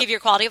did not give your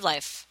quality of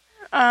life.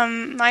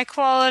 My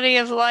quality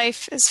of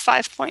life is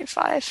 5.5.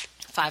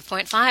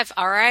 5.5.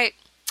 All right.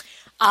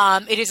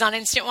 It is on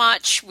Instant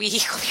Watch. We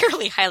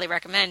clearly highly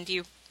recommend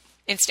you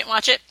instant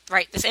watch it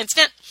right this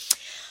instant.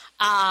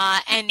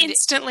 And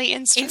instantly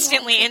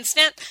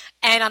instant.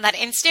 And on that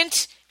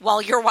instant,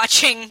 while you're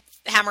watching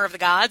Hammer of the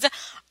Gods,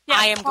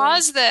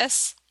 pause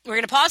this. We're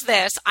going to pause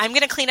this. I'm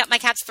going to clean up my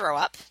cat's throw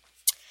up.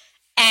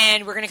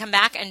 And we're going to come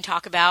back and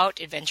talk about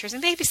Adventures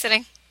in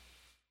Babysitting.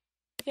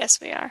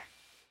 Yes, we are.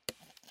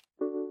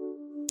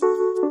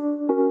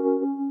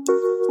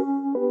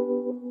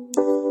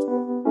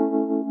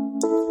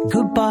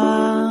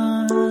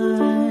 Goodbye.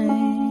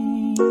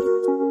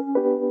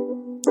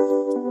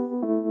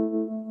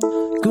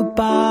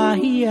 Goodbye.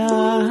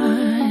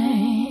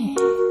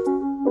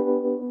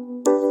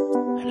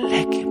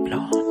 Leggy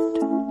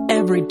blonde.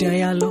 Every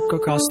day I look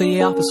across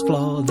the office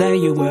floor. There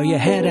you were, your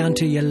hair down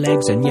to your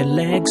legs and your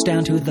legs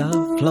down to the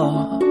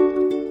floor.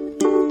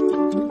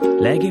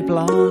 Leggy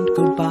blonde,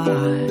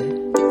 goodbye.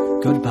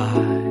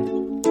 Goodbye.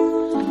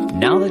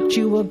 Now that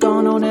you are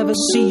gone, I'll never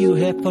see you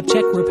here for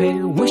check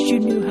repair. Wish you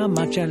knew how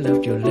much I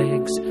loved your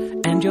legs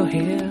and your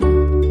hair.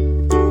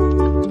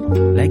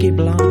 Leggy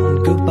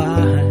blonde,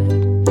 goodbye,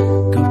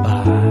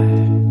 goodbye.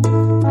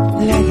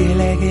 Leggy,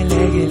 leggy,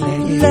 leggy,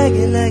 leggy,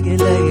 leggy, leggy, leggy,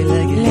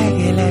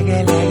 leggy, leggy,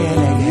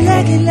 leggy,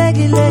 leggy, leggy, leggy,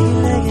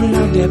 leggy,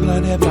 blonde,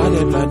 blonde, blonde,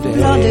 blonde,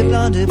 blonde, blonde,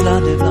 blonde,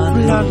 blonde,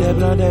 blonde,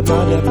 blonde,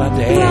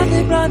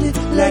 blonde,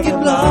 blonde, leggy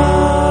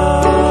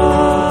blonde,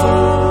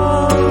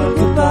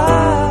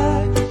 goodbye.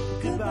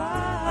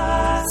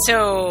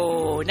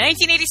 So,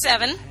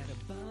 1987.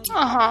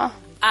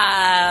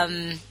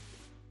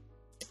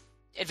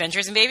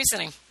 Adventures in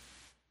Babysitting.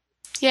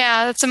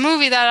 Yeah, that's a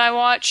movie that I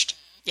watched.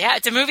 Yeah,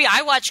 it's a movie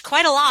I watched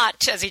quite a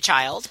lot as a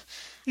child.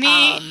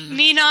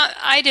 Me not.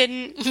 I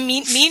didn't.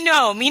 Me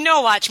no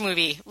watch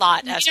movie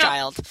lot as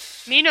child.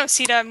 Me no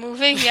see that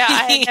movie. Yeah,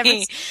 I never.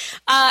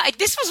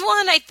 This was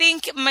one I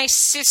think my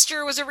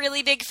sister was a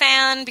really big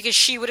fan because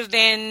she would have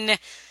been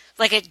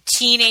like a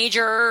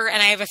teenager,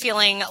 and I have a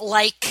feeling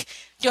like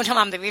Don't Tell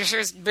Mom the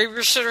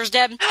Babysitter's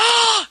Dead.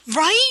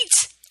 Right?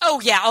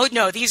 Oh yeah. Oh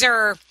no. These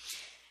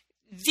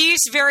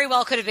very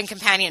well could have been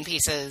companion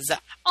pieces.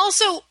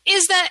 Also,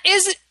 is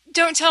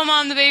Don't Tell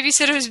Mom the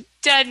Babysitter's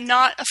Dead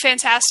not a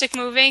fantastic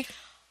movie?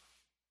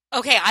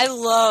 Okay, I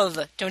love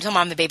Don't Tell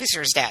Mom the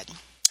Babysitter's Dead.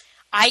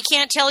 I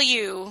can't tell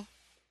you.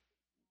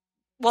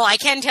 Well, I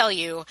can tell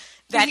you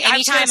that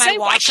anytime I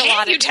watch a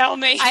lot of... you tell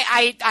me?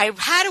 I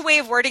had a way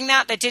of wording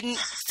that didn't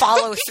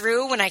follow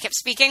through when I kept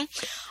speaking.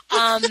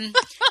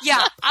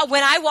 Yeah,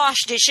 when I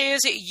wash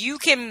dishes, you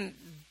can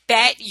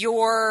bet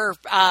your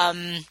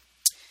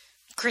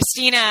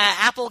Christina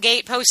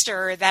Applegate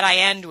poster that I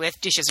end with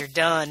 "dishes are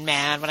done,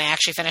 man," when I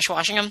actually finish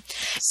washing them.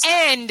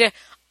 And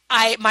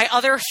my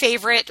other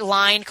favorite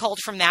line culled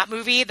from that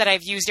movie that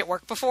I've used at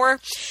work before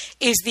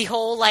is the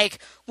whole, like,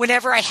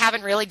 whenever I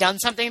haven't really done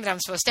something that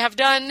I'm supposed to have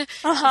done,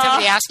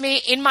 somebody asks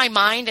me, in my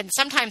mind and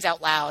sometimes out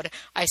loud,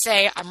 I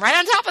say, "I'm right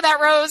on top of that,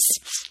 Rose."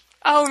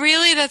 Oh,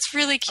 really? That's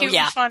really cute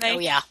and funny. Oh,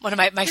 yeah. One of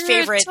my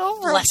favorite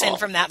lesson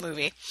from that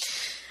movie.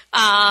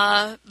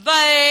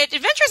 But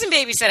Adventures in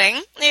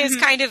Babysitting is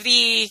kind of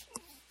the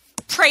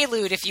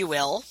prelude, if you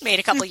will, made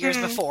a couple years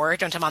before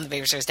Don't Tell Mom the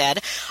Babysitter's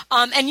Dead.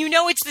 And you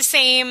know it's the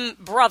same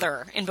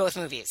brother in both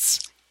movies.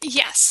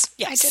 Yes.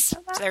 Yes. I did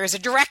know that. So there is a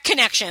direct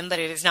connection, but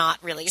it is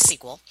not really a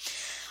sequel.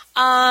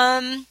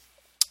 Before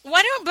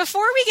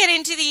we get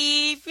into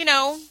the,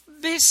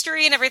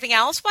 history and everything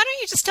else, why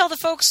don't you just tell the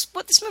folks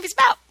what this movie's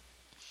about?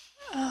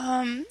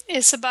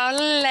 It's about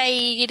a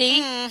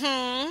lady.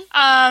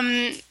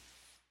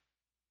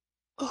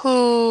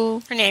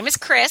 Who... Her name is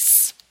Chris.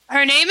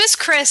 Her name is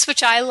Chris,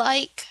 which I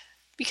like,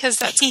 because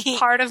that's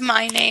part of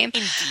my name.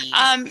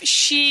 Indeed.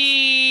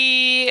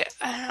 She...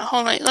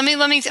 hold on. Let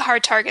me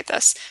hard target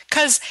this.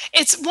 Because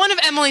it's one of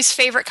Emily's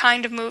favorite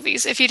kind of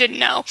movies, if you didn't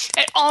know.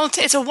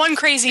 It's a One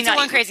Crazy Night. It's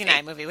a One Crazy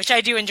Night movie, which I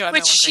do enjoy.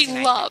 Which she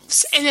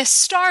loves. And it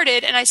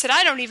started, and I said,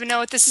 I don't even know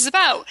what this is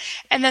about.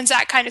 And then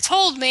Zach kind of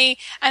told me,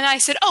 and I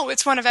said, oh,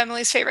 it's one of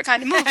Emily's favorite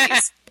kind of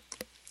movies.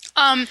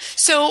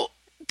 So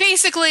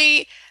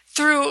basically,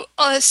 through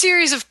a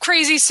series of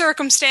crazy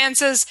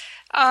circumstances,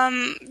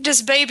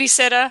 this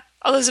babysitter,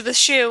 Elizabeth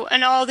Shue,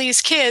 and all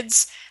these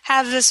kids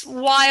have this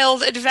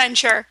wild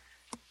adventure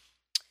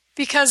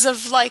because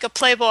of, like, a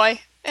Playboy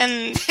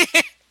and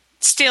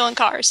stealing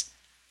cars.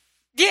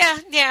 Yeah,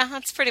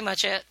 that's pretty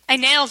much it. I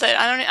nailed it.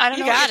 I don't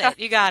know.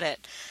 You got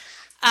it.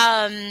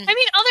 I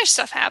mean, other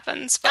stuff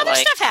happens, but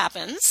stuff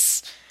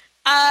happens.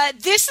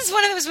 This is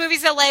one of those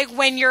movies that, like,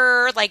 when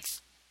you're, like,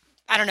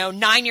 I don't know,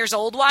 9 years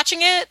old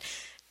watching it,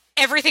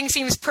 everything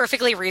seems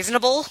perfectly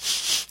reasonable.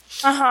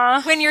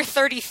 when you're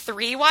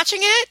 33 watching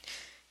it,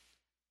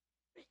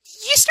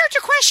 you start to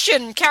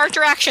question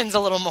character actions a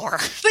little more.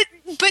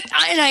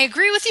 And I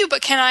agree with you,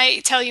 but can I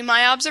tell you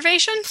my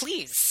observation?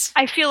 Please.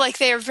 I feel like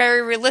they are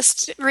very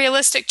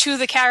realistic to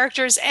the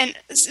characters, and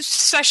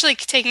especially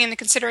taking into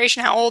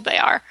consideration how old they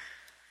are.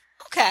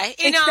 Okay.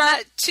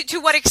 To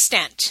what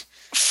extent?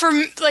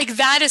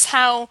 That is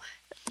how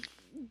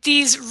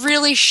these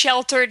really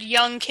sheltered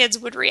young kids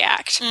would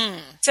react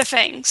to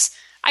things.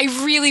 I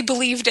really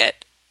believed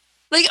it.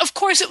 Of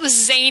course it was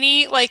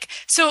zany,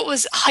 so it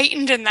was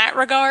heightened in that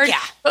regard.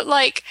 Yeah. But,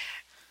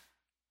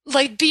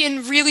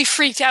 being really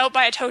freaked out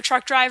by a tow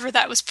truck driver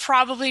that was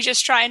probably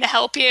just trying to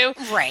help you.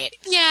 Right.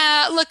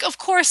 Yeah, look, of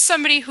course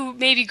somebody who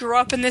maybe grew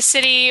up in this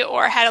city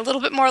or had a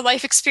little bit more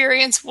life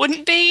experience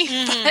wouldn't be.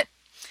 Mm-hmm. But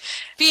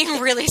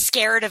being really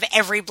scared of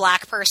every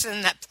black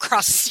person that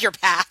crosses your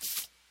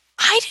path.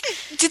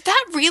 Did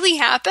that really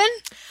happen?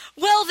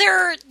 Well,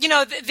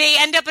 they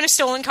end up in a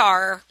stolen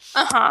car.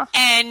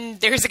 And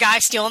there's a guy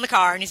stealing the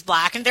car, and he's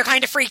black, and they're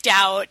kind of freaked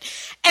out.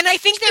 And I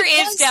think there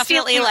is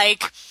definitely,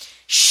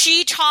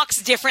 she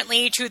talks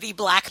differently to the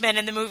black men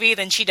in the movie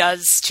than she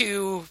does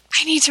to...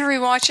 I need to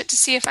rewatch it to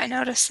see if I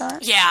notice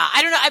that. Yeah,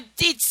 I don't know.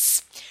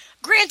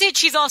 Granted,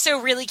 she's also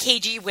really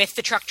cagey with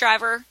the truck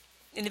driver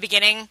in the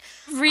beginning.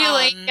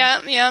 Really?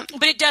 Yeah.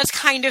 But it does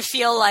kind of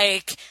feel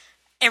like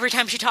every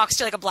time she talks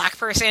to, a black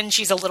person,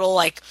 she's a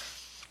little,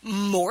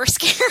 more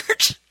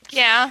scared.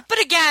 Yeah. But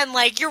again,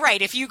 you're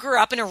right. If you grew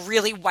up in a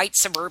really white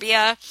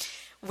suburbia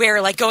where,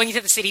 going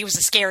into the city was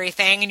a scary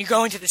thing, and you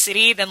go into the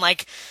city, then,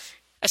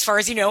 as far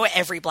as you know,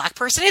 every black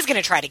person is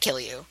going to try to kill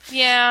you.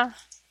 Yeah.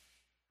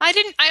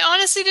 I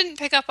honestly didn't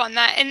pick up on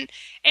that.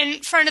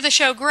 And friend of the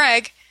show,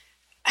 Greg,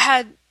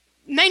 had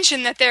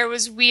mentioned that there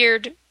was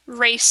weird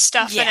race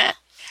stuff in it.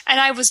 And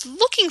I was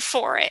looking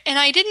for it, and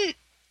I didn't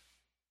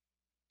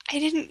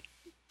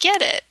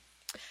get it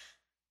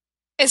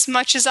as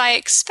much as I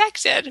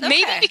expected. Okay.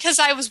 Maybe because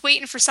I was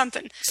waiting for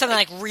something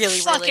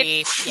really,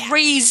 really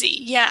crazy.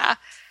 Yeah.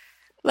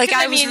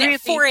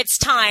 For its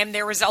time,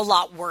 there was a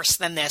lot worse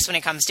than this when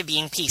it comes to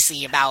being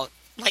PC about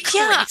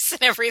race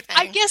and everything.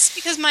 I guess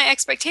because my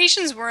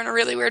expectations were in a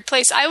really weird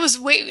place. I was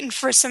waiting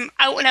for some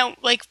out and out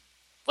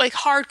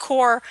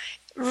hardcore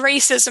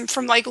racism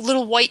from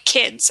little white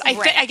kids.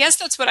 I guess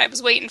that's what I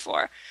was waiting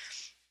for.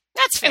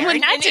 That's fair. And when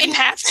that didn't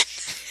happen.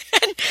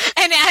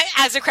 And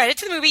as a credit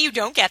to the movie, you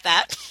don't get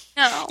that.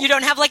 No. You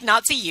don't have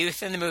Nazi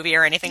youth in the movie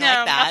or anything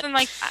like that. No, nothing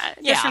like that.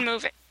 Different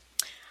movie.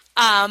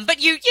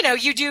 But you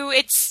do,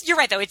 you're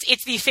right though,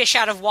 it's the fish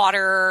out of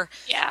water.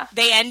 Yeah.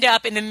 They end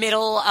up in the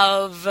middle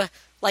of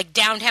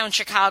downtown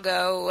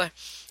Chicago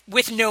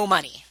with no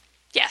money.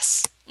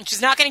 Yes. Which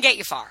is not going to get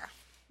you far.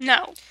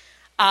 No.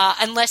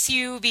 Unless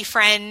you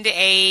befriend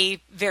a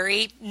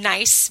very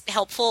nice,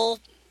 helpful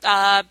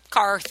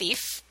car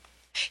thief.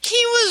 He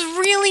was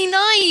really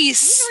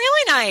nice. He's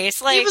really nice.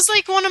 He was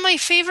one of my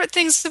favorite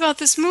things about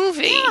this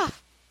movie. Yeah.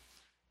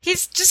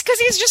 He's just because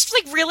he's just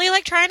really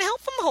basically trying to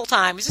help them the whole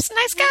time. He's just a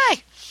nice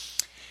guy.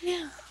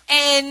 Yeah.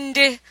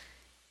 And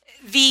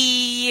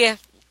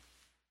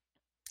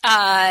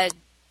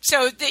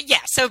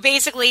so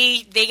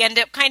basically they end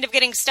up kind of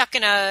getting stuck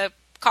in a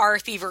car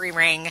thievery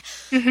ring.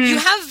 Mm-hmm. You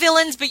have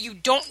villains, but you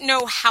don't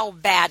know how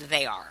bad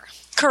they are.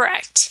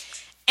 Correct.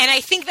 And I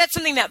think that's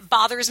something that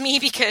bothers me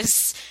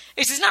because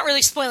this is not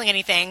really spoiling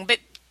anything, but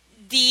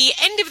the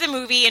end of the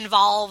movie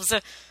involves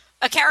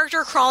a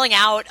character crawling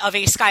out of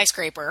a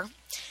skyscraper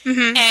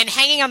and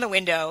hanging on the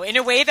window in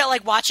a way that,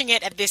 like, watching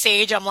it at this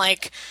age, I'm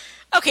like,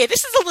 okay,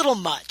 this is a little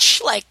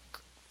much. Like,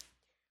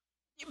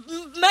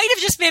 might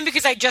have just been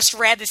because I just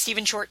read the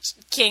Stephen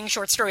King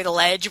short story, The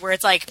Ledge, where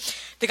it's like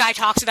the guy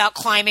talks about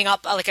climbing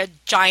up like a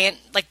giant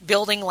like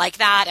building like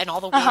that and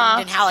all the wind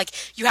and how like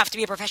you have to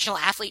be a professional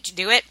athlete to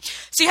do it.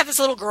 So you have this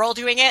little girl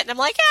doing it, and I'm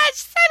like, I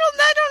don't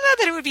know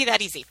that it would be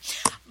that easy.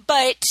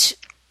 But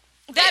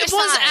that it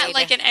was at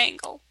like an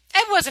angle.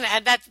 It wasn't.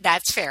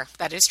 That's fair.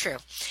 That is true.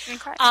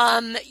 Okay.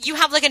 You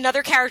have like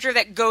another character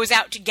that goes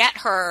out to get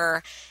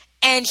her,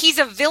 and he's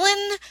a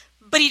villain.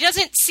 But he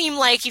doesn't seem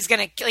like he's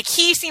going to... Like,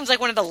 he seems like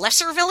one of the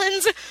lesser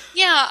villains.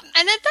 Yeah,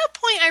 and at that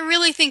point, I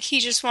really think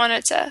he just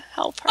wanted to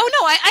help her. Oh,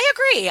 no, I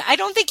agree. I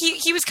don't think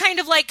he was kind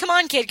of like, come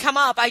on, kid, come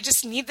up. I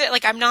just need that...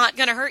 Like, I'm not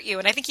going to hurt you.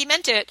 And I think he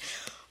meant it.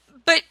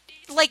 But,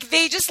 like,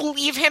 they just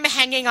leave him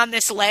hanging on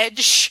this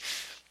ledge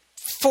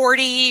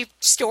 40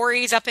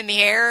 stories up in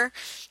the air.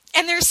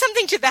 And there's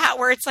something to that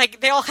where it's like,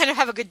 they all kind of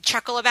have a good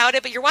chuckle about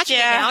it. But you're watching it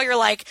now, you're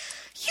like,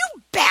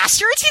 you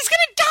bastards, he's going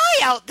to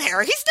die out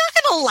there. He's not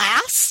going to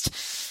last.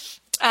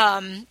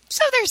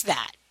 So there's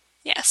that.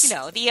 Yes. You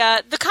know,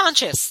 the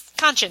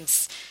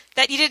conscience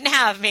that you didn't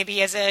have maybe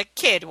as a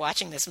kid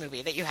watching this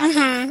movie that you have.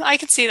 Mm-hmm. I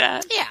could see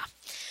that.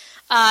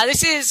 Yeah.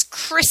 This is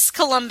Chris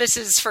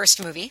Columbus's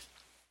first movie.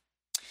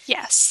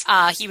 Yes.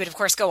 He would, of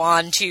course, go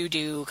on to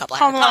do a couple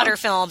of Harry Potter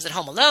films and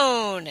Home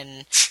Alone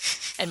and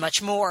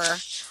much more.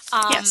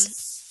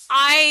 Yes.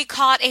 I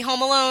caught a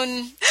Home Alone.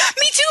 Me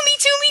too.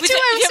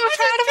 I was so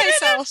proud of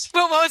myself.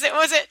 What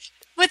was it?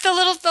 With the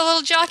little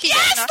jockey.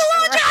 Yes, the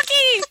little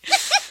jockey!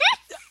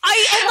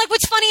 And like,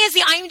 what's funny is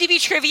the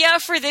IMDb trivia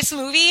for this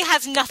movie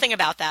has nothing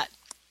about that.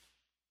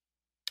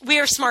 We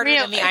are smarter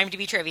than the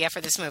IMDb trivia for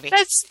this movie.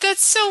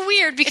 That's so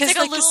weird because it's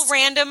like a little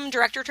random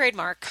director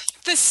trademark.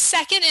 The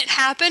second it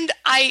happened,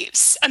 I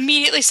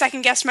immediately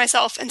second guessed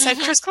myself and said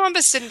Chris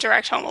Columbus didn't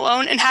direct Home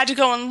Alone, and had to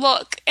go and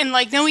look, and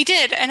like, no, he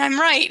did, and I'm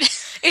right.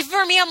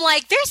 For me, I'm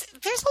like, there's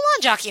a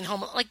lawn jockey in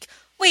Home Alone. Like,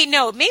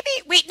 no,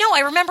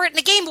 I remember it in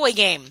the Game Boy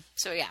game.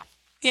 So yeah,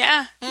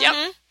 yep,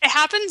 it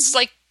happens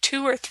like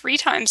 2 or 3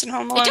 times in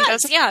Home Alone. It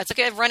does, yeah. It's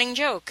like a running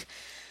joke.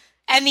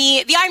 And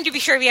the IMDb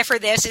trivia for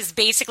this is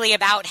basically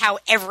about how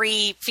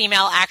every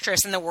female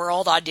actress in the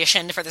world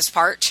auditioned for this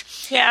part.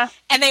 Yeah.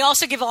 And they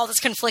also give all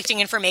this conflicting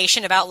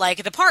information about,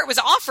 like, the part was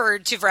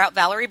offered to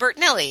Valerie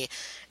Bertinelli.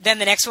 Then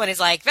the next one is,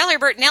 like, Valerie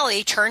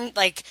Bertinelli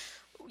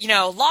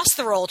lost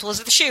the role to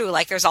Elizabeth Shue.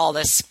 Like, there's all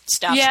this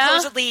stuff. Yeah.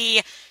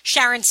 Supposedly,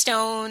 Sharon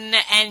Stone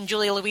and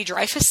Julia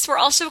Louis-Dreyfus were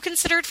also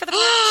considered for the part.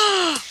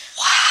 Wow.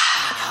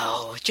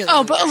 I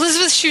know. But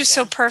Elizabeth Shue's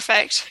so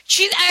perfect.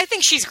 I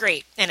think she's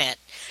great in it.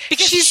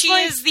 Because she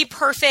is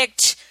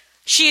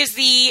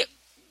the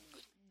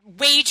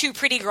way too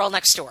pretty girl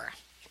next door.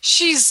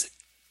 She's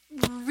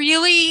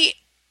really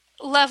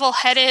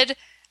level-headed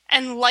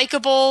and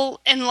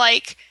likable and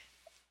like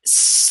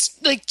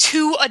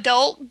too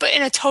adult, but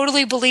in a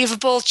totally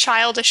believable,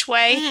 childish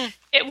way. Mm-hmm.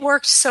 It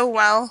worked so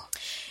well.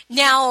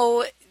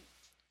 Now,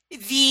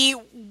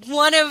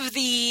 one of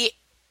the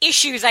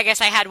issues I guess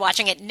I had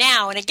watching it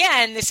now, and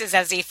again, this is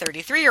as a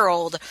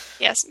 33-year-old,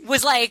 yes,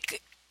 was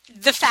like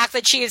the fact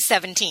that she is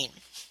 17.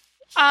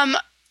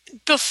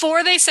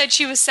 Before they said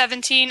she was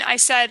 17, I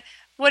said,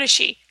 what is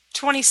she,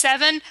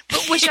 27?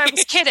 But which I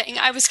was kidding.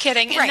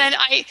 Right. And then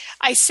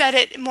I said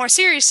it more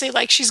seriously,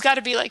 like, she's got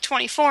to be like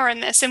 24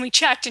 in this, and we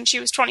checked, and she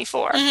was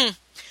 24. Mm-hmm.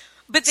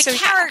 But the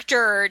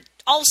character,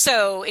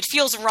 also, it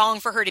feels wrong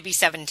for her to be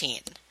 17.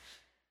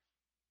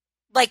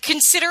 Like,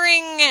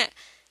 considering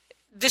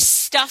the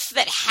stuff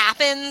that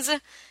happens,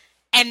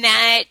 and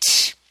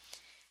that,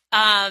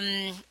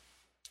 I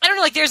don't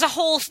know, like, there's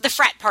the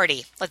frat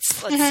party, let's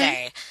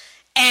say.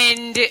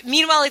 And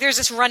meanwhile, there's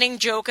this running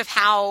joke of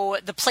how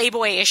the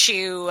Playboy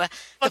issue,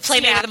 the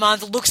Playmate of the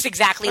Month, looks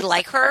exactly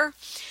like her.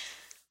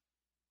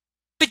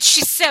 But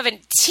she's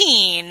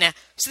 17,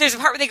 so there's a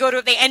part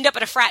where they end up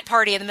at a frat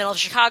party in the middle of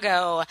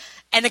Chicago,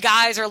 and the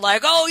guys are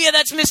like, oh, yeah,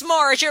 that's Miss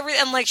March.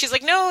 And like, she's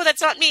like, no,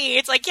 that's not me.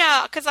 It's like,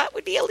 yeah, because that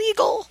would be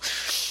illegal.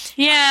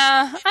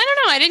 Yeah, I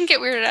don't know. I didn't get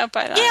weirded out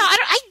by that. Yeah,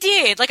 I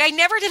did. Like, I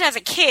never did as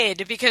a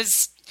kid,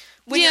 because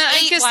when you're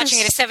 8, watching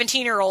it, a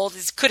 17-year-old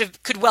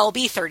could well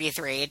be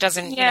 33. It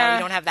doesn't, you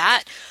don't have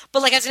that.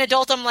 But, like, as an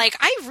adult, I'm like,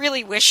 I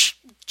really wish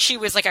she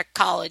was, like, a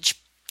college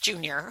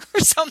junior or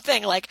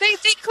something. Like, they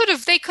could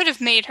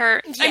have made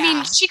her. Yeah. I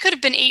mean, she could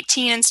have been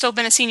 18 and still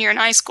been a senior in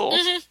high school.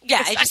 Mm-hmm.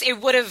 Yeah, it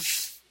would have,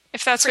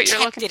 if that's what you're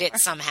looking for, it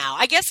somehow.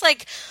 I guess,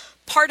 like,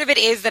 part of it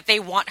is that they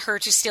want her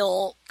to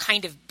still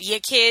kind of be a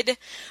kid,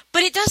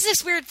 but it does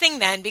this weird thing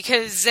then,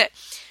 because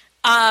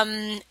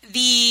Brad,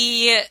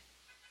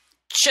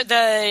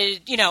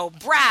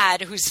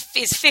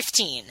 is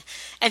 15,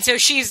 and so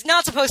she's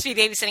not supposed to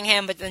be babysitting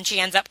him, but then she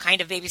ends up kind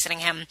of babysitting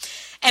him,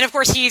 and of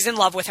course he's in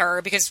love with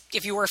her, because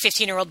if you were a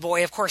 15-year-old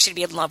boy, of course you'd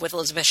be in love with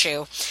Elizabeth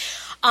Shue.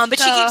 But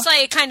she keeps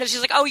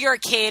she's like, oh, you're a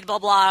kid, blah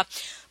blah,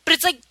 but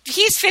it's like,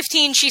 he's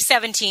 15, she's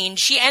 17,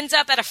 she ends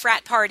up at a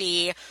frat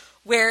party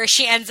where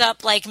she ends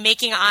up, like,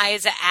 making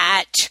eyes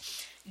at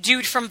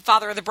dude from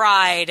Father of the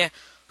Bride,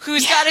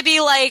 who's got to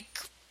be, like,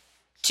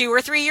 2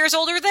 or 3 years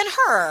older than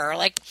her.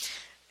 Like,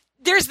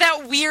 there's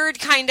that weird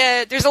kind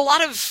of... There's a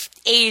lot of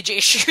age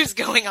issues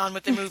going on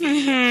with the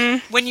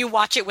movie when you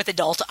watch it with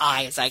adult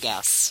eyes, I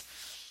guess.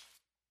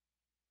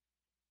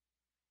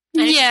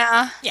 And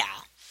yeah. Yeah.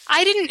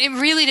 It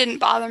really didn't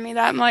bother me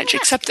that much,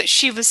 except that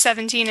she was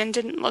 17 and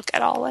didn't look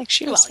at all like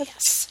she was 17.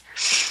 Yes.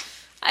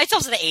 It's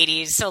also the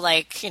 80s, so,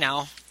 like,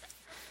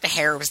 the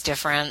hair was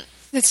different.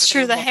 It's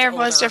true, the hair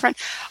was different.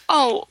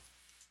 Oh,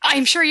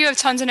 I'm sure you have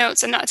tons of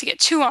notes, and not to get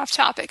too off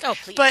topic. Oh,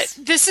 please. But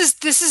this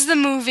is the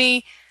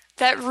movie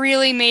that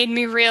really made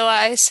me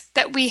realize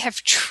that we have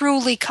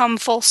truly come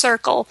full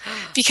circle,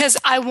 because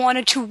I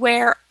wanted to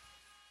wear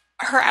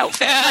her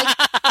outfit. Like,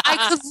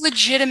 I could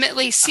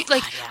legitimately see,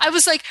 I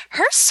was like,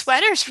 her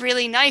sweater's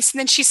really nice. And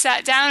then she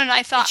sat down and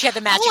I thought, and she had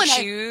the matching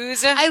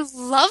shoes. I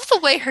love the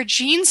way her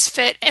jeans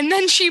fit. And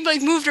then she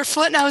moved her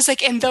foot and I was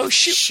like, and those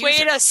shoes,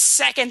 wait a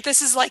second,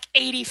 this is like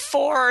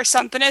 84 or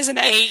something, isn't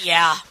it? 8,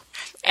 yeah.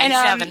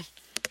 87.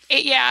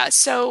 And,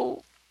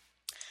 so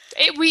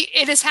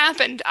it has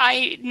happened.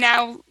 I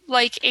now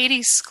like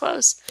 80s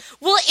clothes.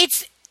 Well,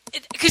 it's,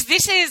 because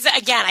this is,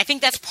 again, I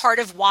think that's part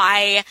of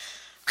why...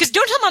 Because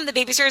Don't Tell Mom the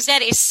Babysitter's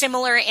Dead is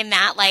similar in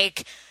that,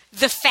 like,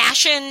 the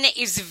fashion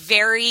is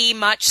very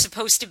much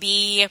supposed to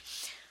be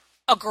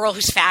a girl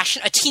who's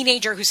a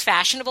teenager who's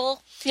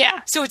fashionable.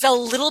 Yeah. So it's a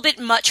little bit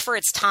much for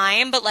its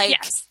time, but like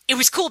it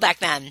was cool back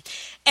then.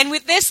 And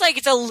with this, like,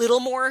 it's a little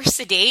more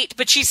sedate,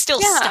 but she's still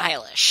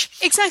stylish.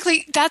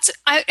 Exactly. That's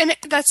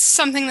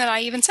something that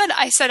I even said.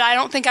 I said I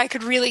don't think I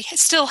could really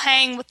still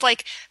hang with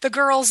like the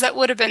girls that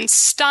would have been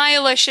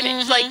stylish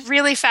and like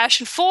really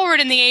fashion forward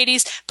in the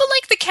 80s, but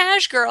like the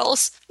cash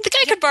girls, I think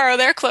I could borrow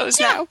their clothes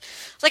now.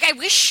 Like, I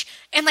wish,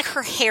 and like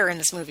her hair in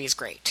this movie is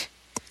great.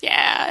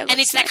 Yeah. And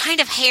it's that kind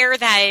of hair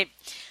that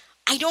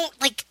I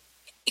don't like,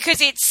 because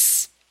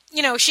it's,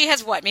 you know, she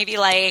has what, maybe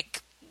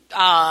like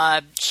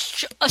a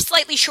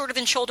slightly shorter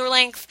than shoulder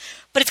length,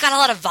 but it's got a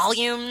lot of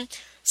volume.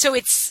 So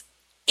it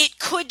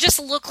could just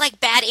look like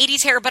bad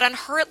 80s hair, but on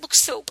her it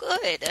looks so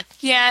good.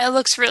 Yeah, it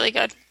looks really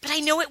good. But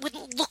I know it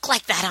wouldn't look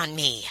like that on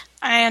me.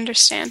 I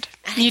understand.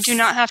 You do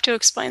not have to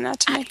explain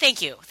that to me.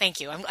 Thank you.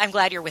 I'm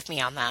glad you're with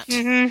me on that.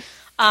 Mm-hmm.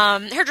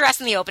 Her dress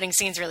in the opening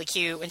scene is really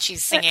cute when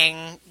she's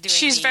singing.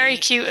 She's very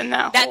cute in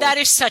that. That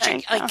is such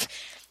a like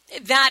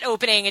that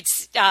opening.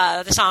 It's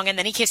the song "And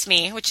Then He Kissed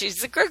Me," which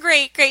is a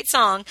great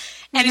song,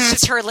 and it's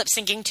just her lip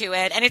syncing to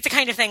it. And it's the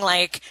kind of thing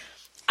like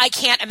I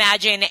can't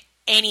imagine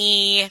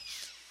any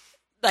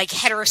like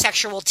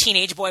heterosexual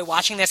teenage boy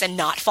watching this and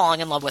not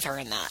falling in love with her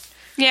in that.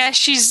 Yeah,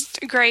 she's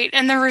great.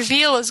 And the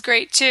reveal is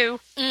great, too.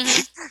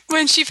 Mm-hmm.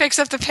 When she picks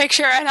up the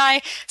picture and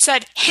I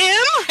said, him?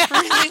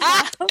 Really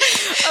loud.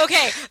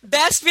 Okay,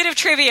 best bit of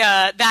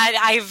trivia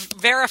that I've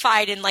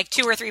verified in like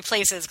 2 or 3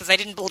 places because I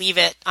didn't believe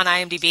it on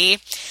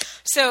IMDb.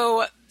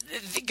 So,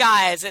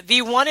 guys,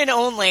 the one and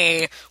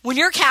only, when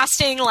you're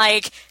casting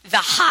like the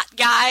hot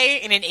guy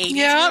in an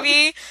 80s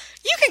movie,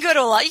 you can go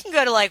to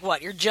like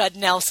what, your Judd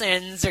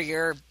Nelsons or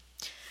your,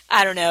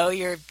 I don't know,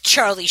 your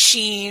Charlie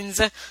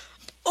Sheens,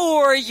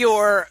 or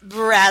your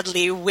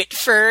Bradley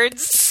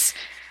Whitfords.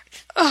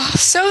 Oh,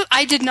 so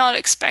I did not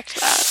expect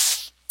that.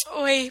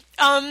 Oi.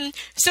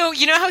 So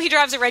you know how he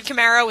drives a red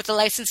Camaro with the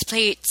license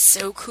plate?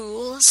 So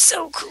cool.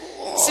 So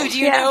cool. So do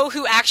you know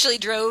who actually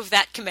drove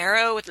that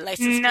Camaro with the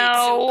license plate?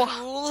 So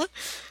cool.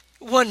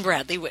 One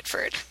Bradley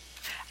Whitford.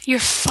 You're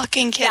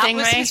fucking kidding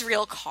me. That was his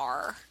real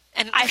car.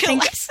 And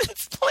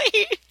license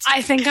plate.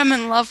 I think I'm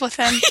in love with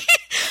him.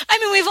 I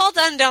mean, we've all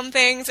done dumb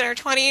things in our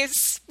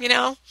 20s, you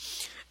know?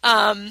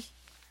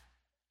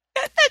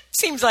 That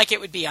seems like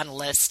it would be on a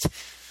list.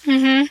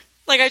 Mm-hmm.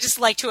 Like, I just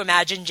like to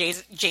imagine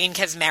Jane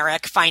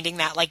Kaczmarek finding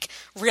that, like,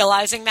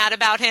 realizing that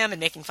about him and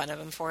making fun of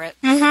him for it.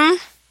 Mm-hmm.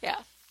 Yeah.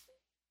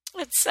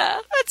 That's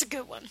a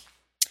good one.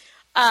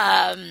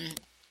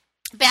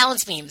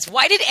 Balance beams.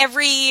 Why did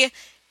every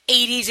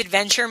 80s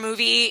adventure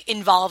movie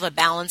involve a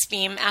balance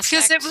beam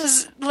aspect? Because it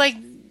was, like,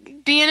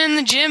 being in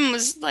the gym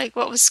was, like,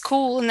 what was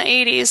cool in the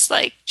 80s.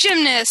 Like,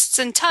 gymnasts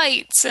and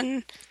tights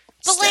and...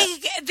 But,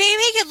 like, they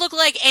make it look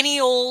like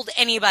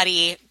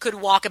anybody could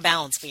walk a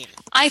balance beam.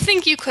 I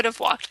think you could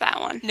have walked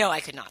that one. No, I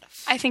could not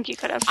have. I think you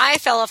could have. I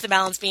fell off the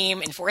balance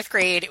beam in 4th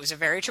grade. It was a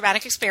very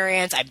traumatic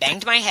experience. I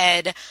banged my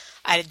head.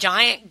 I had a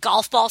giant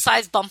golf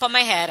ball-sized bump on my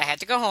head. I had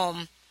to go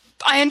home.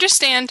 I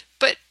understand,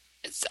 but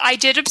I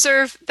did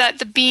observe that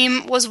the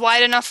beam was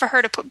wide enough for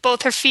her to put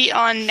both her feet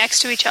on next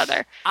to each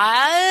other.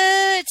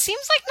 It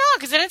seems like not,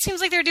 because then it seems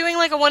like they're doing,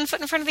 like, a one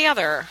foot in front of the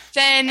other.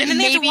 Then they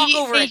maybe have to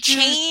walk over a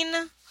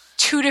chain.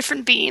 2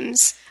 different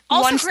beams.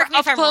 Also, one for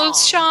up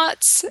close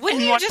shots.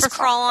 Wouldn't you just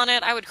crawl on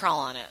it? I would crawl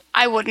on it.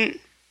 I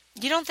wouldn't.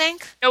 You don't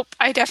think? Nope,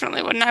 I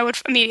definitely wouldn't. I would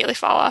immediately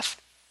fall off.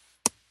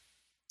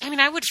 I mean,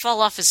 I would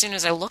fall off as soon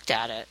as I looked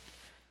at it.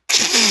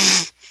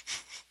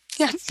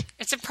 Yeah.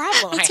 It's a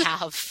problem I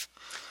have.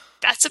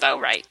 That's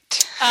about right.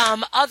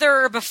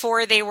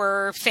 Before they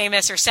were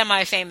famous or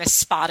semi-famous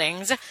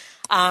spottings,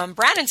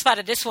 Brandon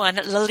spotted this one,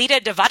 Lolita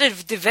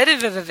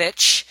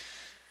Davidovich,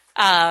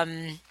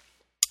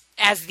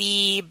 as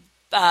the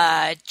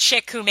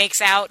chick who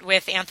makes out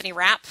with Anthony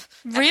Rapp.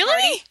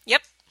 Really?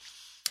 Yep.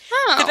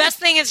 Oh. The best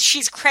thing is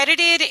she's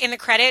credited in the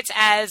credits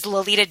as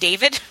Lolita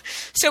David.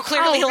 So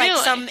clearly, like,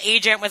 some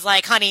agent was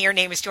like, honey, your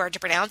name is too hard to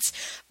pronounce.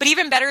 But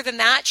even better than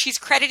that, she's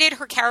credited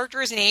her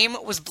character's name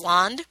was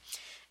blonde.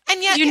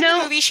 And yet, in the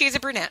movie, she's a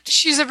brunette.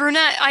 She's a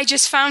brunette. I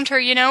just found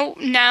her,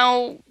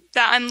 now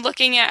that I'm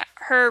looking at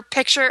her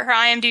picture, her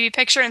IMDb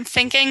picture, and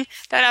thinking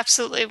that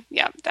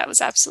that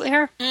was absolutely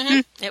her.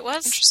 Mm-hmm. It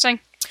was. Interesting.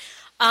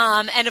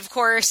 And of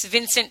course,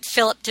 Vincent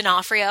Philip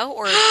D'Onofrio,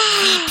 or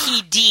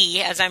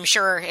VPD, as I'm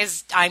sure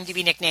his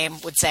IMDb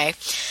nickname would say.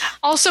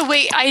 Also,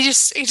 wait, I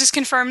just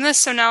confirmed this,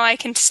 so now I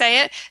can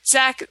say it.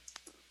 Zach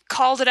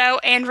called it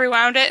out and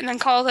rewound it, and then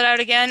called it out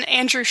again.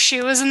 Andrew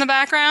Shue is in the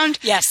background.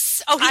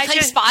 Yes. Oh,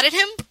 he spotted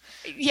him?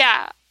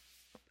 Yeah.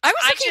 I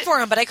was looking for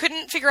him, but I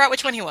couldn't figure out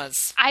which one he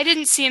was. I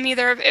didn't see him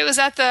either. It was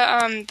at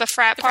the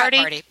frat party.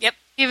 Frat party. Yep.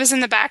 He was in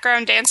the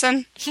background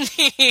dancing.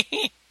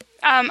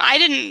 I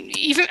didn't,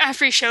 even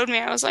after he showed me,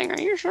 I was like, are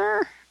you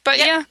sure? But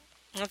yeah.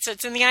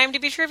 It's in the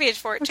IMDb trivia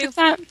for it, too. Look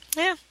at that.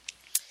 Yeah.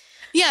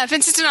 Yeah,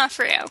 Vincent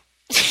D'Onofrio.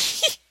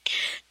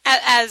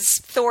 As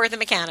Thor the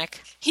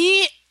Mechanic.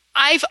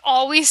 I've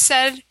always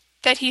said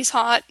that he's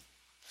hot.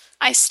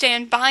 I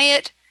stand by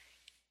it.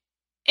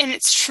 And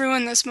it's true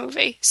in this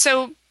movie.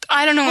 So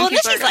I don't know when Well,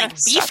 people this are is gonna like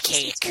stop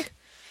listening to Beefcake. it.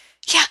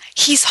 Yeah,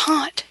 he's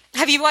hot.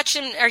 Have you watched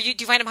him? Do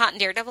you find him hot in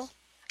Daredevil?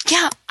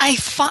 Yeah,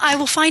 I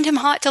will find him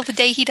hot till the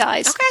day he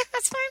dies. Okay,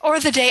 that's fine. Or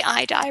the day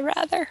I die,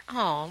 rather.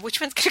 Oh, which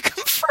one's going to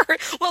come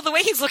first? Well, the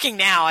way he's looking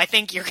now, I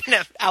think you're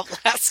going to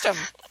outlast him.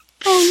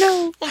 Oh,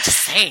 no. I'm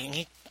just saying.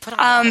 He put on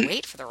a lot of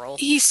weight for the role.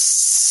 He's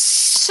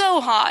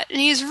so hot, and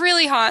he's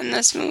really hot in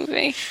this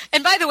movie.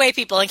 And by the way,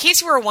 people, in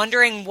case you were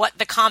wondering what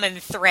the common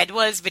thread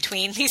was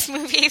between these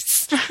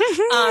movies,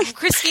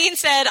 Christine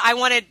said,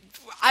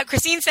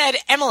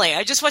 Emily,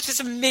 I just watched this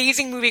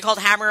amazing movie called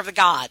Hammer of the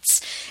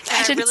Gods.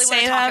 And I really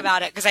want to talk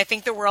about it because I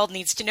think the world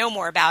needs to know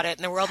more about it,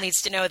 and the world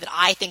needs to know that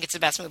I think it's the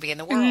best movie in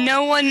the world.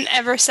 No one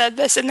ever said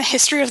this in the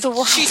history of the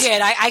world. She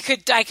did. I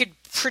could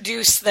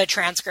produce the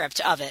transcript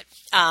of it.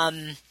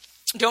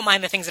 Don't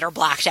mind the things that are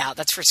blacked out.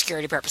 That's for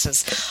security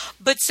purposes.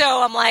 But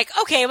so I'm like,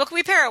 okay, what can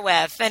we pair it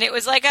with? And it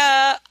was like,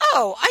 I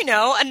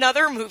know,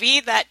 another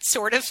movie that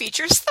sort of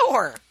features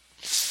Thor.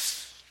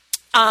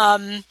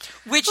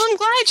 Which Well, I'm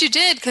glad you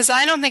did, because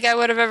I don't think I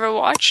would have ever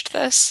watched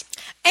this.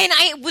 And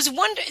I was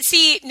wondering,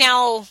 see,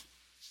 now,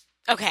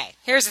 okay,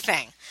 here's the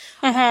thing.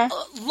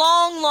 Mm-hmm.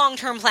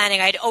 Long-term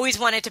planning, I'd always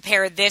wanted to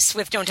pair this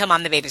with Don't Tell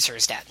Mom the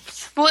Babysitter's Dead.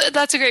 Well,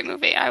 that's a great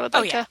movie. I would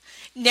like to.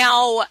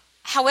 Now,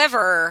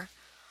 however,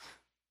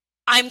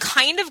 I'm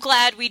kind of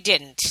glad we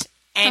didn't.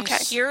 And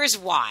here's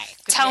why.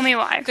 Tell me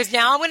why. Because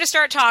now I'm going to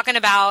start talking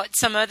about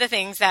some of the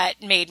things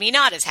that made me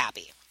not as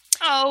happy.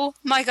 Oh,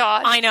 my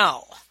God. I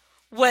know.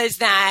 Was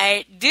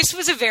that this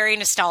was a very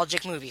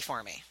nostalgic movie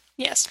for me.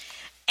 Yes.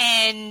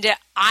 And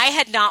I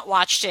had not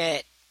watched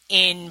it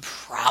in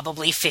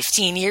probably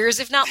 15 years,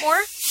 if not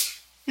more.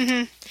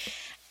 Mm-hmm.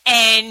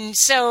 And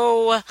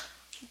so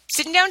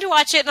sitting down to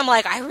watch it, and I'm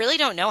like, I really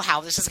don't know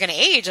how this is going to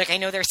age. Like, I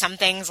know there's some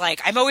things, like,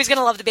 I'm always going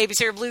to love the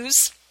Babysitter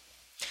Blues.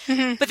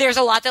 Mm-hmm. But there's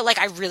a lot that, like,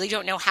 I really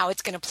don't know how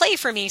it's going to play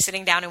for me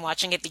sitting down and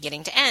watching it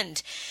beginning to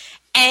end.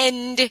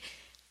 And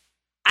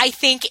I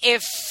think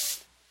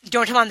if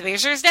Don't Tell Mom the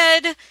Babysitter's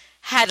Dead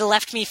had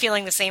left me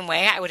feeling the same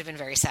way, I would have been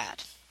very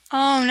sad.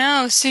 Oh,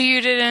 no. So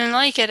you didn't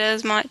like it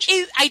as much?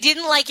 I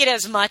didn't like it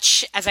as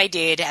much as I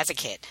did as a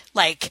kid.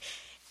 Like,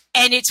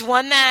 and it's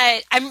one that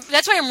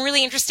that's why I'm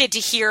really interested to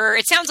hear.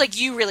 It sounds like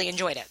you really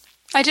enjoyed it.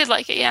 I did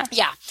like it, yeah.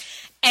 Yeah.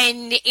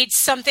 And it's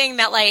something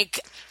that,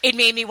 like, it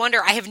made me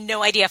wonder. I have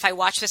no idea if I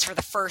watched this for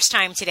the first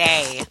time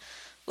today,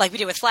 like we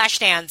did with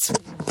Flashdance.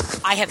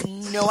 I have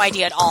no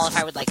idea at all if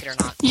I would like it or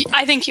not.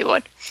 I think you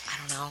would.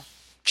 I don't know.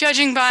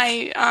 Judging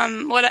by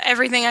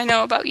everything I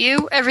know about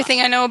you, everything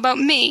I know about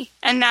me,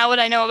 and now what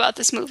I know about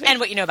this movie. And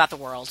what you know about the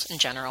world in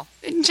general.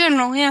 In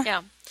general, yeah.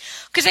 Yeah.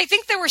 Because I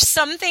think there were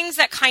some things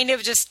that kind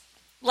of just,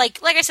 like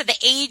I said, the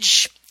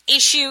age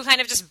issue kind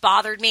of just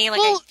bothered me. Like,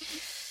 well,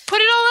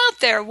 put it all out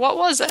there. What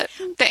was it?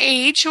 The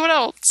age? What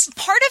else?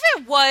 Part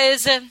of it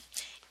was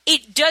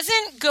it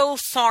doesn't go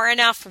far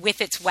enough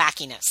with its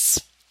wackiness.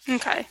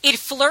 Okay. It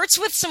flirts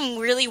with some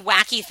really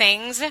wacky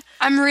things.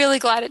 I'm really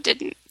glad it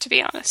didn't, to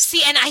be honest.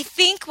 See, and I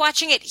think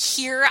watching it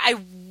here, I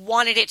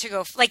wanted it to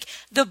go, like,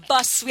 the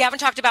bus. We haven't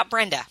talked about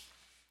Brenda.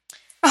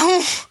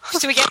 Oh.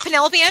 So we get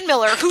Penelope Ann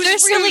Miller, who's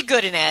really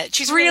good in it.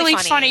 She's really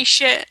funny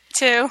shit,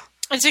 too.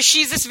 And so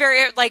she's this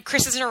very, like,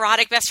 Chris's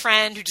neurotic best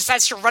friend who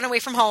decides to run away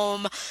from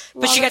home,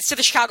 but she gets to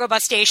the Chicago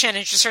bus station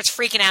and she starts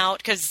freaking out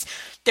because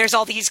there's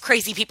all these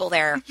crazy people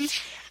there. Mm-hmm.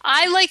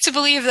 I like to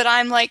believe that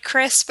I'm like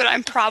Chris, but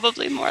I'm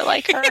probably more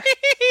like her.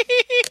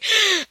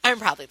 I'm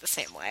probably the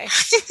same way.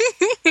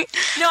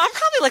 No, I'm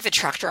probably like the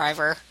truck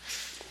driver.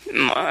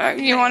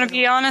 You want to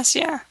be honest?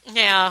 Yeah.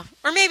 Yeah.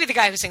 Or maybe the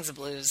guy who sings the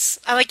blues.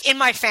 Like, in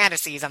my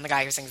fantasies, I'm the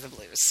guy who sings the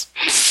blues.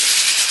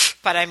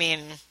 But, I mean,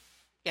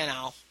 you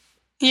know.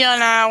 You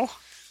know.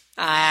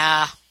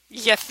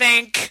 You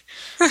think.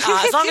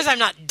 As long as I'm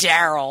not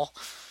Daryl.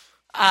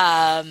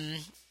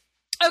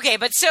 Okay,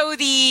 but so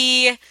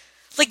the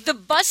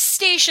bus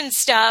station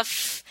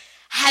stuff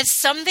has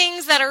some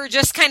things that are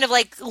just kind of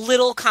like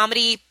little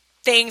comedy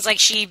things, like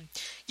she,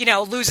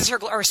 loses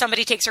her, or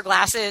somebody takes her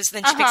glasses,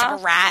 then she picks up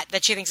a rat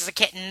that she thinks is a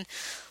kitten.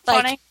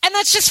 Like, funny. And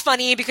that's just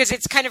funny because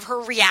it's kind of her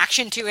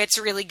reaction to it's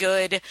really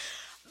good.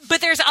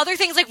 But there's other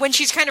things, like when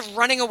she's kind of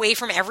running away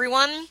from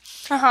everyone,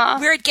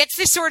 where it gets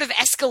this sort of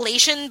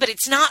escalation, but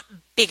it's not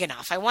big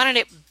enough. I wanted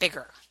it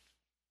bigger.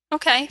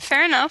 Okay,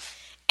 fair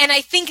enough. And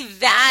I think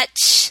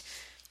that,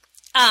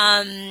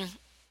 I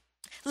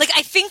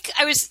think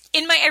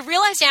I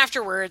realized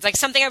afterwards, like,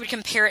 something I would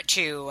compare it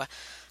to.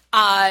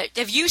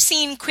 Have you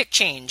seen Quick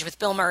Change with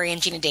Bill Murray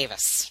and Gina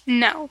Davis?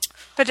 No,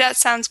 but that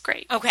sounds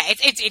great. Okay,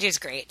 it is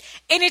great.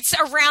 And it's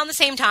around the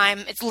same time.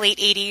 It's late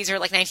 80s or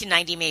like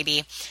 1990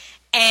 maybe.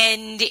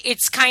 And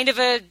it's kind of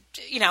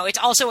it's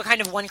also a kind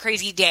of one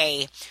crazy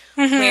day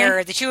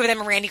where the two of them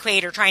and Randy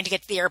Quaid are trying to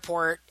get to the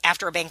airport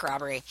after a bank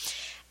robbery.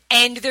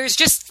 And there's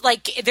just,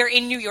 like, they're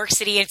in New York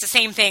City, and it's the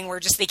same thing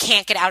where just they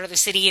can't get out of the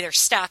city, they're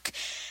stuck.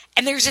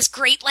 And there's this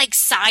great, like,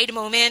 side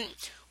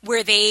moment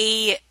where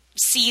they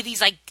see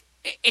these, like,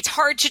 it's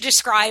hard to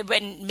describe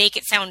and make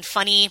it sound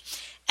funny,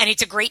 and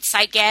it's a great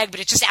sight gag, but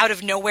it's just out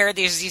of nowhere.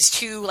 There's these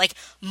two, like,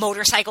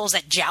 motorcycles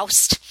that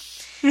joust.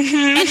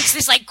 And it's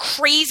this like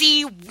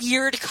crazy,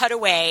 weird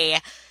cutaway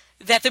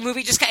that the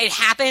movie just, it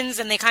happens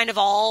and they kind of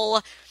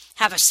all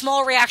have a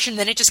small reaction,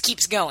 then it just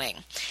keeps going.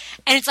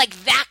 And it's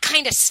like that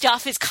kind of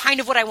stuff is kind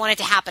of what I wanted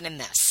to happen in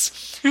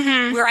this.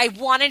 Where I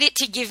wanted it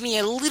to give me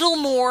a little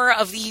more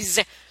of these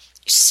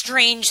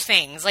strange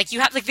things. Like you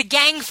have, like the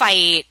gang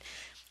fight,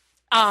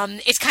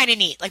 it's kind of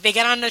neat. Like they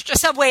get on a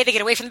subway, they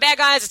get away from the bad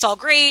guys, it's all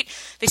great.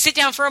 They sit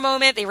down for a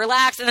moment, they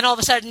relax, and then all of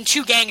a sudden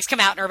 2 gangs come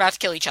out and are about to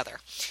kill each other.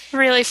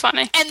 Really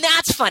funny. And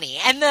that's funny.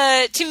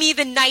 And to me,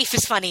 the knife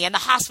is funny, and the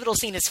hospital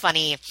scene is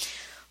funny.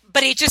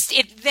 But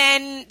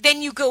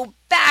then you go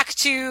back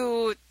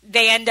to,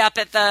 they end up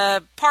at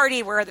the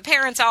party where the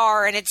parents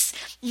are, and it's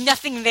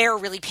nothing there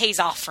really pays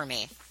off for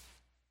me.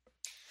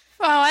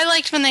 Oh, I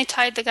liked when they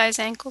tied the guy's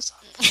ankles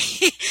up.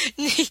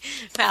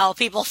 Well,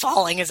 people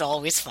falling is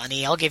always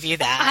funny. I'll give you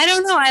that. I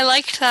don't know. I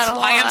liked that a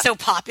lot. Why I'm so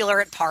popular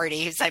at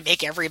parties. I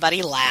make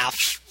everybody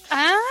laugh. Yeah.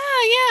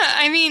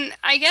 I mean,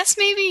 I guess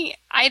maybe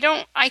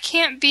I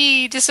can't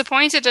be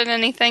disappointed in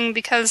anything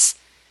because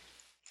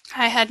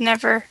I had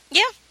never.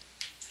 Yeah.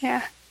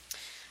 Yeah.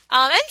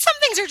 And some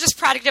things are just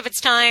product of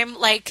its time.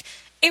 Like,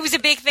 it was a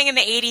big thing in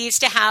the 80s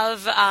to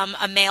have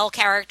a male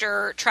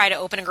character try to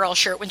open a girl's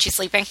shirt when she's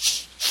sleeping.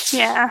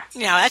 Yeah.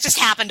 You know, that just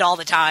happened all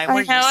the time.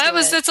 I know,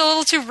 that's a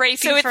little too rapey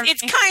so for me.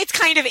 It's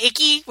kind of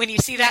icky when you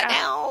see that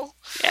now.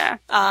 Yeah.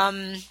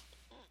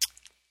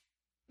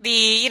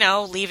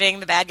 Leaving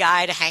the bad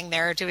guy to hang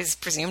there to his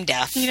presumed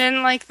death. You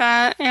didn't like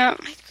that, yeah.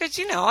 Because,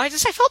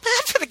 I felt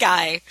bad for the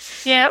guy.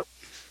 Yep.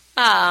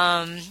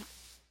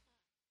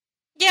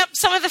 Yep,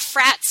 some of the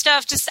frat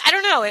stuff, just, I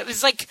don't know, it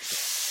was like,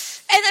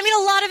 and I mean,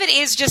 a lot of it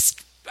is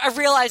just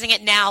realizing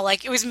it now,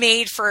 like, it was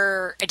made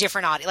for a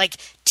different audience. Like,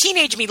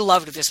 teenage me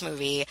loved this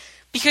movie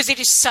because it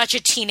is such a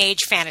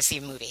teenage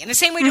fantasy movie. In the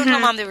same way Don't Tell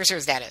Mom the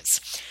Reserve's Dad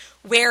is.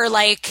 Where,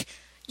 like,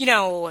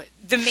 the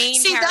main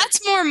See,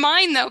 that's more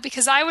mine, though,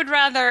 because I would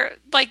rather,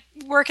 like,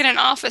 work in an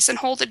office and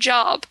hold a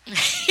job.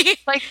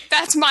 Like,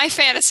 that's my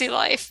fantasy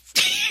life.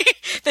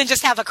 Than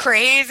just have a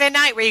crazy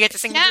night where you get to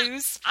sing the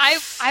blues.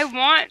 I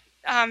want...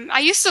 I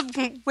used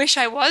to wish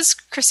I was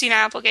Christina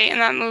Applegate in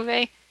that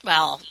movie.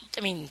 Well,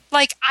 I mean...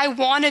 Like, I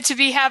wanted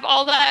to have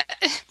all that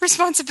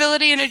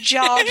responsibility in a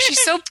job.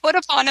 She's so put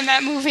upon in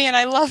that movie, and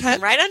I love it.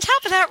 Right on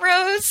top of that,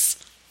 Rose.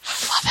 I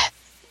love it.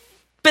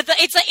 But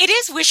it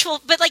is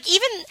wishful, but, like,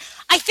 even...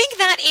 I think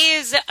that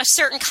is a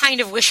certain kind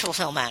of wish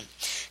fulfillment.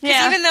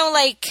 Because even though,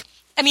 like...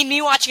 I mean,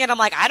 me watching it, I'm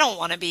like, I don't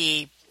want to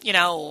be,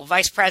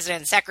 vice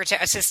president, secretary,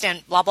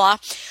 assistant, blah, blah.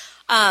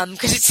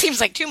 Because it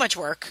seems like too much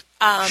work.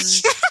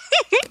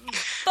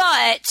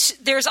 But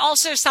there's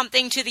also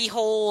something to the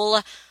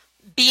whole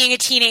being a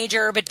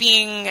teenager, but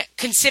being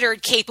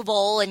considered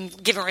capable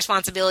and given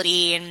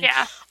responsibility. And,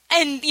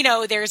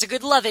 there's a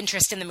good love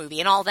interest in the movie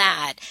and all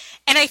that.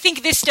 And I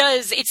think it's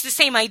the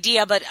same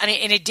idea, but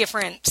in a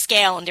different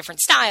scale and different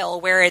style,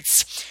 where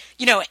it's,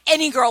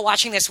 any girl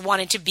watching this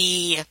wanted to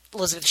be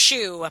Elizabeth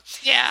Shue.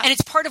 Yeah. And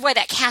it's part of why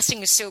that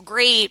casting is so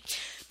great,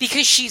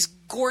 because she's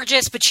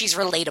gorgeous, but she's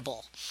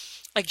relatable.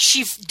 Like,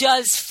 she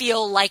does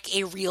feel like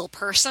a real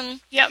person.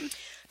 Yep.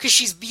 Because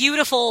she's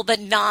beautiful, but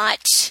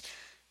not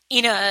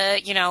in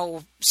a,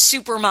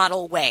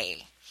 supermodel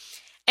way.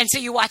 And so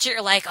you watch it,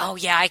 you're like, oh,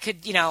 yeah, I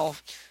could,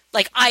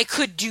 I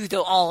could do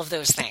all of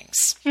those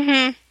things.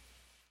 Mm-hmm.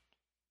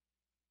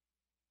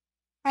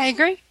 I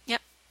agree.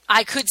 Yep.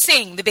 I could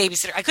sing The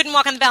Babysitter. I couldn't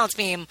walk on the balance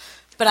beam,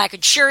 but I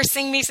could sure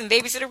sing me some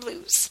Babysitter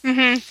Blues.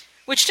 Mm-hmm.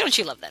 Which, don't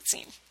you love that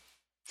scene?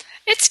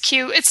 It's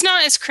cute. It's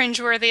not as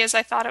cringeworthy as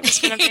I thought it was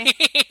going to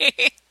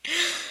be.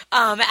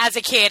 As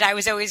a kid, I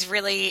was always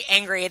really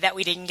angry that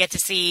we didn't get to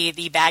see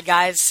the bad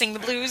guys sing the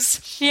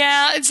blues.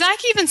 Yeah, Zach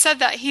even said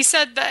that. He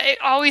said that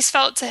it always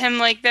felt to him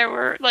like there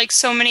were like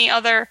so many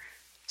other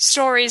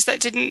stories that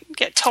didn't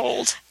get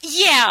told.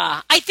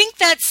 Yeah, I think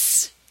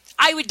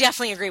I would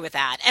definitely agree with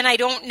that. And I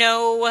don't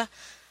know...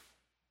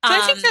 But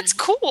I think that's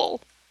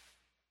cool.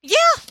 Yeah.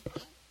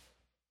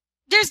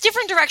 There's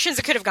different directions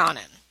it could have gone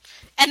in.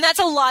 And that's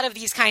a lot of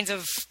these kind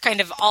of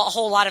a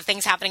whole lot of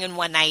things happening in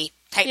one night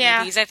type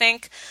movies, I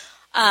think.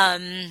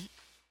 I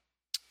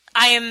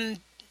am,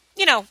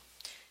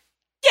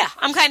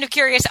 I'm kind of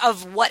curious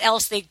of what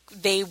else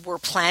they were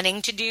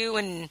planning to do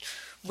and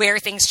where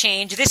things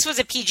change. This was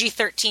a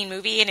PG-13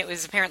 movie, and it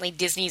was apparently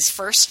Disney's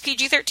first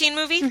PG-13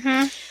 movie.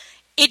 Mm-hmm.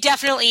 It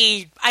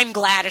definitely, I'm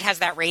glad it has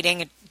that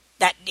rating.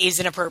 That is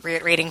an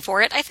appropriate rating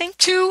for it, I think.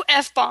 2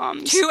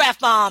 F-bombs. 2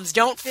 F-bombs.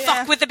 Don't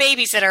fuck with the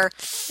babysitter.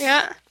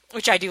 Yeah.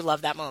 Which I do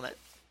love that moment.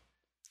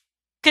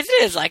 Because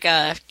it is like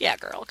a, yeah,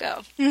 girl,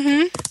 go.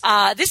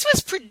 Mm-hmm. This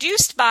was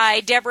produced by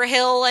Deborah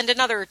Hill and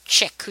another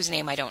chick whose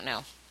name I don't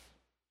know.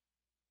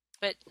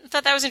 But I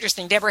thought that was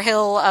interesting. Deborah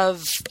Hill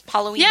of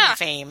Halloween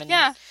fame. And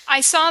yeah,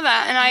 I saw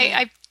that, and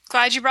I'm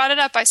glad you brought it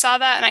up. I saw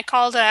that, and I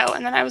called it out,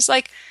 and then I was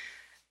like,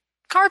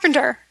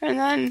 Carpenter. And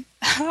then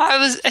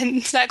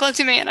and Zach looked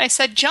at me, and I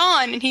said,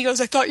 John. And he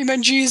goes, I thought you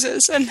meant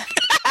Jesus. And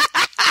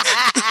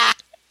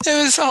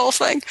it was the whole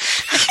thing.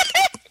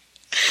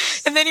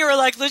 And then you were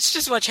like, let's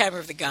just watch Hammer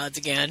of the Gods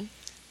again.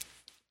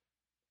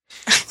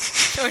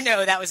 Oh,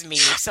 no, that was me.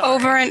 Sorry.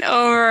 Over and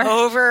over.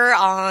 Over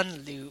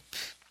on loop.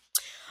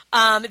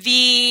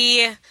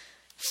 The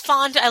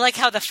font, I like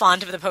how the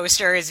font of the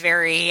poster is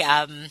very,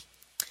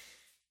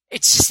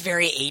 it's just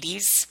very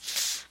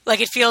 80s. Like,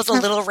 it feels a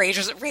little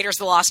Raiders of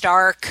the Lost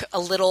Ark, a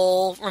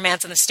little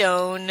Romance on the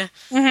Stone,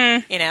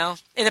 you know?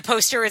 And the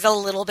poster is a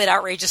little bit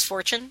Outrageous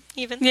Fortune,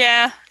 even.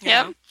 Yeah,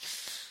 yep.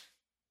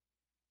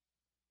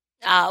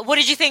 What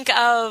did you think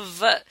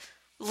of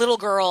Little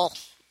Girl?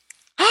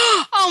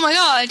 Oh my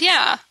god,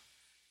 yeah.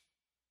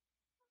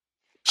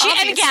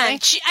 And again,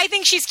 I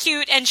think she's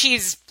cute, and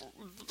she's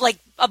like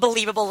a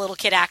believable little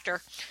kid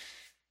actor.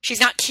 She's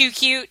not too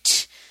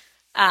cute.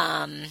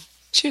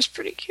 She was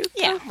pretty cute.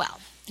 Yeah, well,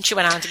 she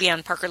went on to be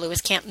on Parker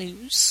Lewis Can't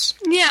Lose.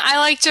 Yeah, I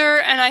liked her,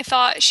 and I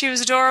thought she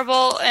was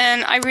adorable,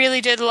 and I really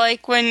did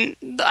like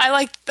I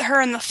liked her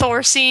in the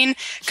Thor scene,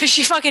 because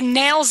she fucking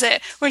nails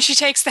it when she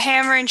takes the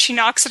hammer and she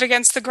knocks it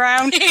against the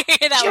ground.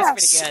 That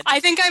was pretty good.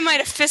 I think I might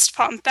have fist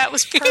pumped. That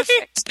was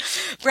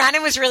perfect.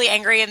 Brandon was really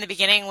angry in the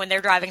beginning when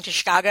they're driving to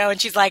Chicago, and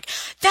she's like,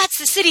 that's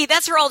the city,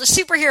 that's where all the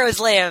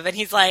superheroes live. And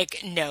he's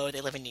like, no,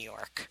 they live in New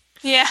York.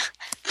 Yeah.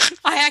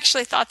 I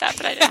actually thought that,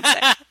 but I didn't say.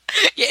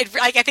 Yeah,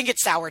 I think it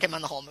soured him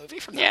on the whole movie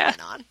from that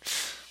point on.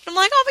 I'm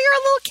like, oh, but you're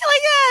a little kid.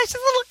 Like, yeah, she's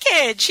a little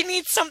kid. She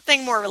needs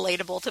something more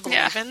relatable to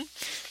believe in.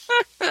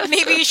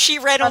 Maybe she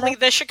read only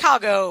the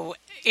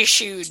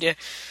Chicago-issued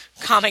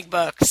comic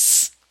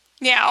books.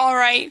 Yeah, all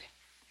right.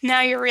 Now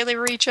you're really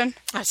reaching.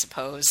 I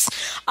suppose.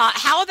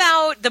 How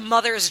about the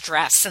mother's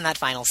dress in that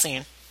final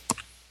scene?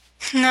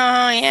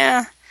 No,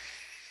 yeah.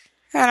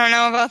 I don't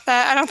know about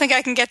that. I don't think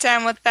I can get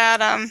down with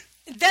that.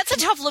 That's a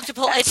tough look to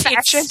pull. It's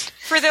fashion.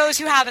 For those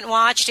who haven't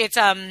watched, it's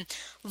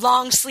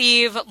long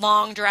sleeve,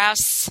 long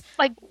dress,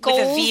 like gold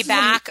with a V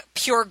back,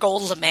 pure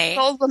gold lame.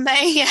 Gold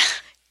lame, yeah.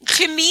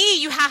 To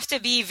me, you have to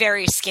be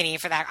very skinny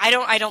for that.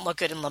 I don't look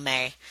good in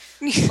lame.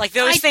 Like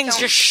those things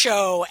just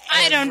show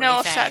everything. I don't know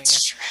if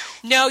that's true.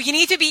 No, you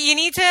need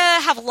to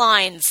have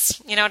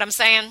lines. You know what I'm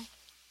saying?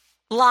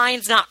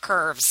 Lines, not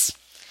curves.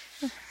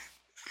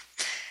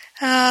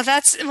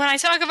 That's when I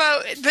talk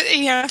about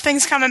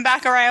things coming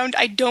back around.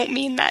 I don't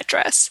mean that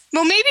dress.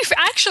 Well, maybe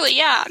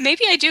yeah,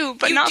 maybe I do,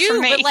 but not for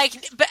me.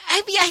 But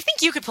I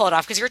think you could pull it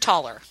off because you're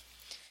taller.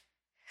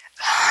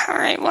 All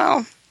right,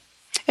 well,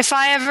 if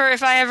I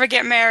ever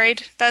get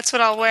married, that's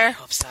what I'll wear. I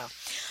hope so.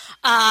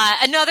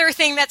 Another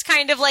thing that's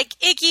kind of like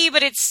icky,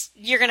 but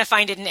you're going to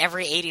find it in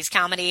every 80s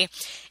comedy,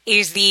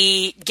 is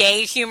the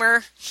gay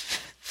humor.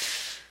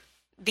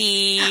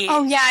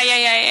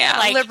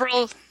 Like,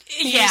 liberal.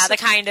 Yeah, the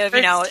kind of,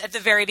 at the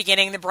very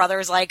beginning, the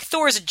brother's like,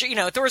 Thor's a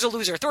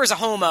loser, Thor's a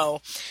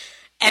homo.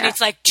 And it's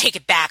like, take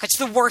it back. It's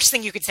the worst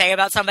thing you could say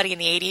about somebody in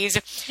the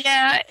 80s.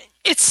 Yeah,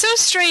 it's so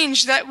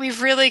strange that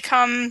we've really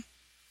come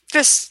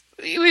this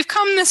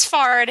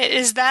far, and it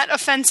is that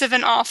offensive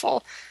and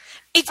awful.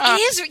 It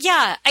is,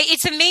 yeah.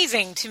 It's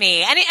amazing to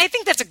me. And I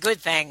think that's a good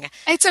thing.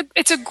 It's a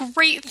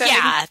great thing.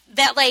 Yeah,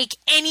 that like,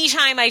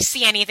 anytime I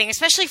see anything,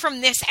 especially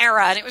from this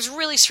era, and it was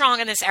really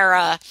strong in this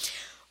era,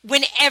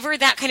 whenever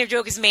that kind of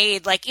joke is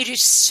made, like, it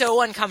is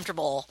so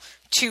uncomfortable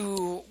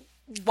to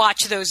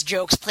watch those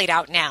jokes played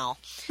out now.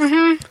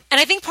 Mm-hmm. And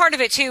I think part of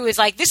it, too, is,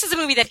 like, this is a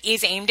movie that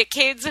is aimed at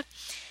kids.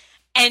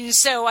 And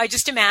so I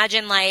just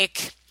imagine,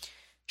 like,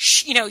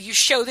 you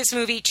show this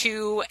movie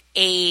to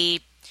a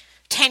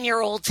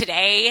 10-year-old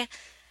today,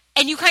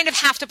 and you kind of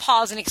have to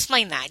pause and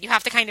explain that. You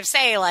have to kind of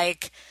say,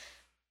 like,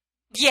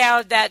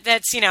 yeah,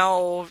 that's,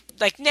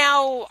 like,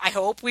 now I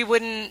hope we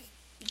wouldn't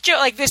joke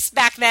like this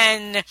back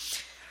then.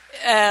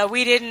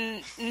 We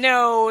didn't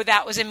know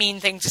that was a mean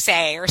thing to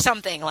say, or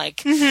something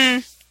like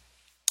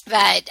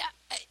that.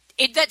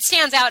 That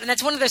stands out, and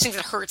that's one of those things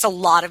that hurts a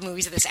lot of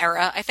movies of this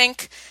era, I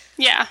think.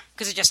 Yeah,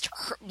 because it just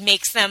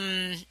makes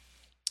them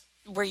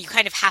where you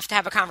kind of have to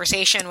have a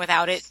conversation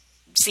without it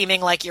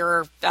seeming like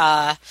you're,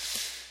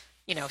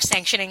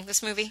 sanctioning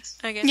this movie.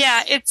 I guess.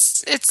 Yeah, it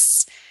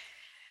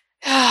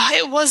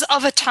was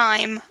of a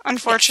time,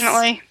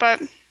 unfortunately,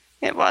 but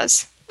it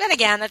was. Then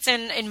again, that's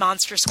in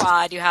Monster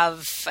Squad. You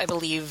have, I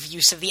believe,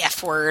 use of the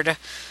F word.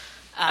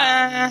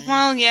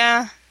 Well,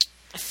 yeah.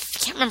 I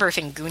can't remember if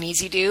in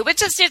Goonies you do, but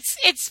just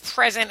it's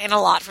present in a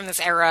lot from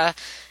this era,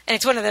 and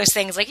it's one of those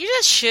things like you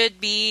just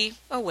should be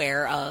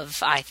aware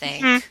of. I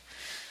think.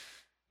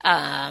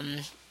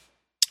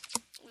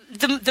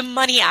 The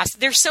money aspect.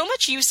 There's so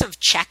much use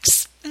of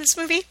checks in this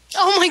movie.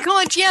 Oh my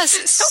god, yes!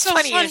 It's so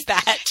funny is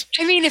that?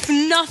 I mean, if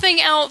nothing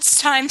else,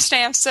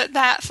 timestamps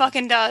that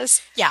fucking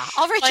does. Yeah,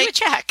 I'll write you a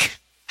check.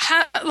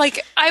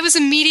 I was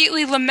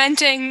immediately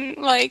lamenting,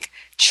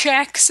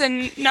 checks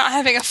and not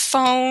having a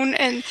phone,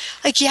 and,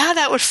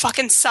 that would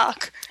fucking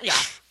suck. Yeah.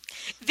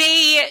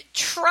 They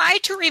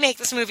tried to remake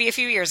this movie a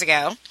few years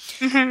ago.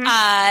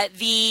 Mm-hmm.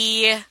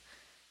 The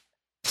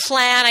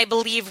plan, I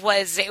believe,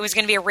 was it was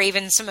going to be a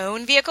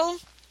Raven-Symoné vehicle.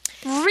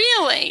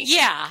 Really?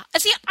 Yeah.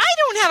 See, I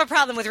don't have a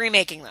problem with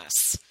remaking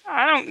this.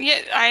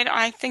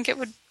 I think it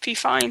would be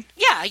fine.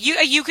 Yeah,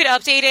 you could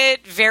update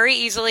it very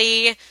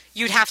easily.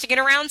 You'd have to get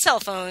around cell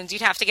phones.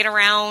 You'd have to get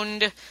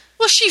around...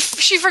 Well, she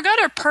forgot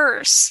her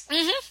purse.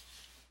 Mm-hmm.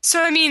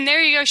 So, I mean,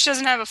 there you go. She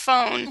doesn't have a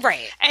phone.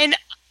 Right. And,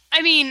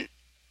 I mean,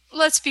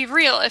 let's be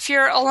real. If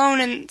you're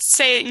alone in,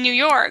 say, New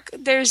York,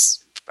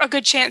 there's a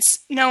good chance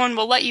no one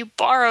will let you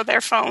borrow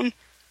their phone.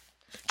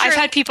 True. I've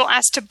had people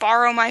ask to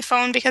borrow my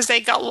phone because they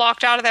got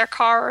locked out of their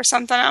car or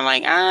something. I'm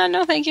like,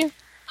 no, thank you.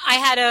 I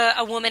had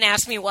a woman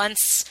ask me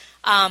once.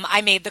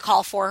 I made the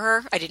call for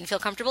her. I didn't feel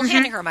comfortable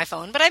handing her my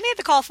phone, but I made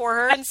the call for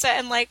her and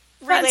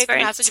relayed the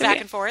message back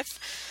and forth.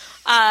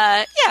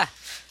 Yeah.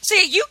 So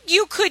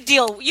you could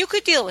deal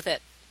with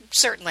it,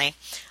 certainly.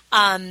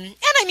 And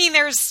I mean,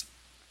 there's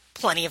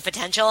plenty of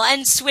potential.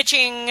 And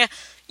switching,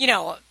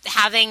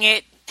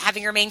 having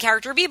your main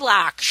character be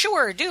black,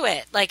 sure, do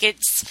it. Like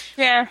it's,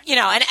 and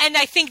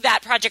I think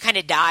that project kind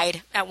of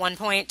died at one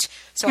point,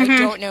 so I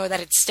don't know that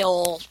it's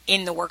still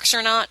in the works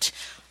or not.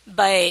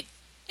 But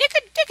it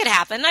could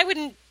happen. I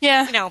wouldn't.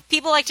 Yeah.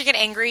 People like to get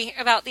angry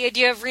about the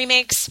idea of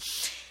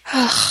remakes.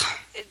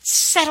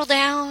 Settle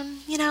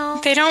down.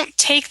 They don't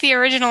take the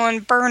original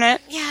and burn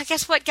it. Yeah.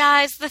 Guess what,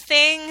 guys? The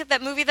Thing,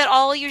 that movie that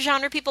all you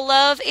genre people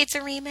love, it's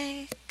a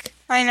remake.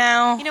 I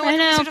know.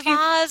 Wizard of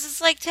Oz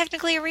is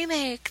technically a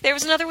remake. There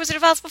was another Wizard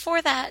of Oz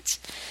before that.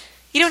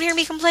 You don't hear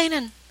me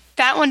complaining.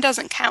 That one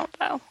doesn't count,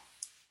 though.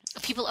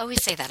 People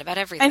always say that about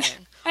everything.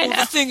 I know.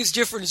 The Thing is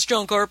different. It's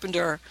John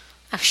Carpenter.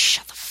 Oh,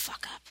 shut the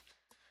fuck up.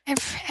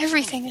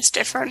 Everything is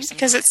different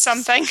because it's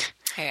something.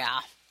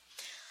 Yeah.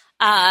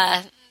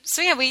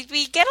 So yeah, we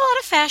get a lot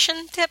of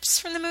fashion tips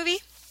from the movie.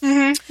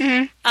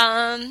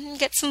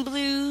 Get some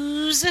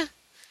blues.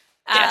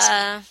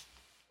 Yes.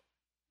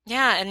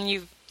 Yeah, and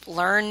you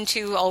learn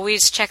to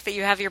always check that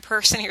you have your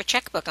purse and your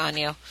checkbook on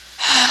you.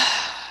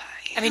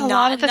 I mean,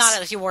 not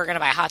if you were going to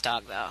buy a hot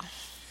dog, though.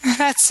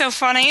 That's so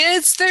funny.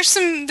 There's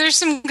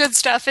some good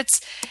stuff.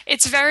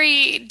 It's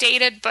very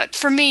dated, but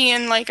for me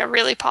in a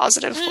really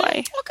positive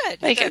way. Well,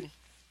 good. Good.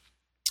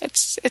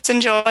 It's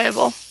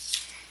enjoyable.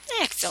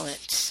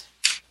 Excellent.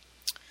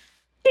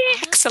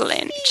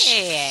 Excellent.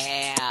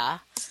 Yeah.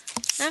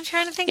 I'm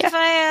trying to think if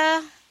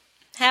I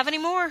have any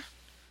more.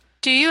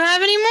 Do you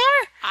have any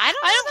more? I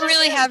don't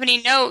really have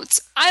any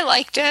notes. I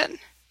liked it.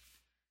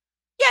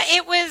 Yeah,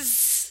 it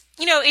was.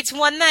 It's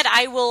one that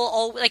I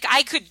will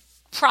I could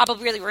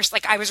probably really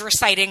I was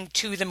reciting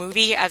to the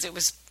movie as it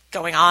was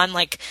going on.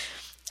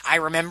 I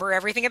remember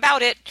everything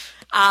about it.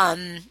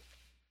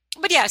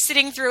 But yeah,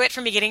 sitting through it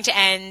from beginning to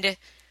end,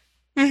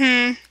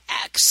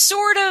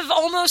 sort of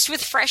almost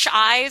with fresh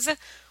eyes,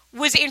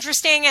 was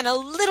interesting and a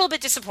little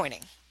bit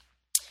disappointing.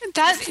 And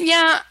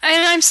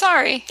I'm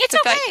sorry. It's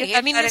okay.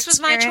 I mean, this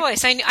was my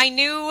choice. I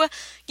knew,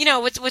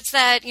 what's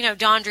that,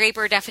 Don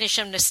Draper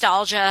definition of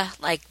nostalgia,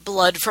 like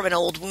blood from an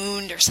old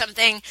wound or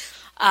something.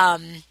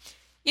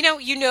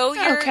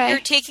 You're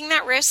taking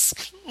that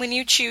risk when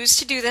you choose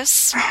to do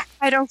this.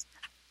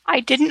 I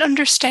didn't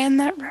understand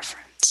that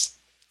reference.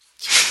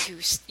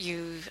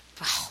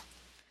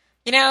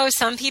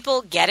 Some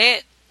people get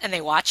it and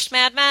they watched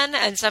Mad Men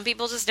and some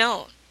people just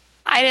don't.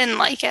 I didn't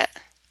like it.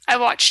 I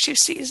watched 2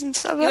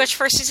 seasons of it. You watched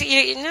first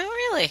season? No,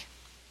 really?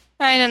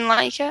 I didn't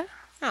like it.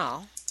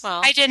 Oh, well.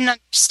 I didn't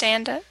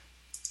understand it.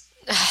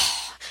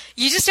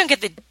 You just don't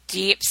get the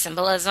deep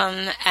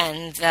symbolism,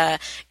 and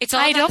it's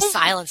all about the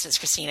silences,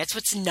 Christine. It's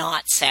what's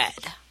not said.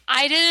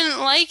 I didn't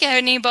like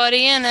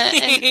anybody in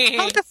it. And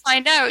come to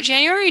find out,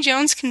 January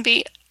Jones can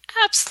be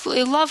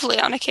absolutely lovely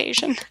on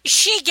occasion.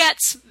 She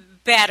gets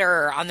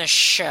better on the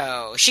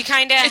show. She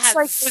kind of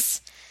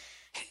has...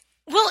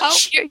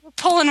 you're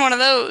pulling one of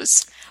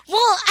those.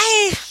 Well,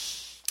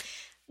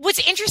 what's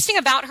interesting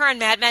about her on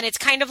Mad Men, it's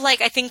kind of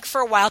I think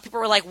for a while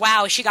people were like,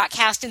 wow, she got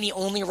cast in the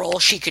only role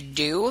she could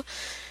do.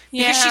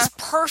 Because she's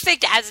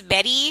perfect as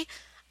Betty,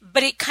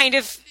 but it kind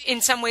of, in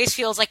some ways,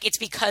 feels like it's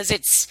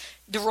because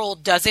the role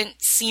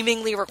doesn't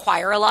seemingly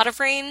require a lot of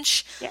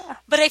range. Yeah.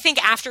 But I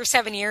think after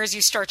 7 years,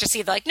 you start to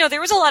see, no, there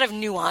was a lot of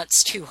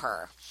nuance to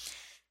her.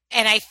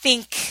 And I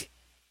think,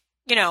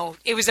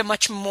 it was a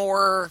much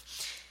more...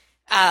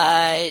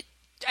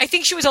 I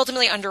think she was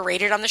ultimately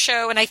underrated on the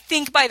show, and I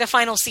think by the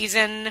final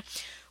season,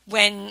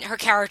 when her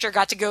character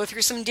got to go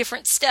through some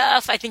different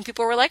stuff, I think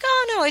people were like,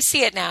 oh, no, I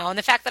see it now. And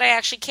the fact that I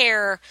actually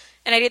care,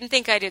 and I didn't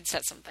think I did,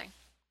 said something.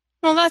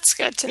 Well, that's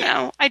good to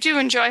know. I do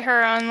enjoy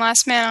her on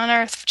Last Man on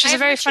Earth, which is a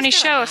very funny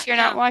show if you're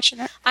not watching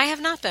it. I have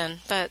not been,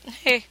 but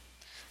hey,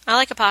 I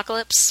like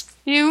Apocalypse.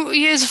 It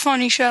is a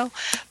funny show.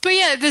 But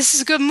yeah, this is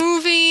a good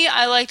movie.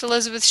 I liked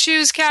Elizabeth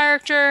Shue's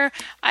character.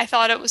 I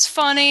thought it was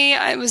funny.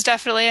 It was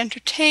definitely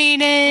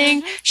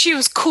entertaining. She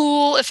was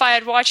cool. If I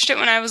had watched it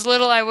when I was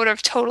little, I would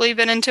have totally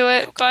been into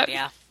it. But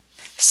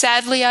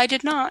sadly, I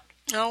did not.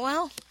 Oh,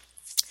 well.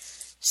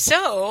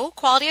 So,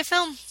 quality of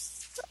film?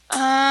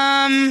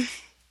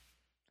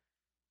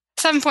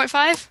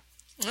 7.5.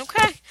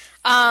 Okay.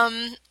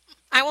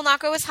 I will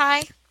not go as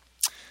high.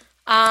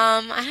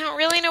 I don't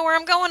really know where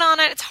I'm going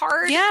on it. It's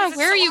hard. Yeah,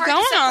 where are you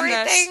going on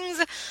this?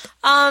 Things.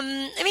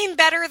 I mean,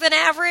 better than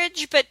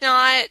average, but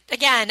not,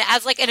 again,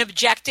 as an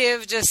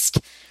objective, just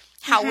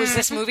how was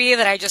this movie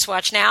that I just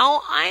watched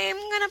now? I'm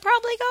going to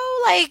probably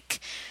go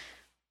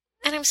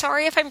and I'm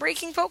sorry if I'm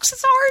breaking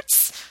folks'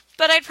 hearts,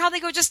 but I'd probably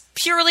go just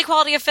purely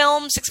quality of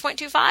film,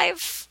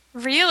 6.25.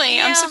 Really?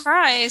 Yeah. I'm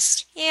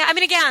surprised. Yeah, I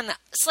mean, again,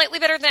 slightly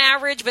better than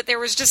average, but there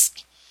was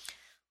just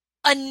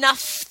enough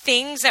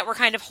things that were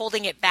kind of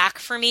holding it back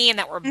for me and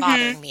that were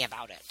bothering me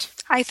about it.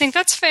 I think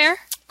that's fair.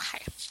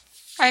 Okay.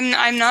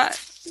 I'm not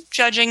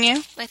judging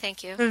you I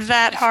thank you.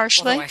 that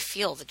harshly. Although I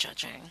feel the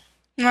judging.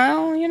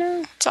 Well,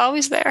 it's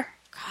always there.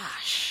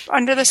 Gosh.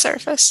 Under the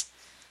surface.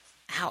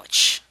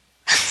 Ouch.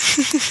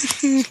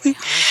 Really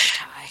harsh,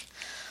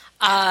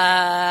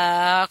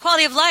 Ty.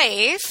 Quality of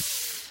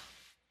life.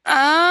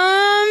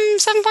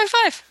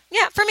 7.5.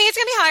 Yeah, for me it's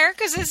going to be higher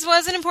because this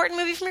was an important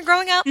movie for me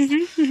growing up.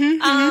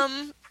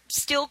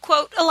 Still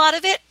quote a lot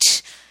of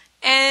it,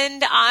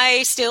 and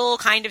I still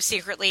kind of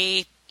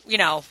secretly,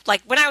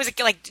 like when I was a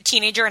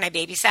teenager and I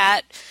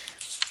babysat,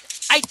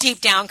 I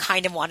deep down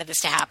kind of wanted this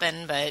to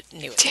happen, but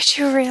knew it. Did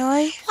you really?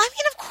 Well, I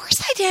mean, of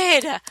course I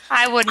did.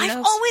 I wouldn't I've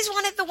have. always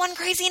wanted the one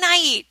crazy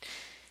night,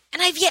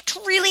 and I've yet to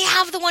really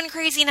have the one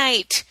crazy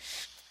night.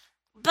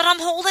 But I'm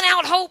holding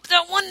out hope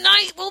that one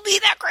night will be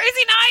that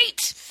crazy night.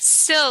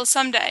 Still,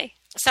 someday.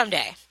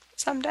 Someday.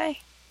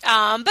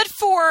 But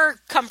for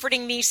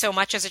comforting me so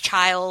much as a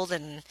child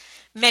and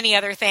many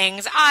other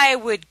things, I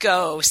would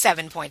go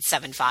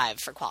 7.75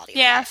 for quality of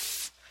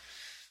life.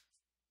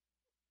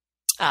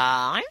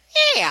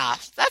 Yeah,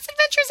 that's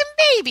Adventures in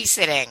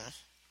Babysitting.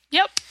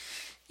 Yep.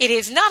 It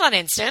is not on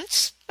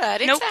Instant,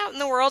 but it's out in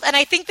the world. And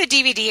I think the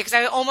DVD, because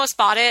I almost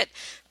bought it,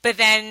 but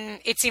then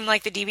it seemed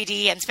like the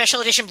DVD and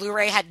special edition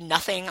Blu-ray had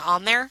nothing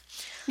on there.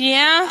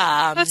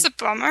 Yeah, that's a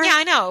bummer. Yeah,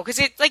 I know,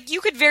 because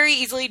you could very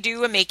easily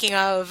do a making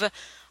of.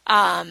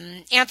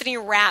 Anthony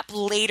Rapp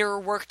later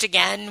worked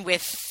again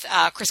with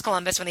Chris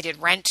Columbus when they did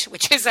Rent,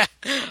 which is a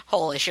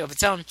whole issue of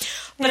its own.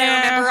 But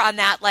I remember on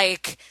that,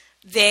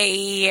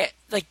 they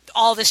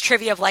all this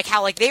trivia of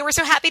how they were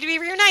so happy to be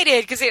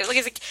reunited because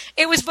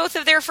it was both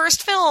of their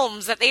first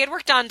films that they had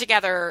worked on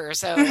together.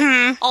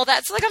 So all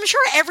that. So I'm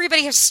sure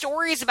everybody has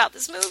stories about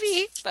this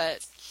movie,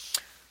 but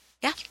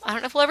yeah, I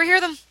don't know if we'll ever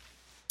hear them.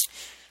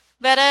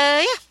 But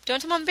yeah, Don't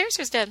Tell Mom Bears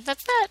was dead.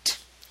 That's that.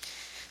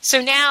 So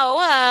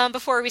now,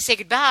 before we say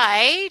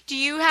goodbye, do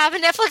you have a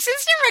Netflix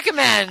instant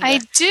recommend? I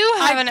do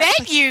have I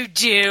bet you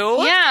do.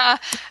 Yeah.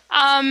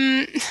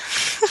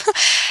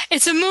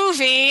 It's a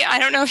movie. I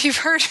don't know if you've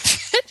heard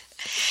of it.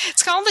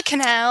 It's called The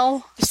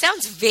Canal. It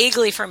sounds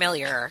vaguely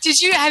familiar.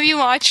 Have you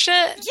watched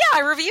it? Yeah, I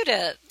reviewed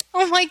it.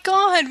 Oh my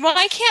god,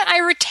 why can't I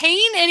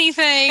retain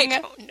anything? I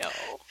don't know.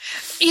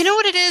 You know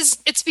what it is?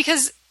 It's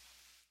because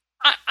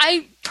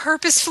I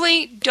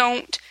purposefully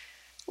don't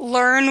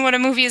learn what a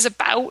movie is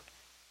about.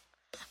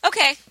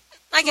 Okay,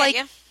 I get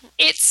you.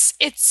 It's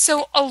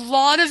so a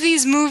lot of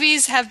these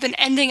movies have been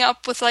ending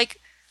up with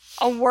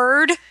a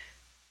word,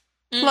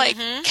 like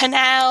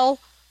canal,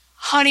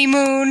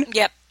 honeymoon.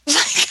 Yep.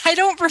 I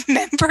don't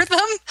remember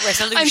them.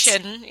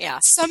 Resolution. Yeah.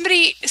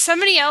 Somebody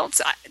else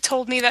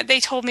told me that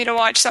they told me to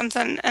watch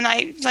something, and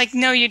I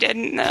no, you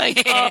didn't. Oh,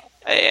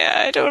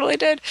 yeah, I totally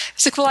did.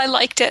 It's well, I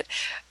liked it,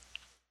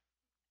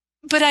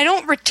 but I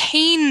don't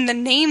retain the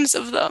names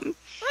of them.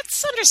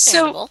 That's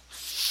understandable. So,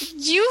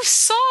 you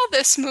saw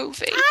this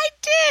movie. I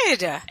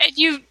did. And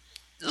you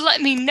let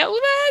me know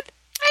that?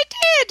 I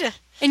did.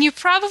 And you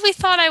probably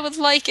thought I would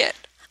like it.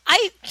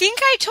 I think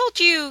I told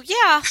you,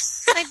 yeah.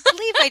 I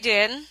believe I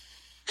did.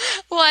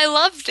 Well, I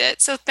loved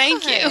it, so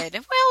thank you.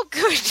 Well,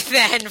 good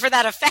then, for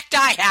that effect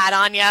I had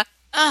on you.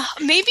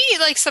 Maybe,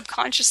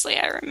 subconsciously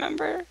I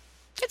remember.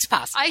 It's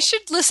possible. I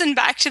should listen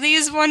back to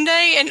these one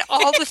day and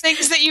all the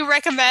things that you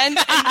recommend,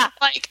 and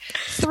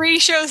 3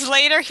 shows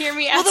later, hear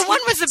me ask. Well, the one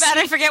was about,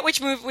 I forget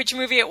which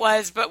movie it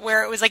was, but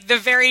where it was the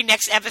very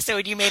next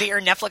episode you made it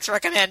your Netflix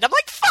recommend. I'm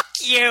like, fuck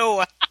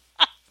you!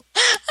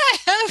 I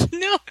have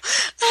no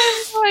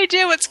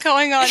idea what's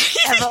going on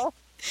ever.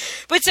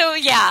 But so,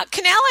 yeah,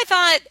 Canal, I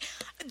thought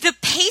the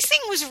pacing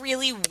was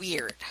really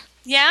weird.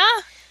 Yeah?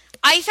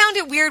 I found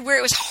it weird where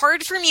it was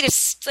hard for me to,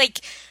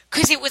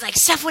 because it was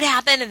stuff would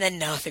happen and then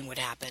nothing would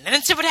happen. And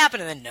then stuff would happen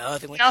and then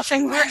nothing would happen.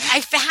 Nothing would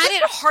I've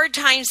had a hard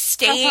time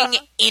staying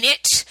in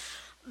it,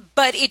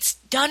 but it's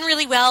done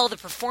really well. The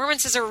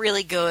performances are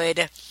really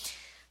good.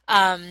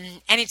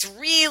 And it's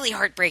really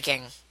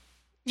heartbreaking.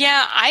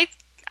 Yeah, I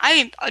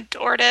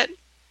adored it.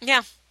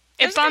 Yeah.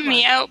 It bummed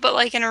me out,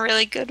 but in a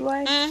really good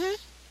way. Mm-hmm.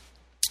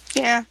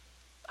 Yeah.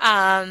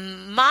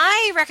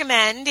 My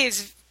recommend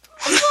is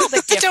a little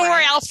bit different. Don't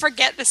worry, I'll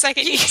forget the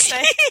second you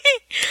say.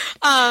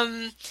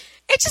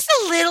 It's just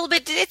a little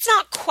bit, it's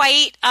not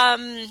quite,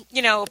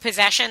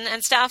 possession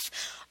and stuff.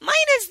 Mine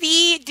is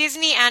the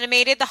Disney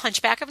animated The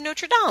Hunchback of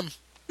Notre Dame.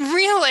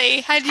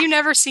 Really? Had you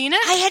never seen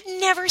it? I had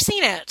never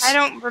seen it. I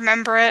don't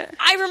remember it.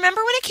 I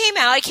remember when it came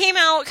out. It came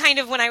out kind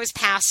of when I was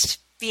past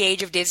the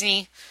age of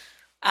Disney.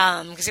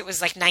 Because it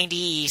was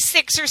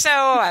 96 or so.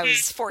 I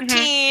was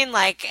 14.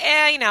 I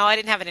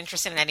didn't have an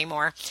interest in it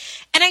anymore.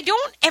 And I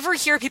don't ever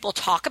hear people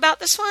talk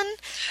about this one.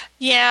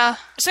 Yeah.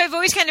 So I've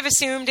always kind of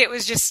assumed it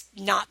was just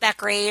not that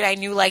great. I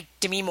knew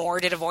Demi Moore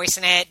did a voice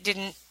in it.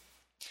 Didn't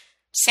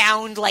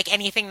sound like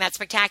anything that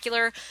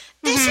spectacular.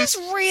 This is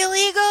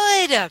really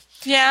good.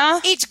 Yeah.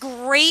 It's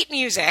great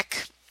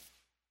music.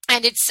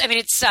 And it's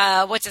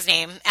what's his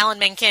name? Alan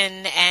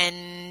Menken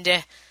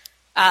and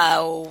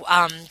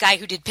guy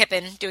who did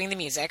Pippin doing the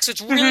music. So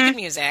it's really good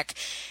music.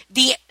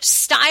 The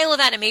style of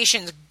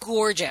animation is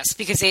gorgeous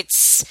because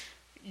it's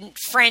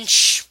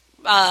French,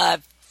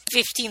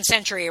 15th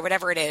century or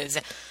whatever it is.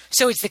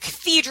 So it's the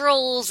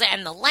cathedrals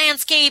and the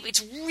landscape.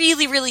 It's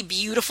really, really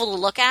beautiful to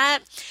look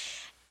at.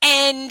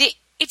 And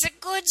it's a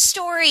good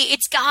story.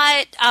 It's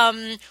got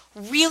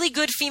really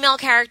good female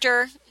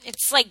character.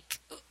 It's like,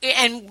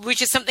 and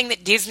which is something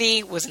that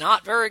Disney was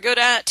not very good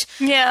at.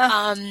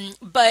 Yeah.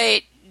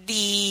 But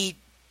the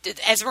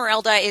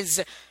Esmeralda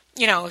is,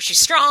 she's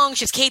strong,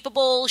 she's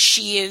capable,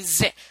 she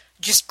is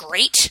just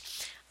great.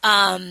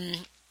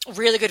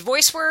 Really good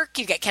voice work.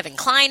 You get Kevin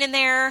Kline in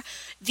there.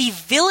 The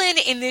villain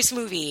in this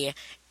movie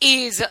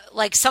is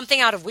like something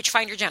out of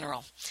Witchfinder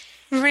General.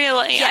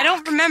 Really? Yeah. I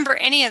don't remember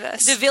any of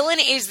this. The villain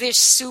is this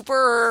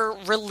super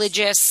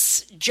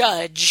religious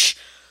judge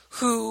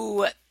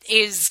who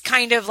is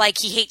kind of like,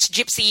 he hates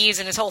gypsies,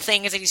 and his whole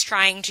thing is that he's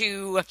trying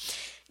to,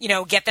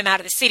 get them out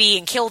of the city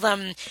and kill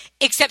them,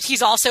 except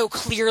he's also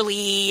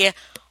clearly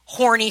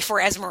horny for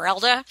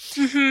Esmeralda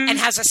and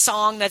has a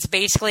song that's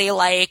basically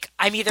like,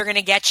 I'm either going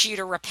to get you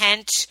to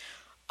repent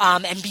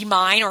and be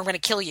mine, or I'm going to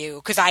kill you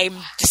because I'm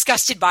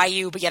disgusted by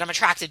you, but yet I'm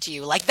attracted to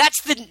you. Like,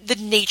 that's the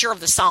nature of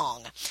the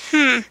song.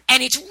 And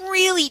it's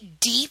really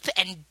deep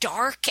and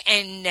dark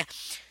and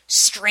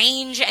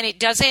strange, and it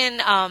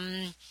doesn't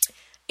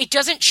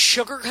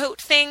sugarcoat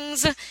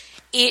things.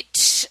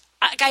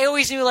 I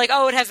always knew, like,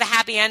 it has the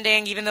happy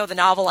ending, even though the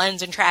novel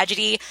ends in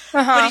tragedy.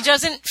 But it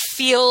doesn't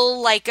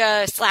feel like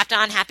a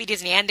slapped-on happy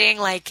Disney ending.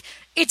 Like,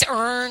 it's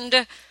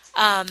earned.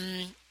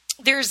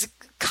 There's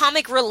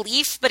comic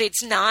relief, but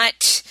it's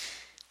not...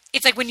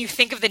 It's like when you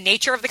think of the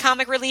nature of the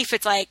comic relief,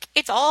 it's like,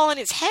 it's all in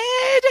his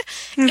head.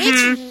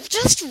 It's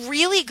just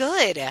really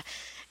good.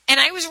 And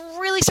I was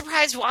really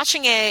surprised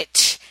watching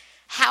it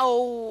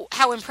how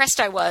impressed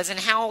I was, and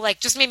how, like,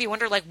 just made me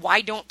wonder, like,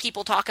 why don't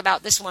people talk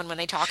about this one when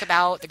they talk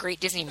about the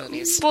great Disney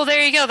movies? Well,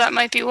 there you go. That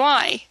might be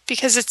why.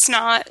 Because it's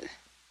not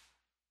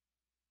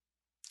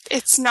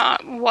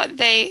what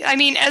they... I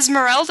mean,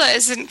 Esmeralda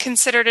isn't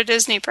considered a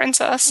Disney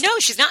princess. No,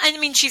 she's not. I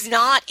mean, she's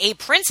not a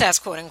princess,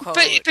 quote unquote.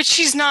 But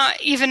she's not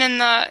even in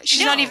the...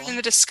 She's not even in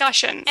the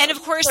discussion. And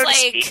of course,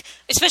 like,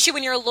 especially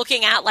when you're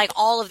looking at, like,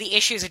 all of the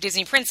issues of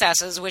Disney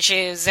princesses, which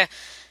is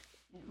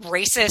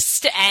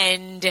racist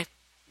and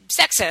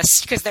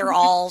sexist, because they're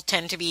all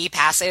tend to be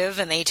passive,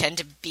 and they tend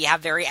to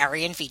have very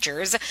Aryan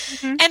features.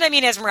 And I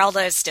mean,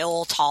 Esmeralda is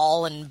still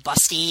tall and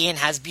busty and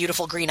has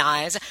beautiful green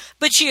eyes,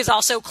 but she is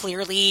also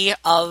clearly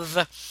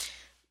of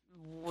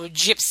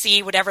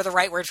gypsy, whatever the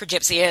right word for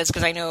gypsy is,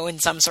 because I know in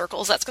some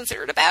circles that's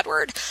considered a bad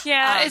word.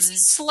 Yeah, it's a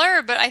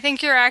slur, but I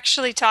think you're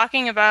actually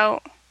talking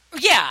about...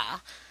 Yeah.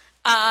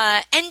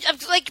 And,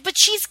 like, but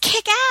she's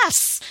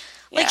kick-ass.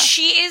 Like,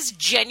 she is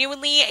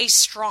genuinely a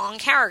strong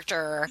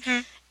character.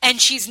 And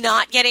she's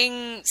not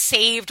getting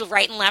saved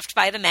right and left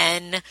by the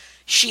men.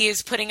 She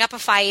is putting up a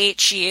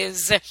fight. She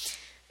is,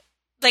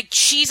 like,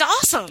 she's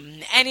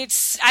awesome. And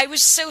I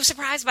was so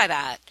surprised by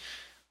that.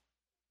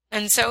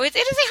 And so it is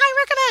a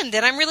high recommend.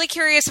 And I'm really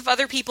curious if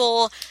other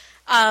people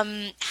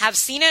have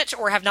seen it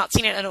or have not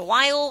seen it in a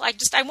while.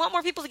 I want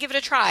more people to give it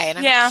a try. And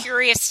I'm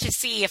curious to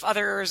see if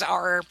others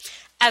are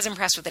as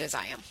impressed with it as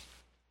I am.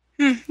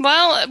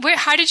 Well,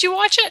 how did you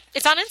watch it?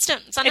 It's on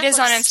Instant. It's on Netflix. It is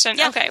on Instant.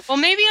 Yeah. Okay. Well,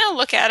 maybe I'll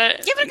look at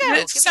it. Give it a go.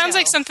 It sounds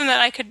like something that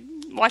I could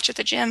watch at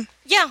the gym.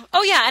 Yeah.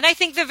 Oh, yeah. And I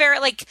think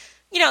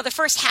the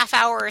first half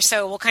hour or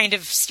so will kind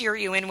of steer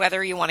you in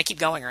whether you want to keep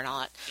going or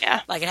not. Yeah.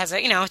 Like, it has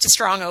it's a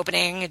strong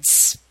opening.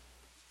 It's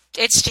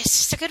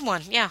just a good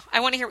one. Yeah.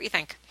 I want to hear what you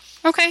think.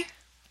 Okay.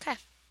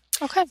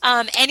 Do you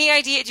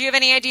have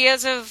any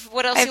ideas of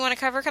what else you want to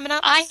cover coming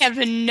up? I have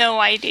no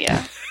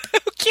idea.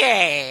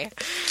 Okay.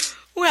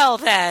 Well,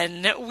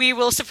 then, we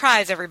will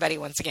surprise everybody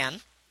once again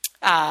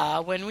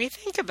when we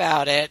think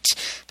about it.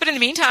 But in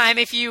the meantime,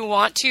 if you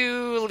want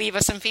to leave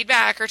us some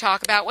feedback or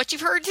talk about what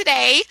you've heard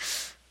today,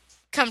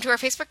 come to our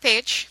Facebook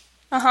page.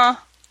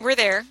 We're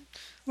there.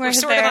 We're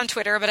sort of on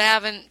Twitter, but I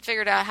haven't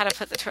figured out how to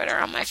put the Twitter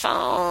on my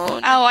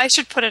phone. Oh, I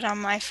should put it on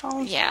my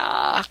phone.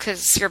 Yeah,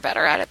 because you're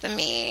better at it than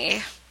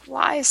me.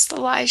 Lies, the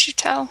lies you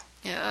tell.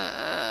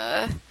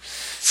 All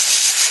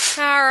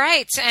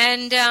right,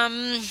 and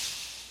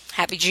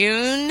happy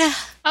June.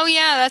 Oh,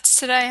 yeah, that's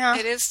today, huh?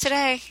 It is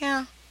today,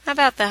 yeah. How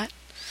about that?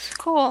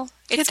 Cool.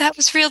 That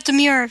was real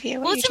demure of you.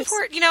 Well, it's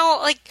important,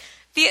 like,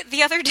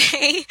 the other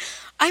day,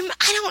 I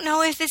don't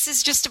know if this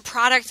is just a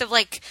product of,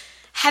 like,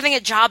 having a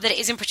job that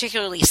isn't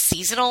particularly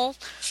seasonal.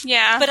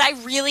 Yeah. But I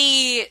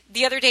really,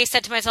 the other day,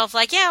 said to myself,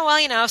 like, yeah,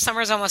 well,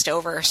 summer's almost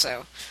over,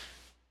 so.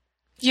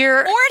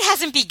 Or it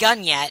hasn't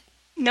begun yet.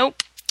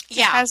 Nope.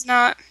 Yeah. It has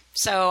not.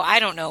 So I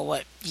don't know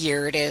what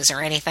year it is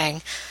or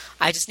anything.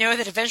 I just know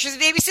that Adventures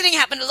of Babysitting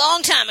happened a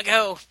long time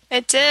ago.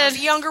 It did. I was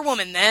a younger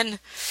woman then.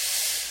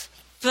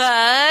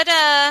 But,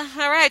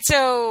 all right,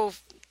 so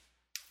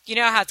you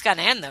know how it's going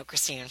to end, though,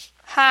 Christine.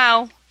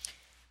 How?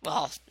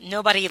 Well,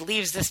 nobody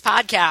leaves this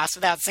podcast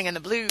without singing the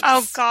blues.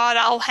 Oh, God,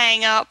 I'll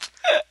hang up.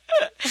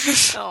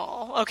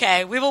 Oh,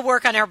 okay. We will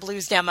work on our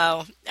blues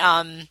demo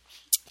to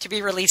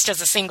be released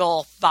as a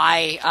single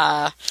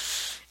by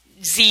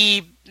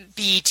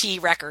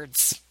ZBT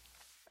Records.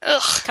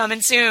 Ugh.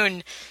 Coming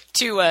soon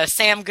to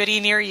Sam Goody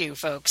near you,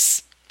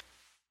 folks.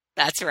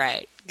 That's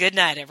right. Good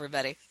night,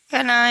 everybody.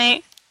 Good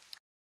night.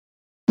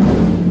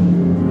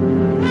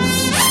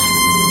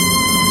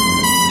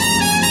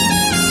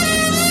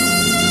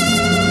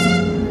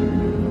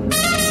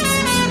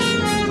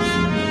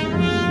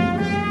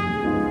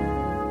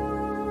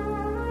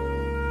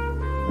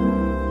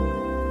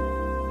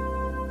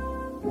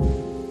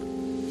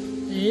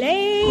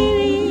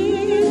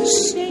 Lady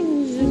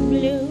sings the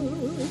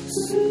blues.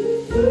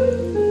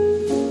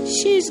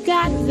 She's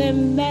got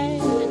them bad.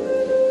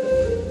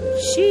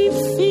 She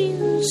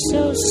feels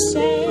so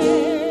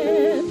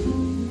sad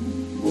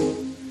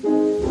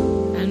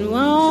and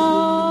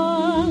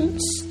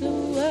wants the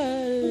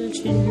world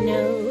to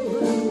know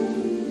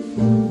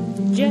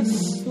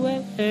just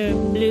what her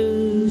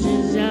blues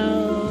is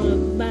all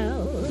about.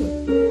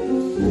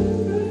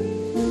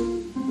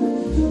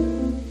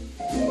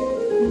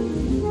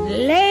 The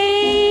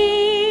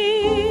lady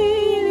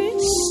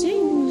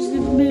sings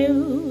the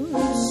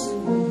blues.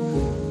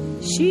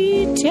 She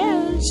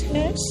tells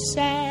her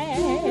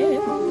sad,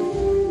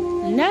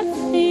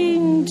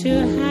 nothing to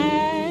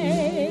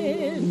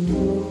hide.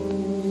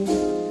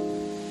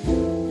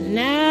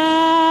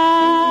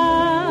 Now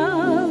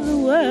the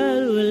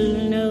world will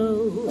know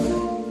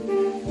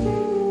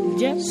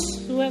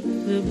just what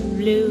the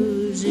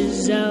blues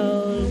is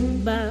all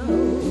about.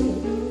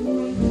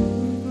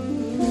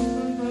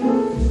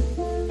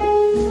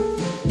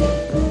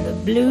 The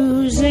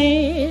blues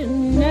ain't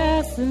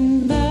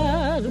nothing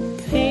but a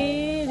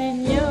pain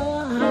in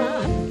your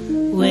heart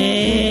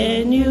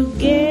when you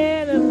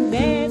get a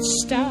bad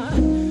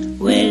start,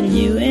 when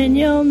you and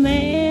your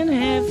man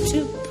have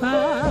to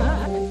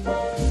part.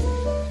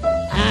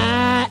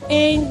 I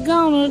ain't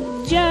gonna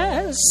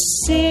just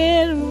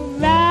sit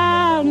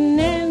around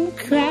and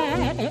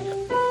cry.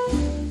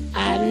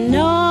 I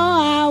know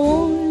I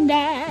won't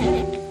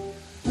die,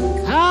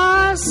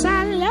 'cause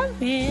I love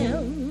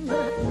him.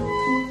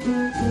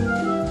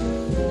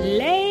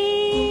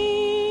 Lady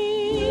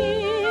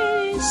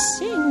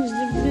sings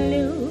the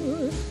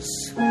blues.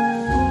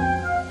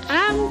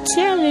 I'm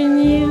telling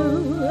you,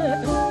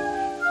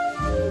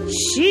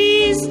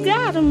 she's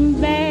got 'em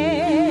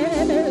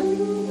bad.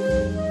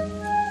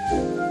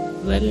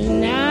 But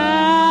now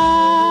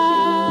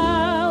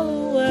the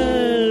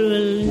world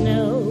will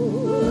know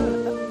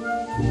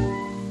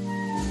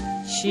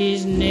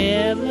she's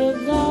never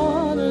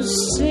gonna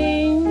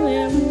sing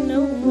them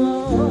no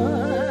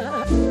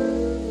more.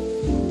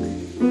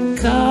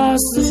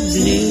 'Cause the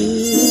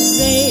blues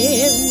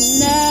ain't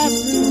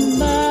nothing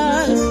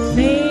but a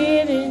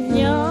pain in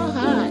your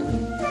heart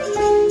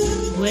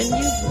when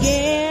you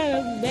get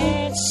a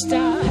bad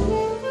start,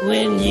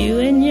 when you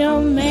and your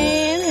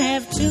man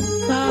have to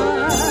part.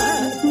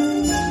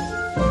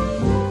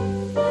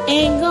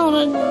 Ain't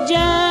gonna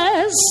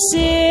just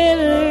sit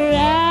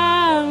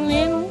around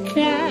and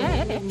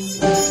cry.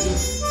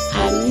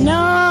 I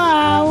know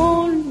I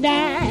won't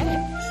die,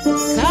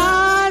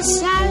 'cause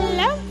I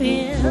love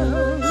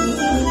him.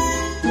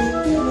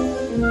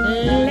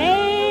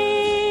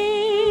 Lady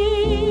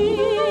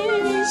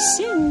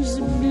sings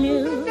the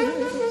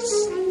blues.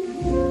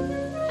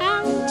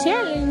 I'm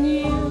telling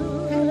you,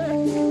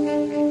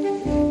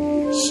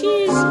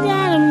 she's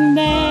got 'em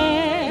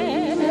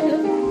bad.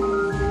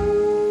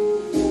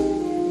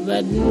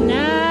 But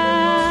now